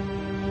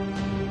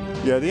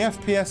 Yeah, the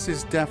FPS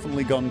has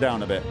definitely gone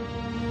down a bit.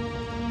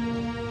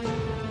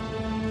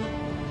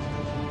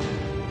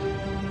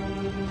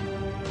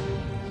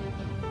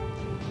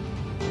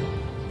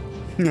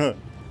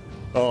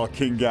 Oh,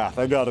 King Gath,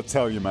 I gotta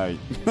tell you, mate.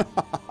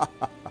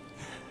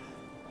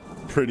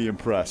 Pretty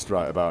impressed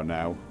right about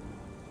now.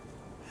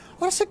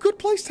 Well, it's a good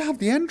place to have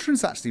the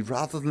entrance, actually,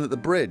 rather than at the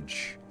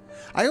bridge.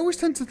 I always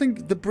tend to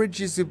think the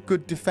bridge is a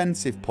good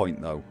defensive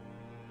point, though.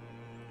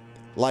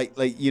 Like,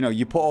 you know,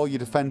 you put all your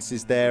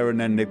defences there and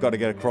then they've got to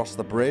get across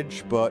the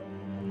bridge, but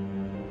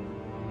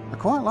I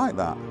quite like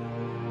that.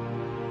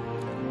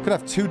 Could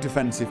have 2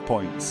 defensive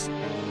points.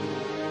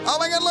 Oh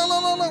my God,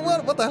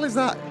 look, what the hell is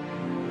that?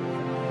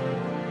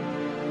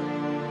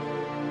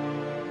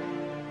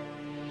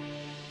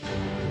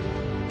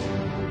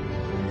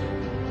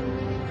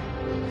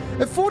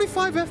 At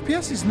 45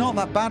 FPS is not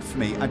that bad for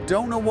me. I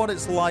don't know what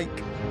it's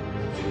like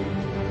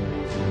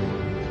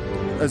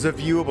as a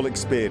viewable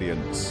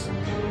experience.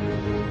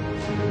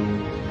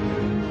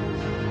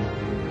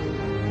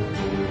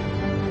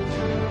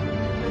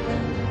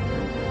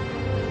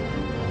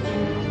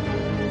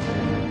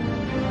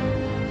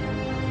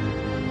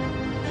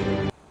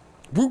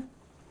 Woo.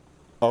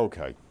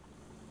 Okay.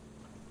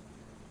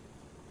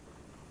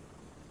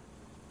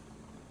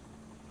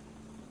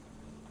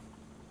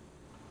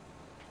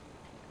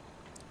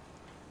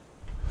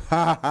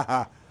 Ha ha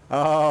ha.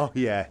 Oh,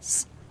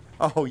 yes.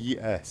 Oh,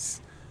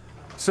 yes.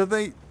 So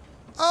they...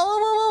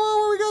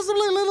 Oh, we got some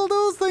little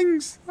those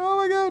things. Oh,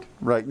 my God.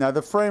 Right, now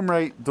the frame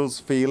rate does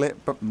feel it,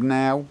 but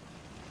now...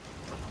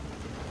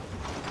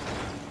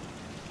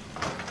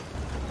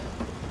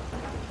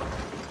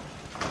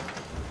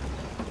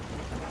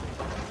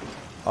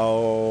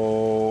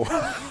 Oh.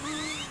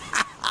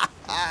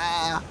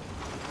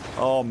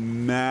 Oh,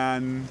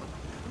 man.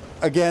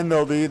 Again,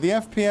 though, the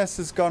FPS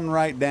has gone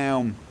right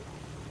down.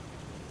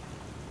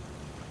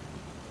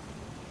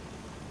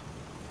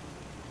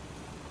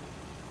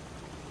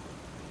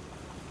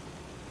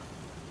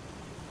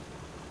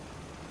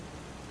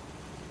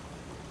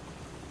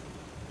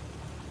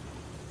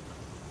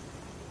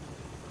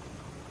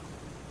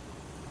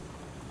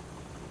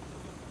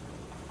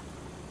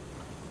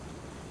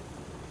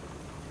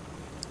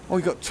 Oh,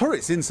 you got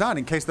turrets inside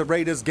in case the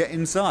raiders get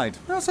inside.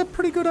 That's a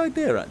pretty good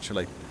idea,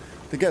 actually.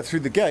 They get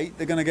through the gate,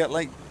 they're going to get,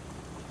 like...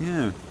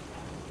 Yeah.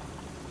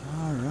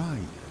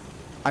 Alright.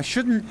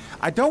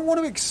 I don't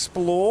want to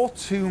explore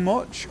too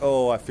much.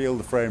 Oh, I feel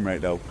the frame rate,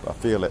 though. I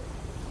feel it.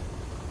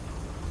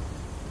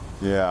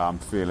 Yeah, I'm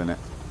feeling it.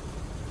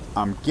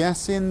 I'm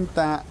guessing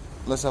that...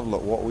 Let's have a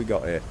look. What we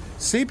got here?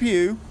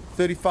 CPU,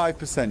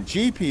 35%.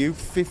 GPU,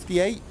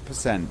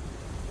 58%.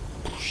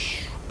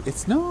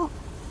 It's not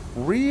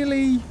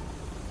really...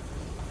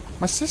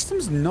 My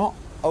system's not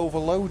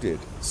overloaded.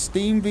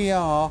 Steam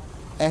VR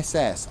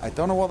SS. I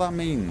don't know what that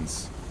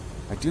means.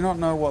 I do not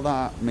know what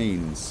that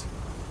means.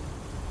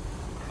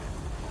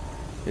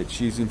 It's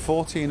using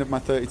 14 of my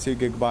 32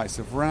 gigabytes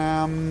of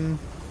RAM.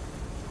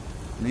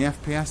 And the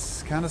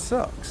FPS kind of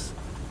sucks.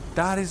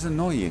 That is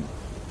annoying.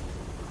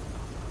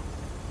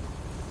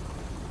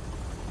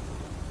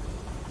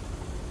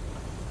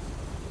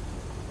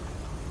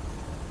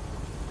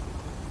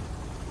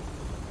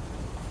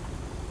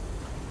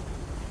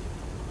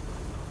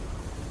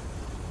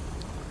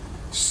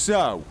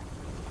 So.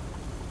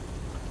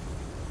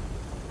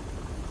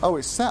 Oh,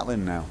 it's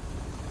settling now.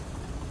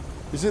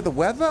 Is it the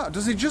weather?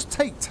 Does it just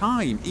take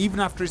time, even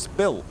after it's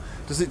built?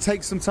 Does it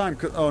take some time?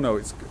 Oh no,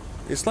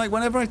 it's like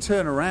whenever I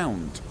turn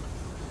around.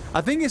 I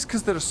think it's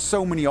because there are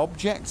so many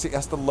objects it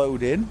has to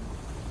load in.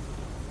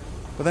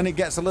 But then it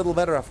gets a little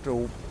better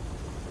after.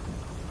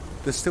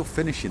 They're still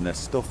finishing their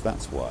stuff,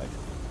 that's why.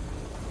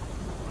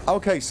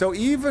 Okay, so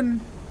even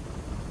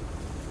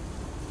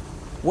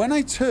when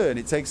I turn,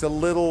 it takes a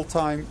little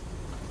time.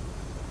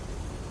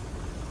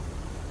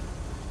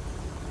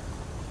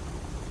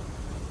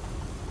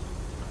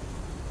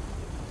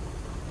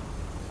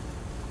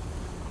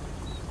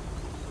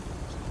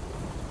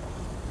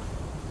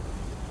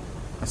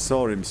 I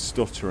saw him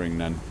stuttering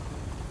then.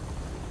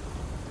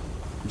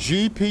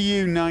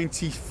 GPU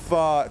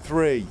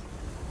 93.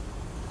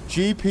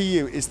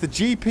 GPU. It's the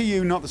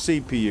GPU, not the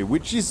CPU,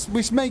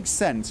 which makes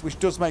sense. Which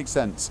does make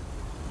sense.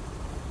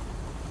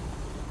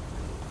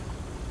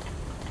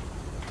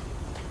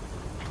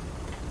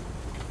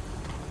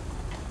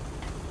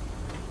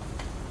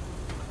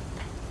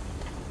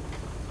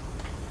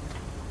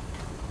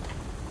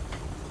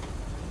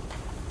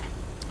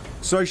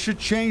 So I should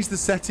change the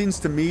settings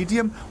to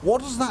medium.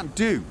 What does that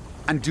do?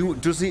 And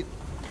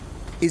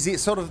is it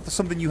sort of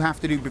something you have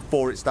to do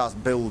before it starts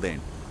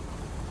building?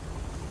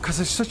 Because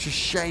it's such a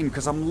shame,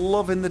 because I'm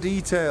loving the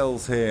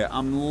details here.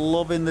 I'm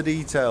loving the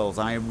details.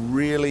 I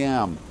really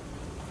am.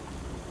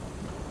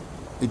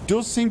 It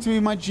does seem to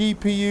be my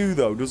GPU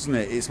though, doesn't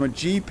it? It's my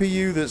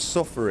GPU that's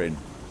suffering.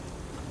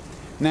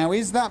 Now,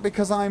 is that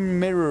because I'm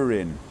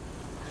mirroring?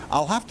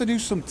 I'll have to do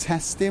some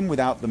testing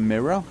without the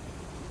mirror.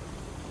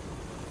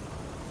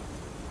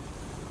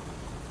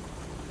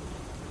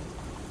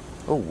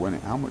 Oh,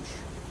 how much?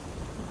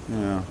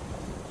 Yeah.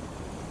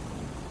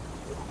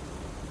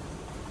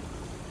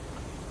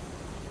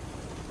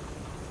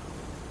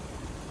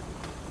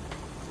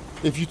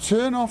 If you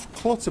turn off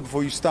clutter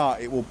before you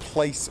start, it will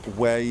place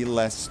way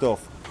less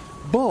stuff.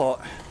 But,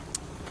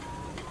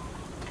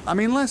 I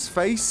mean, let's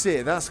face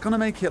it, that's going to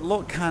make it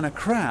look kind of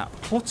crap.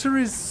 Clutter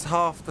is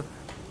half the...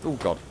 Oh,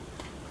 God.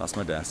 That's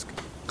my desk.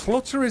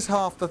 Clutter is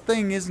half the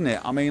thing, isn't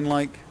it? I mean,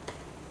 like,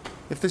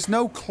 if there's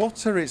no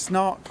clutter, it's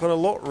not going to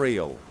look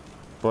real.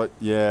 But,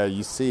 yeah,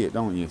 you see it,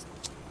 don't you?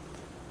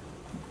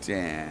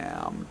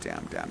 Damn.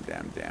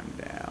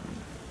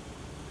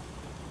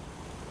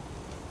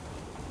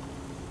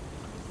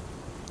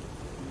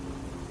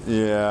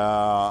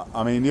 Yeah,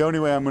 I mean, the only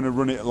way I'm going to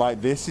run it like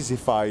this is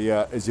if I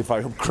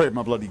upgrade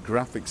my bloody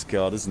graphics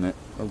card, isn't it?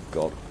 Oh,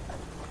 God.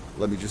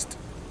 Let me just...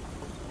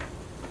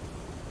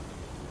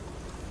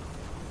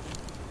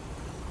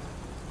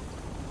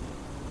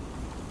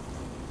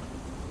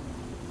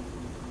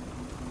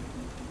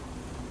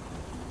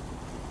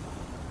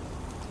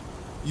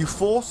 You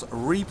force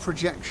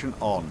reprojection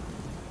on.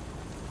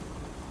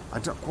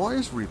 What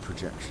is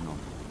reprojection on?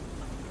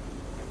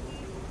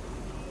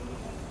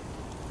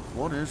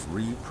 What is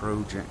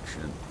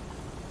reprojection?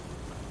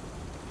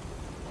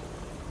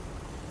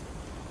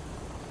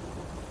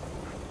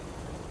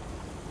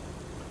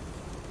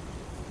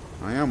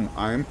 I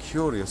am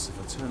curious if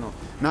I turn on.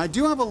 Now I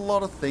do have a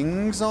lot of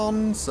things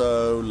on,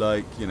 so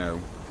like, you know.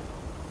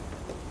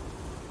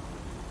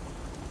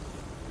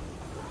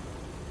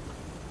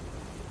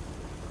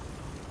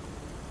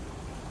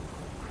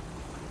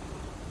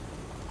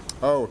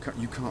 Oh,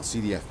 you can't see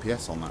the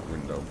FPS on that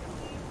window.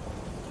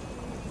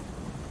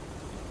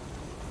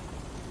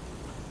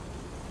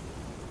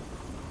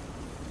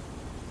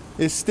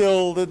 It's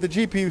still the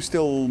GPU's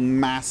still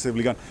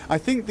massively gone. I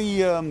think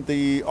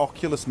the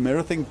Oculus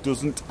mirror thing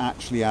doesn't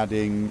actually add.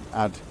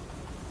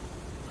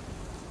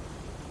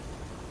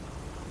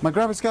 My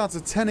graphics card's a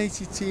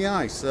 1080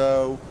 Ti,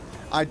 so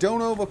I don't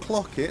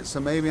overclock it.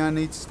 So maybe I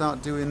need to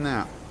start doing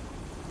that.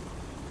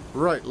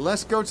 Right,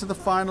 let's go to the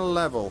final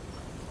level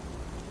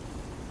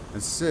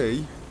and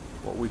see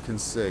what we can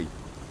see.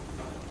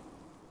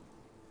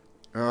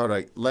 All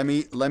right, let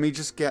me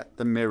just get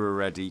the mirror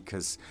ready,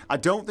 because I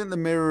don't think the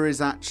mirror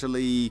is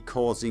actually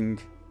causing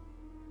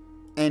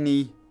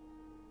any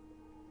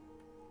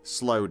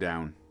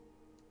slowdown.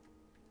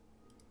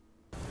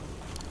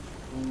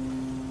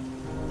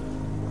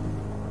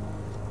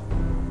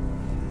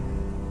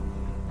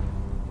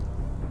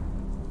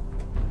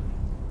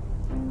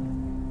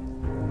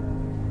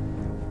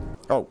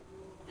 Oh,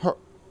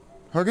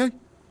 okay.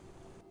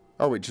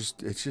 Oh, it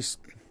just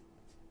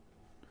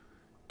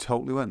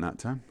totally went that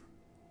time.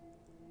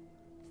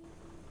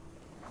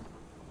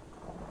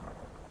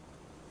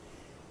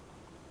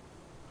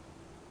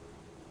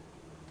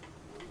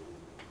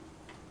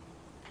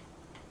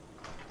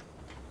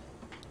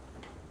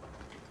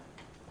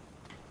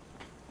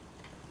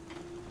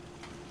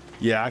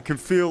 Yeah, I can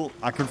feel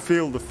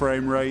the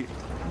frame rate.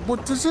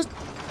 What does it?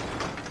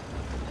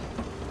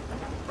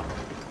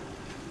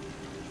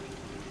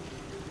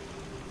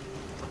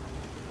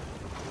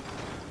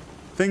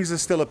 Things are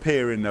still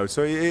appearing though,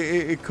 so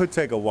it could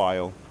take a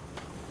while.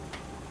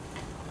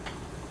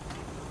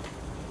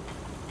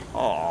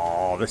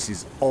 Oh, this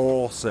is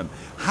awesome.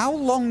 How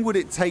long would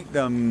it take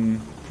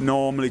them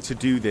normally to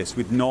do this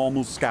with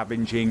normal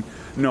scavenging,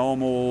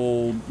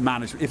 normal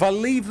management? If I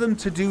leave them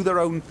to do their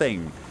own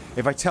thing,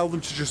 if I tell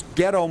them to just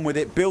get on with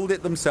it, build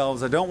it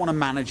themselves, I don't want to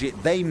manage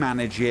it, they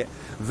manage it,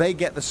 they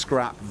get the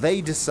scrap,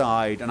 they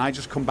decide, and I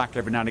just come back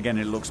every now and again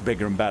and it looks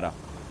bigger and better.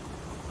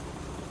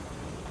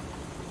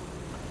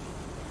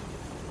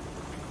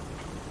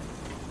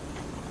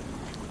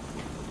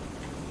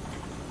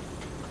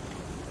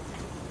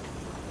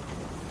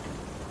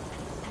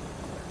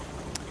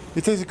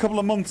 It takes a couple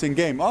of months in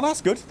game. Oh,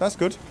 that's good. That's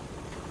good.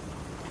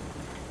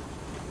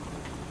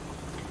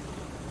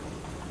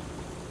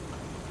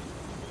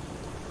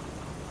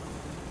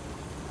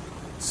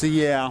 So,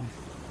 yeah.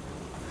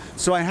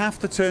 So I have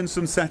to turn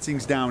some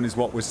settings down is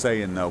what we're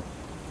saying, though.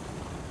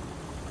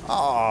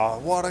 Oh,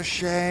 what a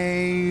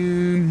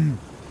shame.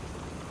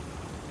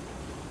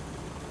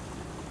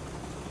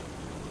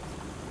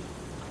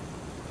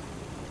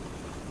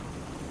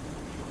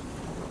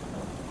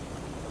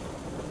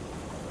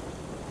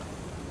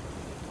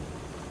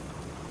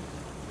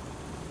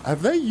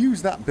 Have they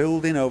used that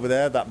building over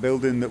there, that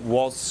building that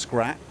was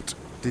scrapped?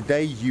 Did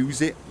they use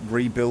it,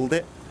 rebuild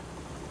it?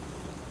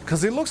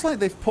 Because it looks like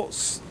they've put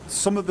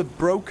some of the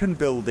broken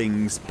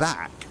buildings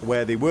back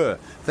where they were.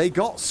 They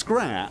got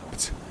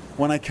scrapped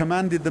when I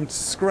commanded them to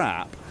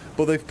scrap,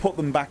 but they've put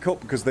them back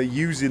up because they're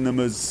using them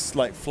as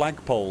like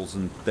flagpoles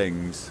and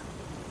things.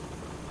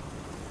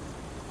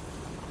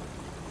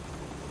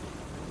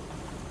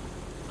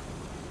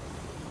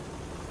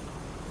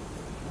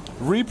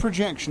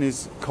 Reprojection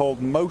is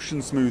called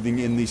motion smoothing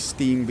in the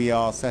Steam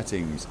VR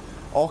settings.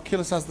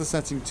 Oculus has the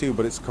setting too,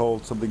 but it's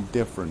called something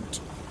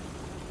different.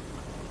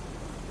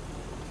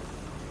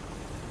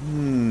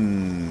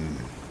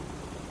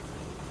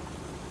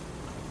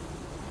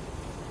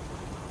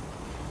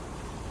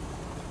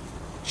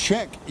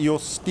 Check your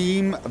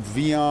Steam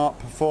VR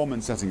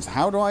performance settings.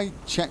 How do I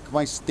check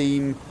my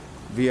Steam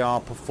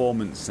VR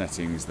performance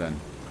settings then?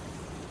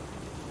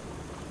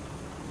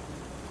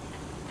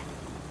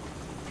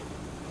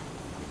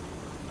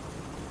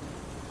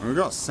 We've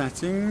got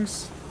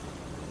settings.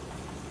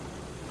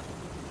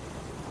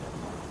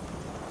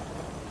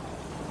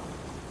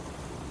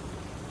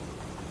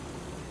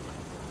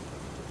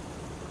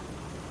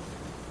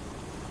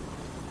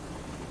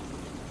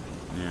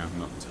 Yeah, I'm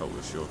not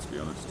totally sure, to be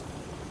honest.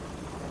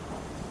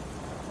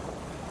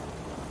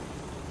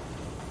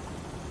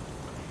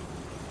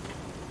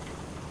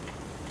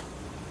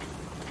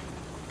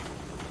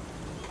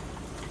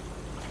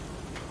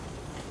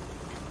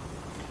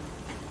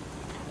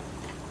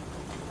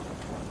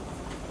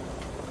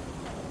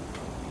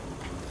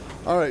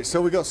 Alright,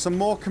 so we got some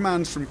more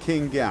commands from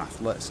King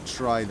Gath. Let's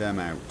try them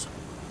out.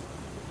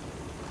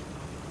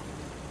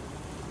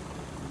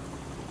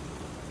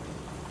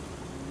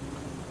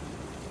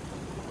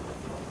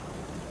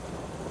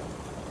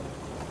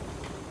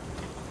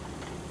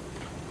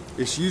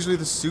 It's usually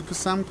the super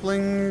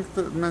sampling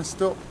that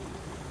messed up.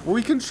 Well,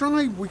 we can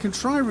try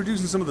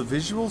reducing some of the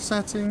visual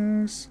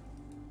settings.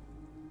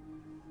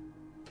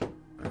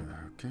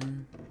 Okay.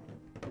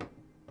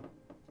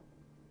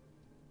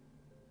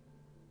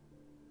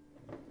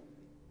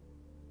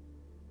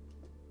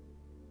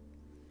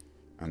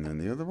 And then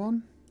the other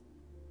one.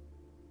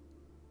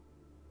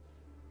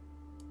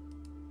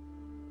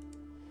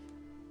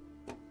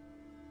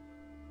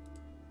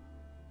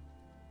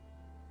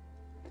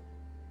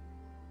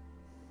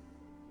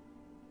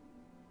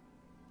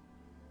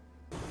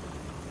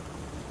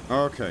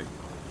 Okay.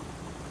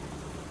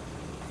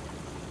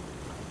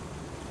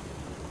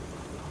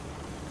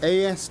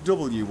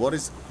 ASW, what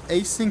is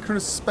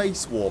asynchronous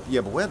space warp?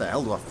 Yeah, but where the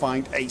hell do I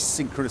find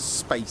asynchronous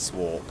space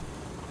warp?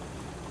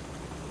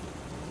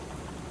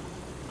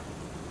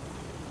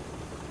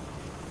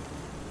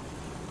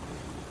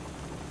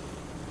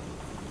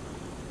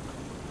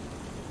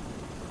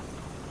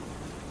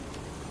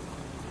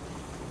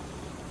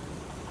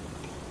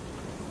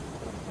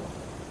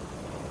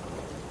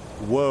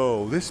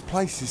 Whoa, this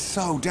place is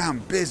so damn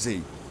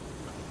busy.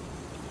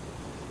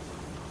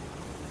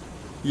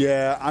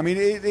 Yeah, I mean,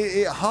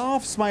 it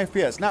halves my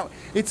FPS. Now,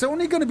 it's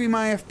only going to be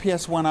my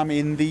FPS when I'm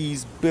in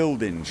these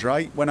buildings,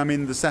 right? When I'm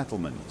in the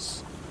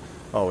settlements.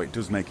 Oh, it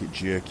does make it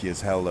jerky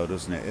as hell, though,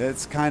 doesn't it?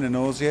 It's kind of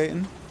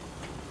nauseating.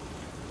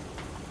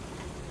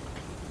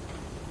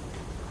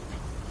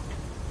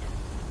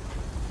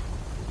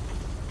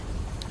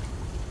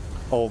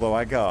 Although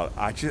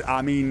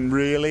I mean,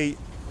 really,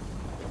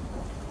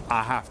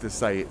 I have to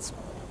say it's...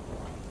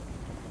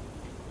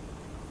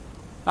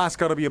 That's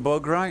got to be a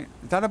bug, right?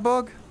 Is that a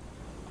bug?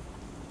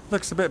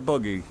 Looks a bit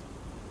buggy.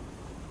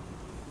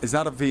 Is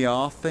that a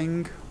VR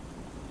thing?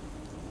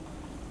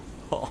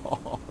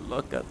 Oh,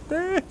 look at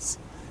this.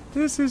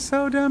 This is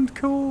so damn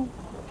cool.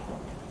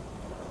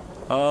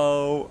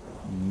 Oh,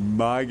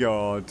 my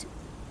God.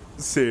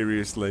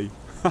 Seriously.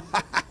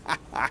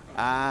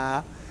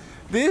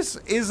 This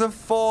is a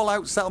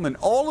Fallout settlement.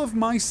 All of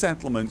my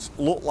settlements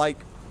look like,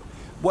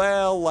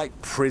 well,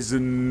 like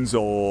prisons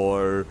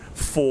or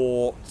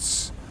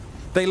forts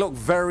They look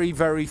very,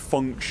 very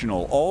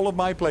functional. All of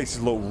my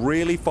places look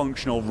really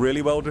functional,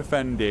 really well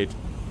defended.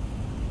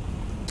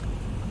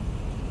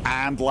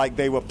 And like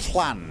they were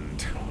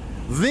planned.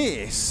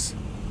 This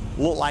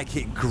looked like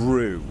it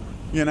grew,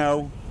 you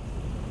know?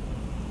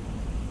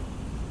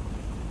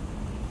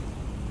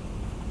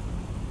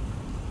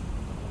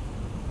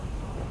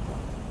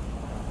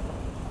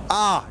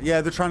 Ah,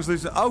 yeah, the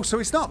translucent. Oh, so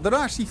it's not. They're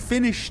not actually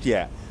finished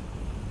yet.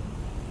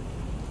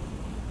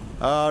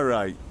 All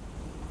right.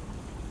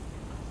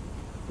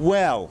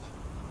 Well.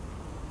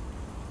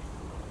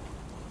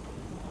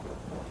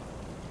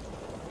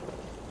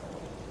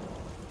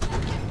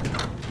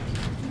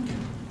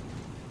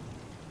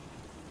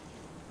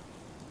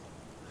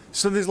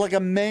 So there's like a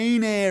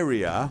main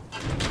area.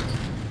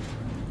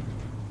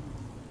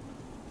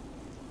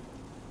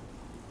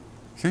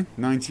 See?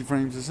 90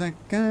 frames a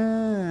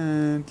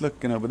second.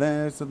 Looking over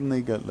there,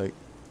 suddenly got like...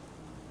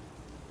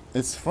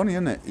 It's funny,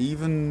 isn't it?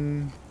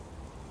 Even...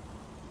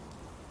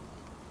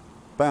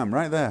 Bam,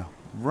 right there.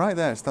 Right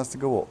there, it starts to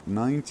go up.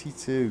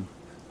 92.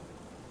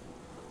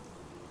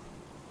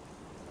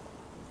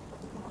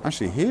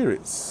 Actually, here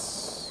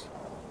it's...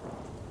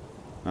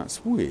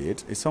 That's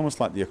weird. It's almost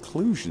like the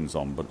occlusion's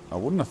on, but I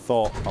wouldn't have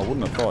thought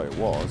it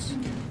was.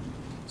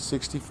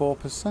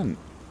 64%.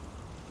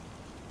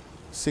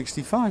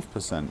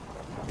 65%.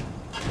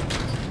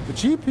 The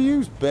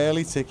GPU's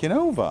barely ticking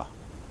over.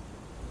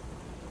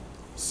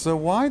 So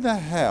why the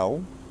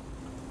hell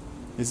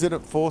is it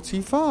at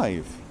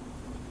 45?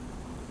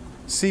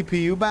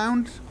 CPU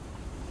bound?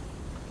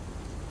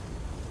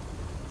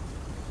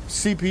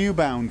 CPU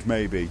bound,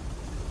 maybe.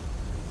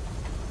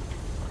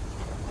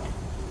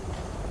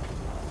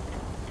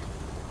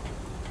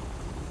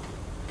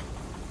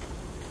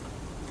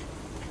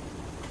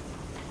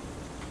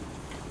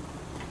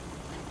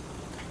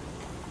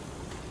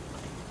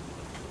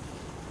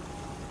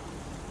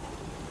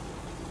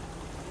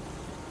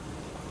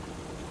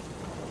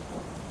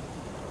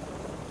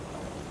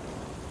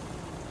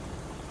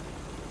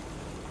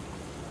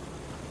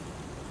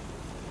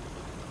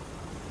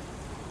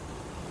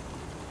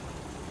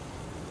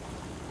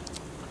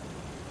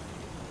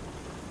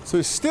 So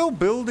it's still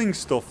building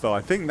stuff, though.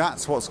 I think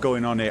that's what's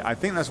going on here. I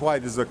think that's why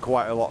there's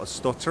quite a lot of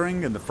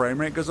stuttering and the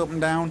frame rate goes up and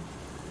down.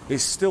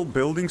 It's still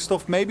building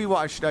stuff. Maybe what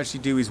I should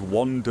actually do is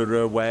wander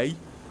away.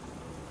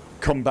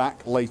 Come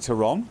back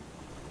later on.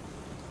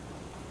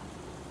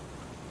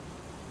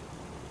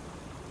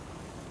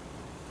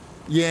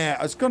 Yeah,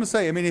 I was going to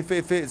say, I mean, if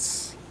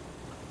it's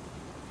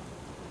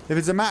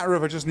a matter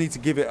of I just need to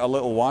give it a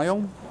little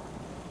while.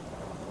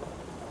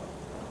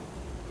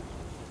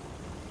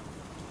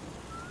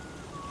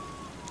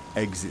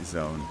 Exit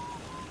zone.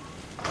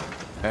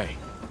 Hey.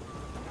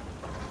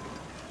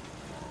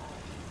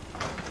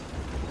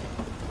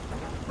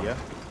 Yeah?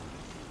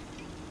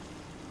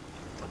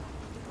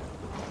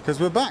 Because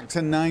we're back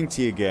to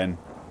 90 again.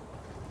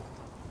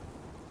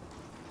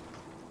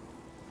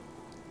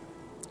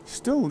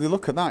 Still, you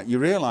look at that, you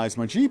realise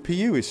my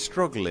GPU is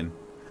struggling.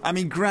 I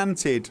mean,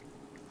 granted.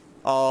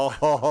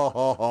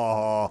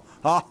 Oh,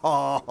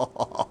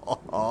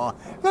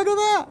 look at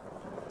that!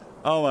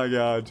 Oh my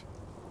god.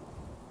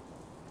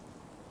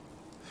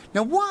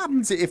 Now, what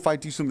happens if I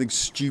do something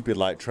stupid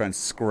like try and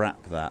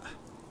scrap that?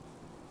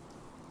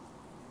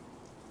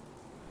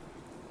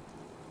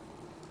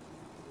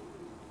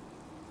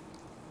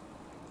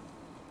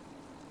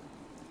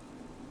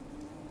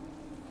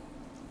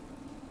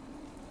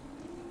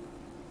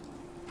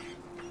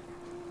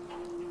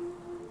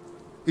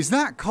 Is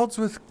that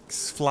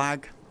Codsworth's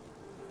flag?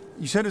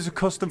 You said it's a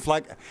custom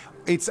flag.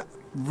 It's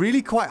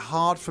really quite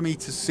hard for me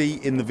to see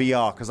in the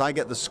VR because I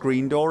get the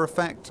screen door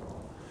effect.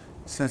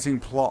 Setting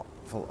plot.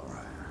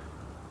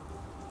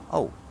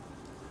 Oh.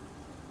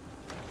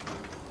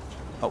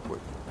 Oh, wait.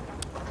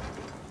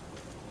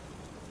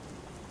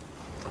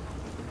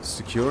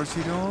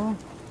 Security door?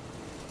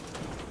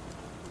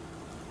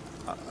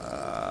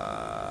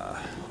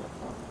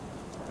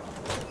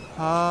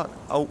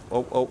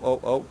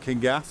 Oh, King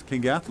Gath,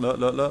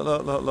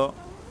 look.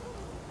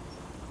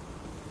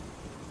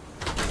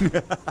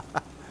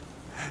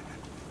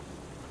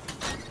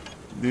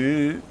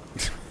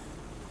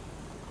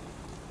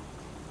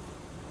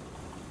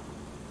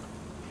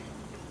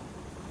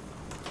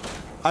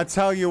 I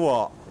tell you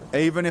what,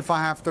 even if I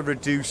have to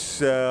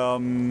reduce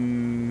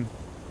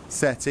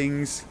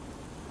settings,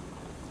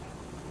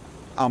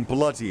 I'm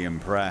bloody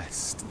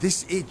impressed.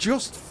 It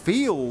just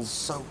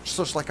feels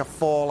such like a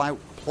Fallout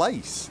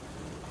place.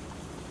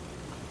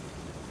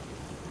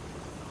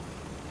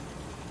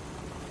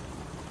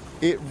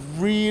 It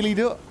really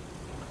does.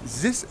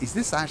 Is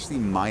this actually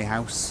my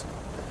house?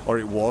 Or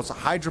it was?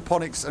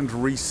 Hydroponics and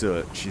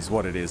research is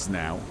what it is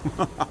now.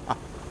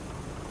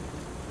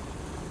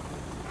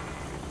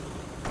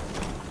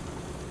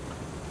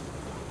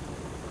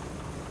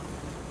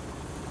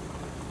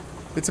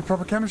 It's a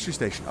proper chemistry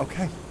station.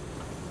 Okay.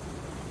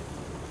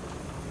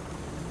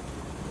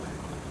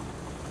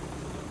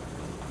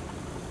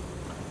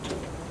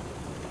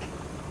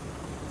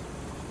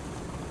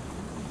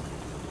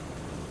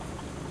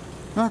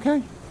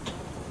 Okay.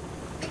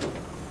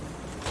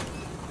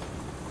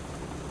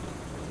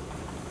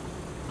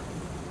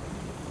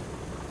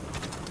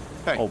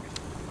 Hey. Oh.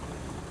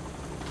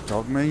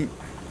 Dog meat.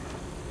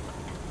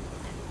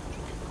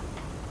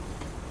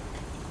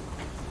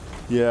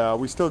 Yeah,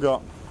 we still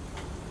got...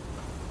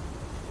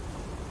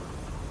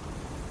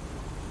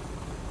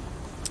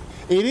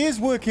 It is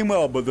working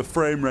well, but the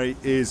frame rate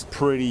is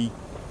pretty...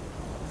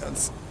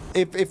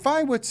 If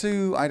I were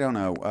to... I don't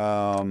know.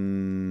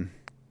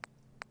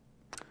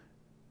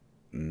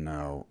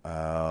 No.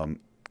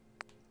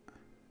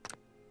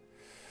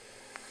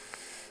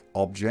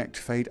 Object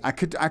fade. I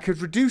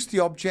could reduce the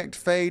object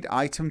fade,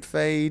 item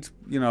fade.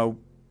 You know,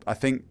 I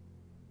think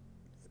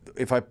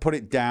if I put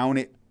it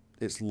down,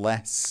 it's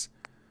less...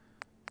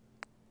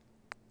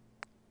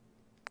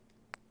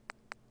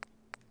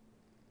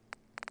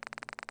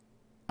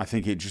 I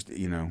think it just,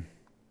 you know,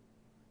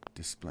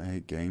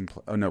 display,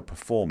 gameplay. Oh, no,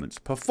 performance.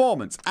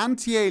 Performance,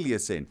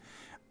 anti-aliasing.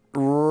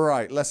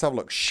 Right, let's have a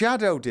look.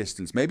 Shadow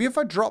distance. Maybe if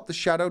I drop the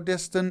shadow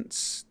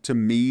distance to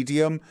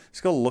medium, it's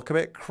going to look a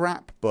bit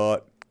crap,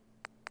 but...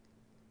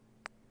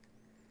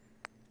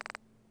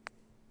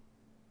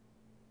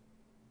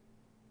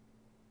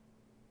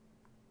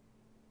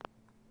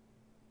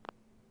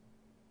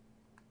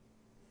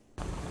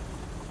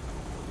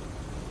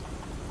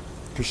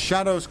 Because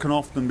shadows can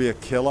often be a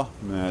killer.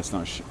 No, it's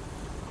not.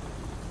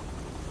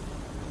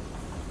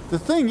 The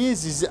thing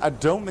is I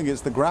don't think it's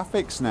the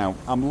graphics now.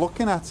 I'm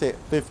looking at it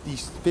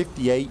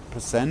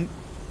 58%.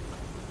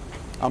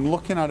 I'm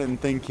looking at it and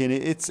thinking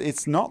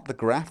it's not the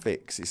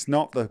graphics. It's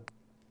not the...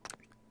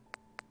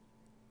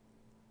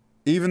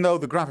 Even though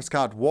the graphics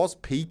card was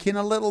peaking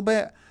a little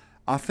bit,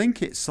 I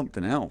think it's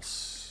something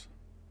else.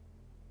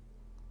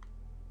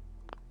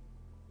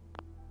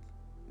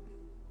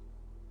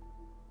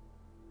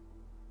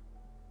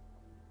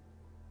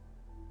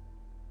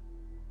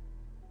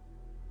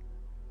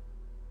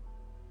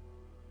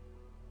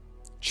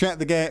 Check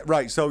the game.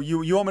 Right, so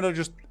you want me to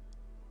just...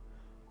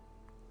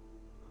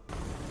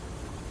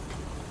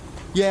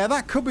 Yeah,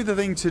 that could be the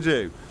thing to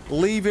do.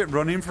 Leave it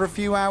running for a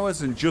few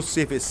hours and just see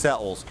if it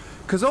settles.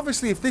 Because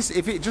obviously if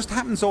it just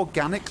happens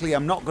organically,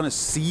 I'm not going to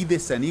see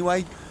this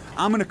anyway.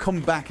 I'm going to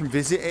come back and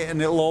visit it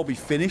and it'll all be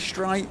finished,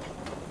 right?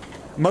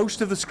 Most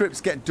of the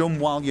scripts get done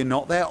while you're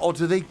not there, or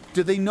do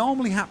they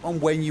normally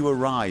happen when you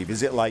arrive?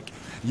 Is it like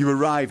you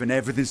arrive and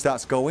everything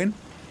starts going?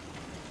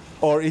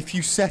 Or if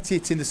you set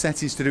it in the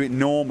settings to do it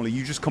normally,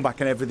 you just come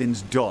back and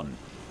everything's done.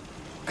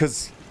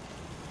 Because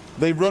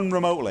they run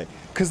remotely.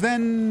 Because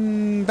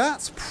then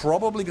that's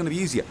probably going to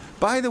be easier.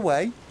 By the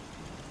way,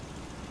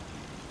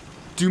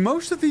 do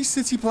most of these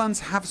city plans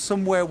have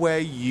somewhere where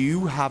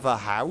you have a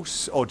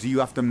house? Or do you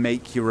have to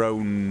make your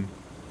own...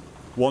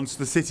 Once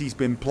the city's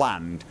been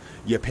planned,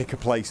 you pick a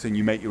place and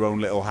you make your own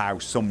little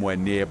house somewhere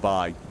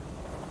nearby?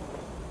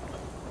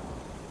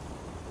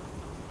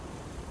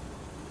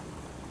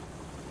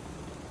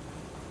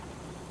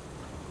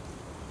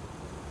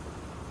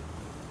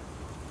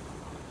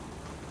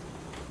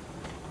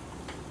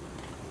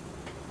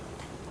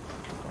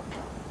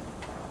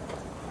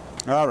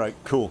 All right,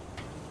 cool.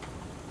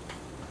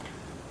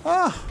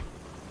 But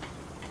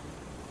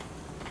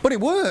it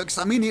works.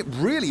 I mean, it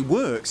really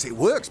works. It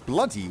works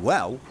bloody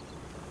well.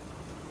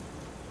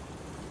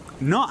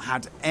 Not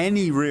had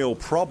any real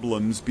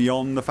problems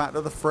beyond the fact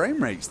that the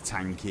frame rate's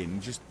tanking.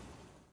 Just